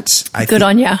 100%. Good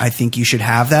on you. I think you should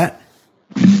have that.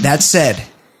 That said,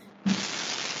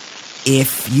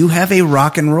 if you have a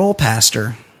rock and roll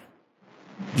pastor,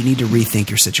 you need to rethink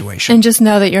your situation. And just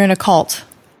know that you're in a cult.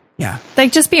 Yeah.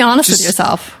 Just be honest with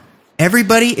yourself.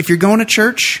 Everybody, if you're going to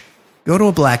church, go to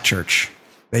a black church.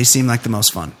 They seem like the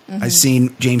most fun. Mm-hmm. I've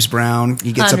seen James Brown.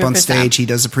 He gets 100%. Up on stage. He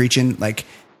does the preaching. Like,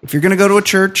 if you're going to go to a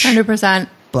church, 100%.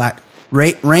 Black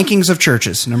rankings of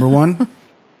churches. Number 1,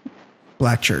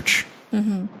 black church.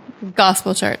 Mm-hmm.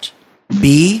 Gospel church.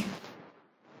 B,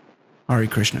 Hare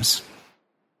Krishnas.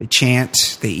 They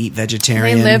chant. They eat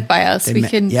vegetarian. They live by us. We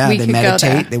could meditate. Go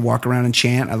there. They walk around and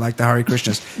chant. I like the Hare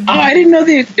Krishnas. Oh, I didn't know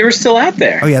they were still out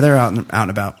there. Oh yeah, they're out and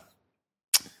about.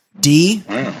 D.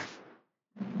 Wow.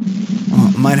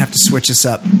 Well, might have to switch this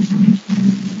up.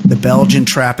 The Belgian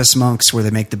Trappist monks, where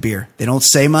they make the beer. They don't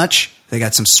say much. They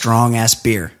got some strong ass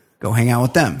beer. Go hang out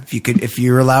with them. If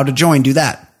you're allowed to join, do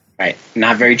that. Right.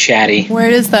 Not very chatty.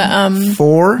 Where does the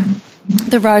 4,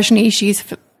 the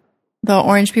Rajneeshis, the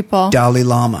orange people, Dalai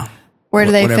Lama? Where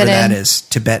do they fit in? Whatever that is,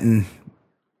 Tibetan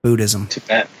Buddhism.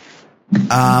 Tibet.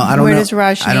 I don't know. Where does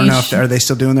Rajneesh? I don't know if are they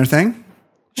still doing their thing.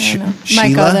 I don't know.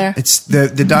 Might go there. It's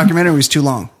the documentary was too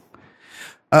long.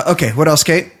 Okay, what else,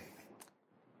 Kate?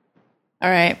 All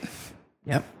right.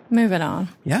 Yep. Moving on.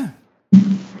 Yeah. Is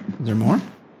there more?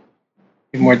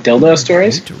 More dildo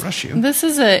stories? To rush you.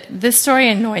 This story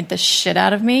annoyed the shit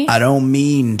out of me. I don't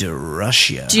mean to rush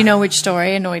you. Do you know which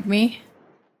story annoyed me?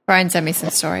 Brian sent me some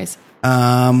stories.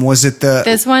 Was it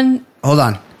this one? Hold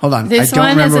on. This I don't one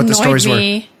remember has what the stories annoyed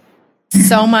me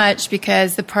so much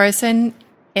because the person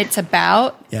it's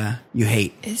about, you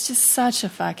hate. It's just such a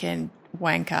fucking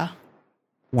wanker.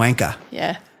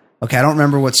 Yeah. Okay, I don't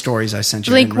remember what stories I sent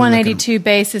you. Blink 182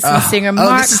 bassist and singer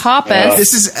Mark Hoppus.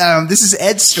 This is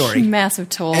Ed's story. Massive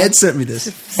tool. Ed sent me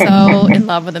this. So in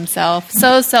love with himself.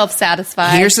 So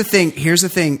self-satisfied. Here's the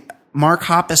thing. Mark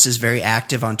Hoppus is very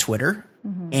active on Twitter,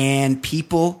 and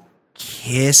people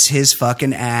kiss his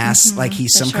fucking ass like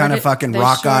he's some kind of fucking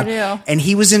rock god. And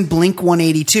he was in Blink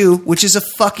 182, which is a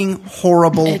fucking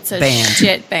horrible band. It's a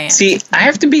shit band. See, I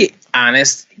have to be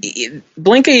honest.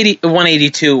 Blink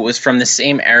 182 was from the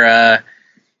same era,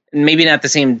 maybe not the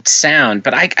same sound,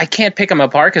 but I can't pick them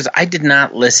apart because I did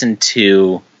not listen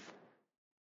to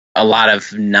a lot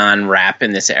of non-rap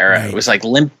in this era. Right. It was like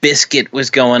Limp Bizkit was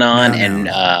going on,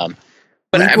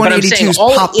 but I'm saying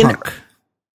pop punk.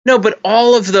 No, but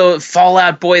all of the Fall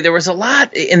Out Boy, there was a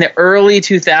lot in the early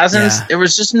 2000s. Yeah. There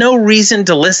was just no reason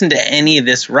to listen to any of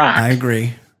this rock. I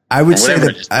agree. I would say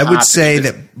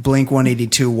that Blink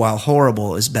 182, while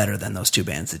horrible, is better than those two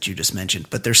bands that you just mentioned,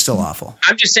 but they're still awful.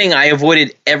 I'm just saying I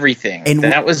avoided everything. And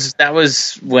that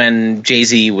was when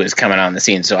Jay-Z was coming on the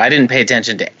scene, so I didn't pay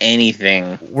attention to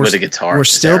anything with a guitar. We're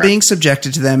still being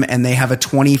subjected to them, and they have a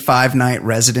 25-night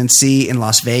residency in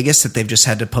Las Vegas that they've just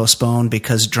had to postpone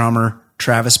because drummer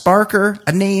Travis Barker,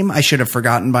 a name I should have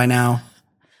forgotten by now,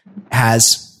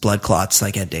 has blood clots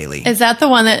like Ed Daly. Is that the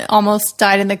one that almost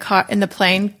died in the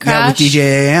plane crash? Yeah, with DJ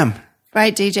AM.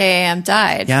 Right, DJ AM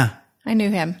died. Yeah. I knew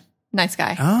him. Nice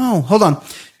guy. Oh, hold on.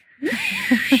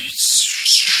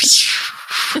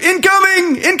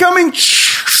 Incoming!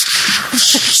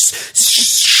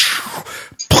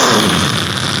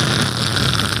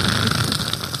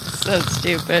 So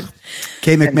stupid.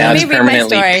 K. McMahon. Let me read my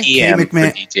story. PM K.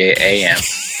 McMahon. For DJ AM.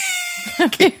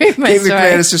 K.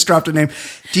 McMahon has just dropped a name.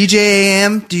 DJ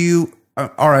AM, do you...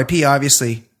 R.I.P.,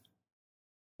 obviously.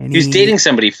 He was dating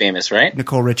somebody famous, right?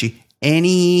 Nicole Richie.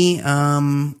 Any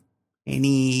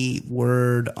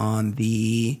word on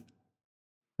the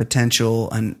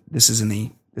potential, and this is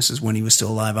when he was still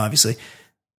alive, obviously,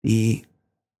 the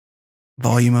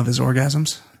volume of his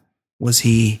orgasms? Was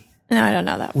he... No, I don't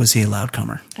know that. Was he a loud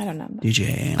comer? I don't know. DJ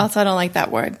AM. Also, I don't like that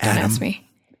word. Don't ask me.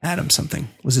 Adam something.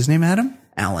 Was his name Adam?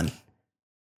 Alan.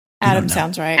 Adam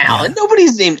sounds right. Alan?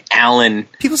 Nobody's named Alan.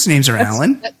 People's names are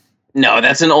Alan. No,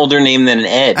 that's an older name than an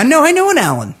Ed. I know an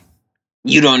Alan.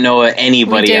 You don't know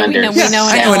anybody under 70. We know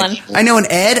an Alan. I know an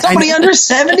Ed. Somebody under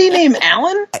 70 named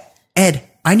Alan? Ed.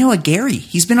 I know a Gary.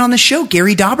 He's been on the show.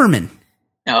 Gary Doberman.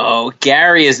 No,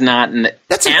 Gary is not.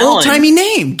 That's an old-timey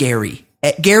name, Gary.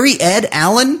 Gary, Ed,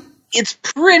 Alan. It's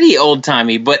pretty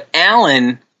old-timey, but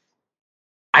Alan...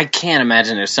 I can't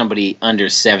imagine there's somebody under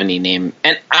 70 named,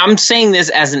 and I'm saying this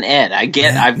as an Ed.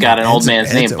 I've got an old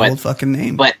man's name, but old fucking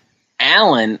name. But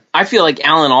Alan, I feel like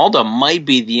Alan Alda might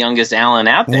be the youngest Alan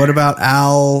out there. What about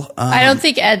Al? I don't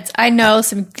think Ed. I know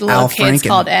some little kids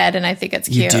called Ed, and I think it's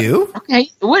cute. You do? Okay,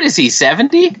 what is he?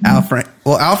 70?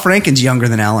 Al Franken's younger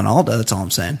than Alan Alda. That's all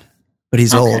I'm saying. But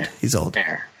he's old. He's old.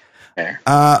 Fair.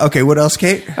 Okay, what else,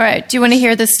 Kate? All right. Do you want to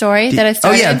hear the story that I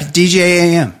started? Oh, yeah, DJ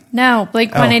AM. No,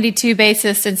 Blink 182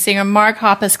 bassist and singer Mark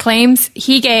Hoppus claims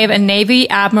he gave a Navy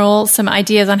admiral some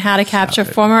ideas on how to capture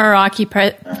former Iraqi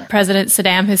President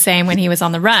Saddam Hussein when he was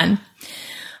on the run.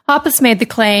 Hoppus made the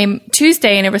claim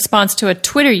Tuesday in a response to a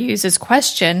Twitter user's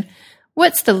question,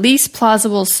 "What's the least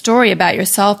plausible story about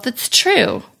yourself that's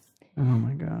true?" Oh,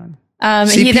 my God.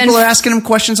 People are asking him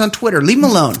questions on Twitter. Leave him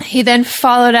alone. He then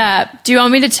followed up. Do you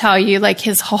want me to tell you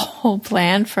his whole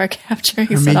plan for capturing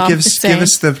Saddam Hussein? Give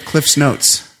us the Cliff's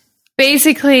Notes.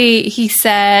 Basically, he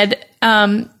said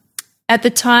at the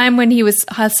time when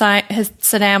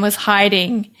Saddam was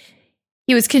hiding,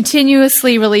 he was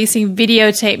continuously releasing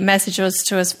videotape messages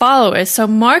to his followers. So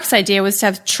Mark's idea was to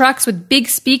have trucks with big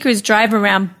speakers drive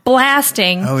around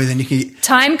blasting then you can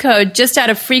time code just out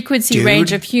of frequency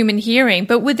range of human hearing,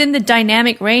 but within the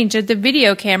dynamic range of the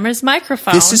video camera's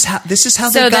microphone. This is how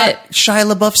they got Shia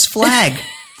LaBeouf's flag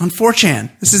on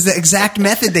 4chan. This is the exact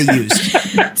method they used.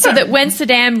 So that when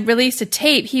Saddam released a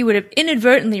tape, he would have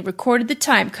inadvertently recorded the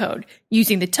time code.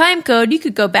 Using the time code, you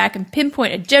could go back and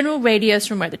pinpoint a general radius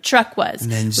from where the truck was.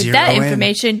 And then with that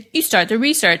information, you start the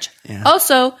research. Yeah.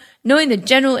 Also, knowing the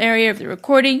general area of the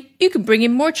recording, you could bring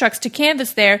in more trucks to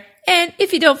canvass there And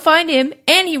if you don't find him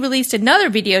and he released another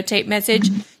videotape message,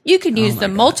 you can use the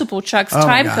multiple trucks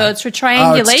time codes for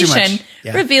triangulation,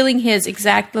 revealing his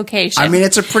exact location. I mean,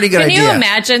 it's a pretty good idea. Can you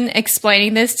imagine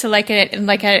explaining this to like an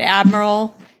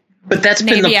admiral? But that's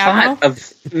been the plot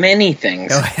of many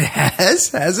things. Oh, it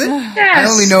has it? Yes.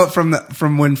 I only know it from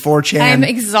when 4chan. I'm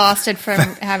exhausted from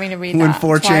having to read when that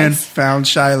 4chan twice. found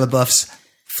Shia LaBeouf's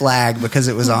flag because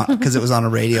it was on a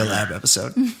Radio Lab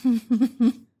episode.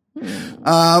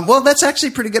 Well, that's actually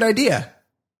a pretty good idea.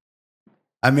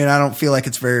 I mean, I don't feel like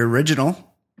it's very original.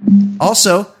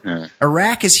 Also,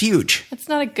 Iraq is huge. It's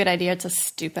not a good idea. It's a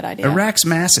stupid idea. Iraq's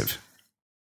massive.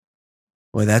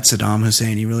 Boy, that Saddam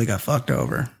Hussein, he really got fucked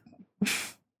over.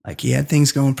 Like, he had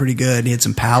things going pretty good. He had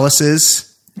some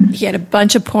palaces. He had a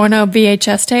bunch of porno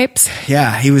VHS tapes.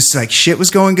 Yeah, he was like, shit was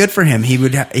going good for him. He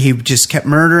just kept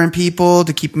murdering people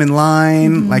to keep them in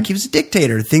line. Like, he was a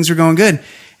dictator. Things were going good.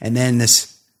 And then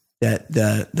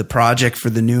the project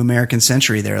for the new American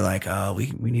century, they're like, oh,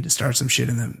 we need to start some shit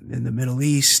in the Middle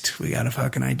East. We got a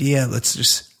fucking idea. Let's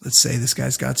say this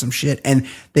guy's got some shit. And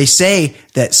they say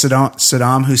that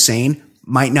Saddam Hussein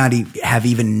might not have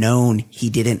even known he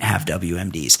didn't have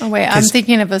WMDs. Oh wait, I'm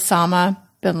thinking of Osama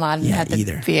bin Laden had the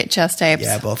VHS tapes.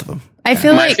 Yeah, both of them. I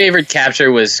feel my favorite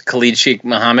capture was Khalid Sheikh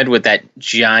Mohammed with that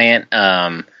giant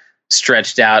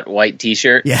stretched out white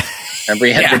T-shirt. Yeah, remember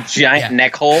he had the giant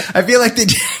neck hole. I feel like they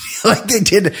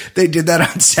did that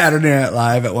on Saturday Night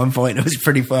Live at one point. It was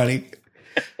pretty funny.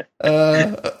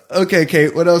 Okay,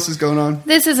 Kate, what else is going on?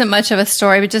 This isn't much of a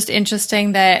story, but just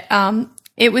interesting that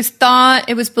it was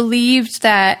believed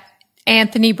that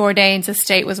Anthony Bourdain's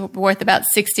estate was worth about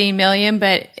 $16 million,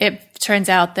 but it turns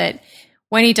out that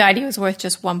when he died, he was worth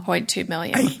just $1.2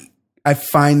 million. I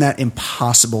find that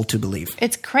impossible to believe.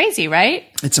 It's crazy, right?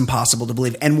 It's impossible to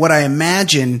believe. And what I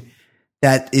imagine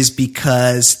that is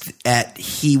because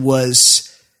he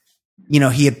was,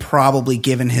 he had probably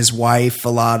given his wife a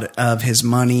lot of his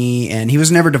money and he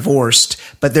was never divorced,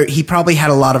 but he probably had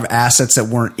a lot of assets that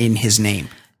weren't in his name.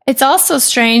 It's also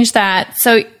strange that,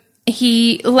 so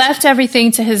he left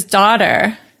everything to his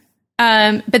daughter,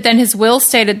 but then his will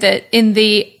stated that in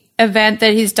the event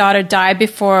that his daughter died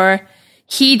before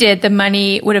he did, the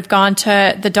money would have gone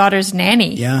to the daughter's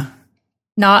nanny. Yeah.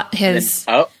 Not his,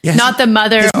 Yes. not the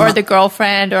mother or the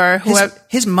girlfriend or whoever.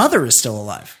 His mother is still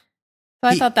alive. So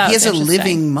I thought that he was has a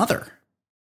living mother.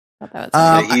 I thought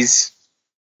that was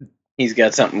He's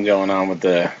got something going on with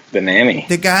the nanny.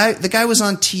 The guy was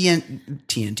on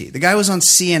TNT. The guy was on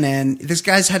CNN. This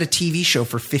guy's had a TV show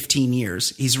for 15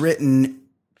 years. He's written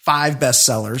 5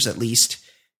 bestsellers at least.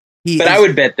 I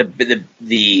would bet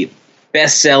the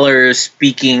bestseller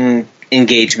speaking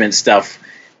engagement stuff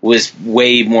was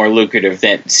way more lucrative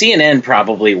than CNN.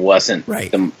 Probably wasn't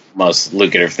the most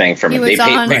lucrative thing for him. He was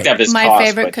on picked up his my cost,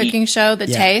 favorite cooking show, The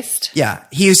Taste. Yeah,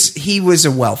 he was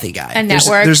a wealthy guy. A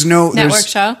network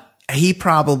show. He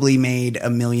probably made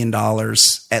 $1 million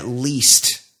at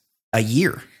least a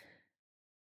year.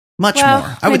 Much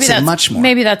more. I would say much more.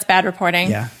 Maybe that's bad reporting.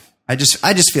 Yeah. I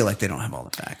just feel like they don't have all the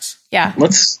facts. Yeah.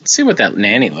 Let's see what that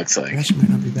nanny looks like. That might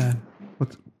not be bad.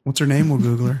 What's her name? We'll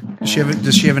Google her. Does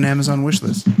she have an Amazon wish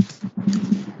list? You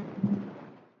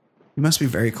must be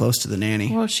very close to the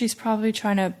nanny. Well, she's probably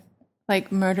trying to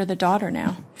murder the daughter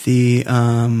now.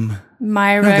 Myra.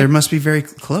 No, there must be very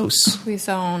close.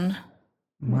 Cuisone.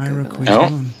 Myra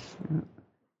Cuisone. Oh.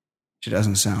 She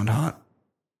doesn't sound hot.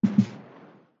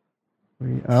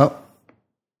 Let's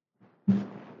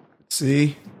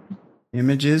see.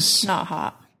 Images. Not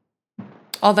hot.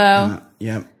 Although.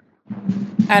 Yep.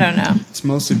 I don't know. It's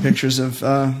mostly pictures of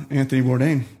Anthony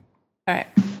Bourdain. All right.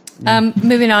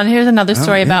 Moving on. Here's another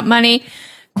story about money.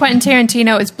 Quentin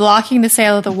Tarantino is blocking the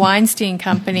sale of the Weinstein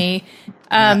Company.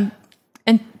 And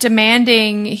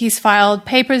he's filed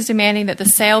papers demanding that the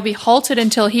sale be halted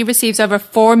until he receives over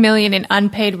 $4 million in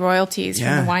unpaid royalties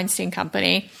from the Weinstein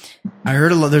Company. I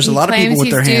heard there's a lot of people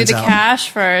with their hands out. He's due the cash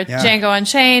for Django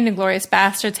Unchained, Inglourious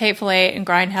Basterds, Hateful Eight, and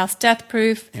Grindhouse Death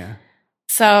Proof. Yeah.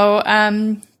 So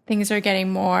things are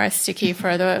getting more sticky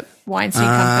for the Weinstein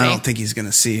Company. I don't think he's going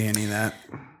to see any of that.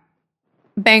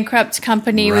 Bankrupt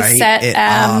company was set.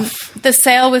 The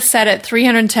sale was set at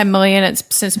 $310 million. It's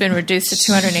since been reduced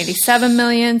to $287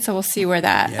 million. So we'll see where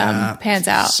that pans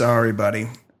out. Sorry, buddy.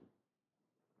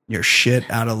 You're shit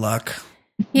out of luck.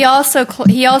 He also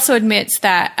admits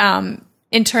that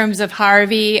in terms of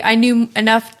Harvey, I knew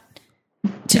enough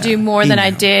to do more than I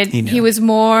did. There was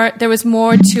more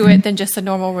to it than just a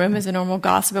normal room as a normal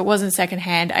gossip. It wasn't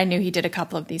secondhand. I knew he did a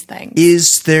couple of these things.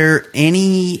 Is there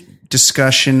any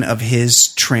discussion of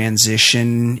his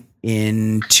transition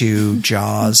into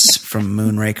Jaws from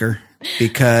Moonraker?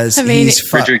 because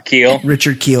he's Richard Kiel.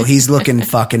 Richard Kiel. He's looking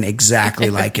fucking exactly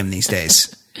like him these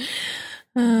days.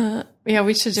 Yeah,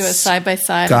 we should do a side by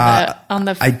side on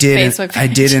the Facebook page. I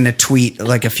did in a tweet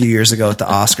like a few years ago at the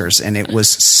Oscars, and it was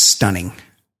stunning.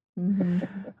 Mm-hmm.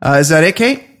 Is that it,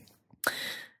 Kate?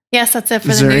 Yes, that's it for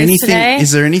the news today.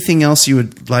 Is there anything else you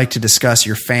would like to discuss?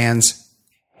 Your fans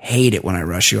hate it when I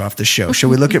rush you off the show. Shall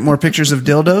we look at more pictures of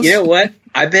dildos? You know what?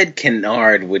 I bet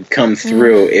Kennard would come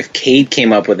through if Kate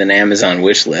came up with an Amazon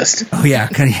wish list. Oh, yeah.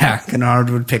 Kennard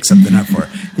would pick something up for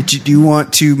it. Do you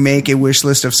want to make a wish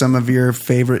list of some of your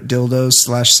favorite dildos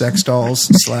 / sex dolls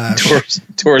 /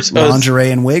 torsos, lingerie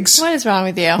and wigs? What is wrong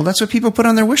with you? Well, that's what people put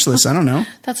on their wish list. I don't know.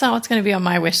 That's not what's going to be on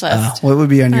my wish list. What would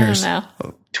be on yours? I don't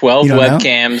know. 12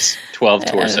 webcams, 12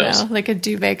 torsos. I don't know, like a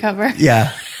duvet cover.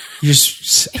 Yeah.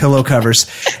 Just pillow covers.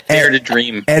 Dare to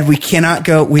dream. Ed, we cannot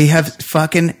go. We have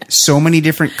fucking so many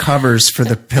different covers for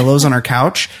the pillows on our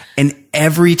couch. And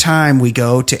every time we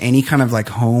go to any kind of like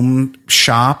home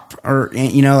shop or,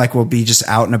 like we'll be just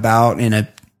out and about in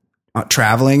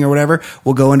traveling or whatever,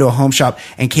 we'll go into a home shop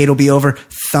and Kate will be over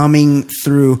thumbing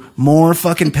through more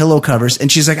fucking pillow covers.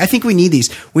 And she's like, I think we need these.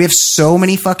 We have so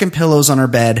many fucking pillows on our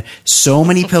bed, so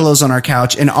many pillows on our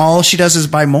couch. And all she does is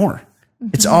buy more.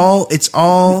 It's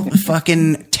all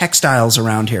fucking textiles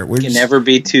around here. We can never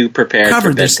be too prepared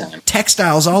for bedtime. There's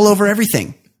textiles all over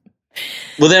everything.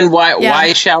 Well, then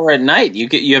why shower at night?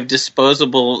 You have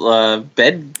disposable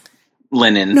bed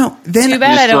linen. No, then too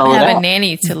bad I don't have a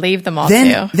nanny to leave them all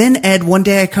to. Then Ed, one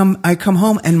day I come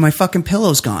home and my fucking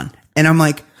pillow's gone, and I'm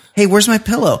like, hey, where's my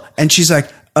pillow? And she's like,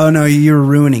 oh no, you're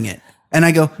ruining it. And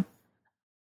I go,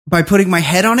 by putting my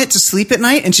head on it to sleep at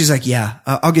night? And she's like, yeah,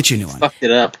 I'll get you a new one. Fucked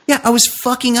it up. Yeah, I was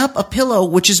fucking up a pillow,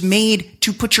 which is made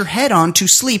to put your head on to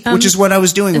sleep, which is what I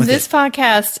was doing with it. This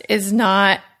podcast is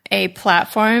not a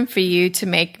platform for you to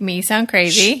make me sound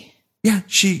crazy. Yeah,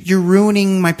 you're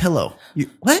ruining my pillow.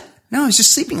 What? No, I was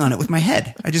just sleeping on it with my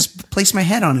head. I just placed my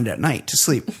head on it at night to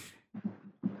sleep.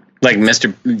 Like is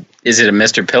it a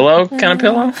Mr. Pillow kind of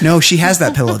pillow? No, she has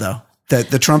that pillow though.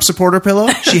 The Trump supporter pillow,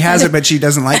 she has it, but she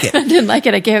doesn't like it. I didn't like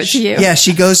it. I gave it to you. Yeah,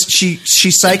 she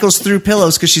cycles through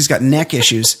pillows because she's got neck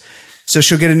issues. So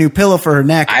she'll get a new pillow for her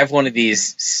neck. I have one of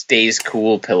these Stays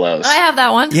Cool pillows. I have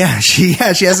that one. Yeah, she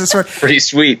has this one. Pretty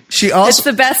sweet. It's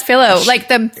the best pillow. Like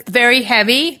the very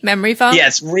heavy memory foam. Yeah,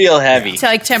 it's real heavy. To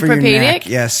like Tempur-Pedic.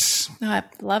 Yes. Oh, I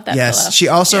love that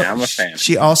pillow. I'm a fan.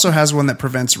 She also has one that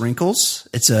prevents wrinkles.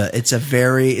 It's like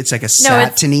a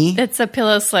satiny. It's a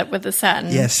pillow slip with a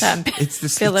satin. Yes. It's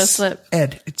the pillow slip.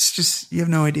 Ed, it's just, you have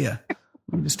no idea.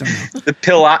 I just don't know. The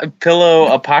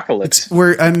pillow apocalypse.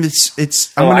 I'm going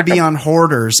to be on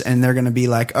Hoarders, and they're going to be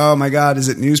like, "Oh my god, is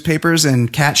it newspapers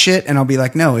and cat shit?" And I'll be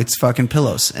like, "No, it's fucking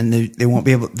pillows." And they won't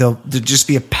be able. There'll just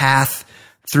be a path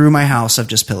through my house of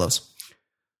just pillows.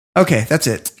 Okay, that's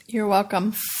it. You're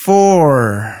welcome.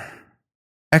 4.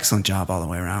 Excellent job all the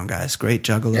way around, guys. Great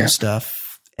Juggalo stuff.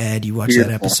 Ed, you watched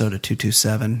that episode of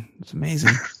 227. It's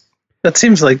amazing. That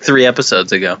seems like 3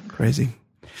 episodes ago. Crazy.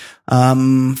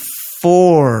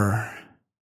 4,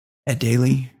 Ed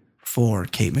Daly. 4,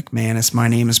 Kate McManus. My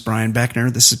name is Brian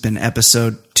Beckner. This has been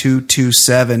episode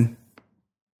 227.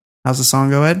 How's the song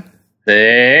go, Ed?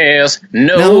 There's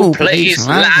no place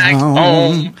like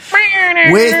home.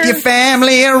 With your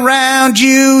family around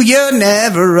you, you're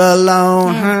never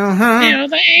alone.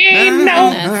 There ain't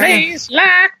no place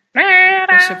like that.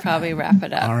 We should probably wrap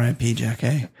it up. All right,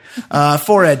 PJK.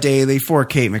 4 Ed Daly, 4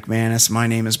 Kate McManus. My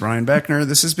name is Brian Beckner.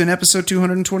 This has been episode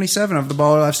 227 of the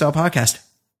Baller Lifestyle Podcast.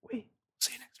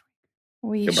 See you next week.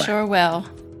 We Goodbye. sure will.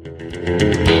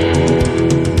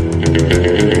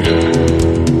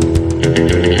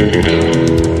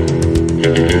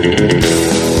 Thank you.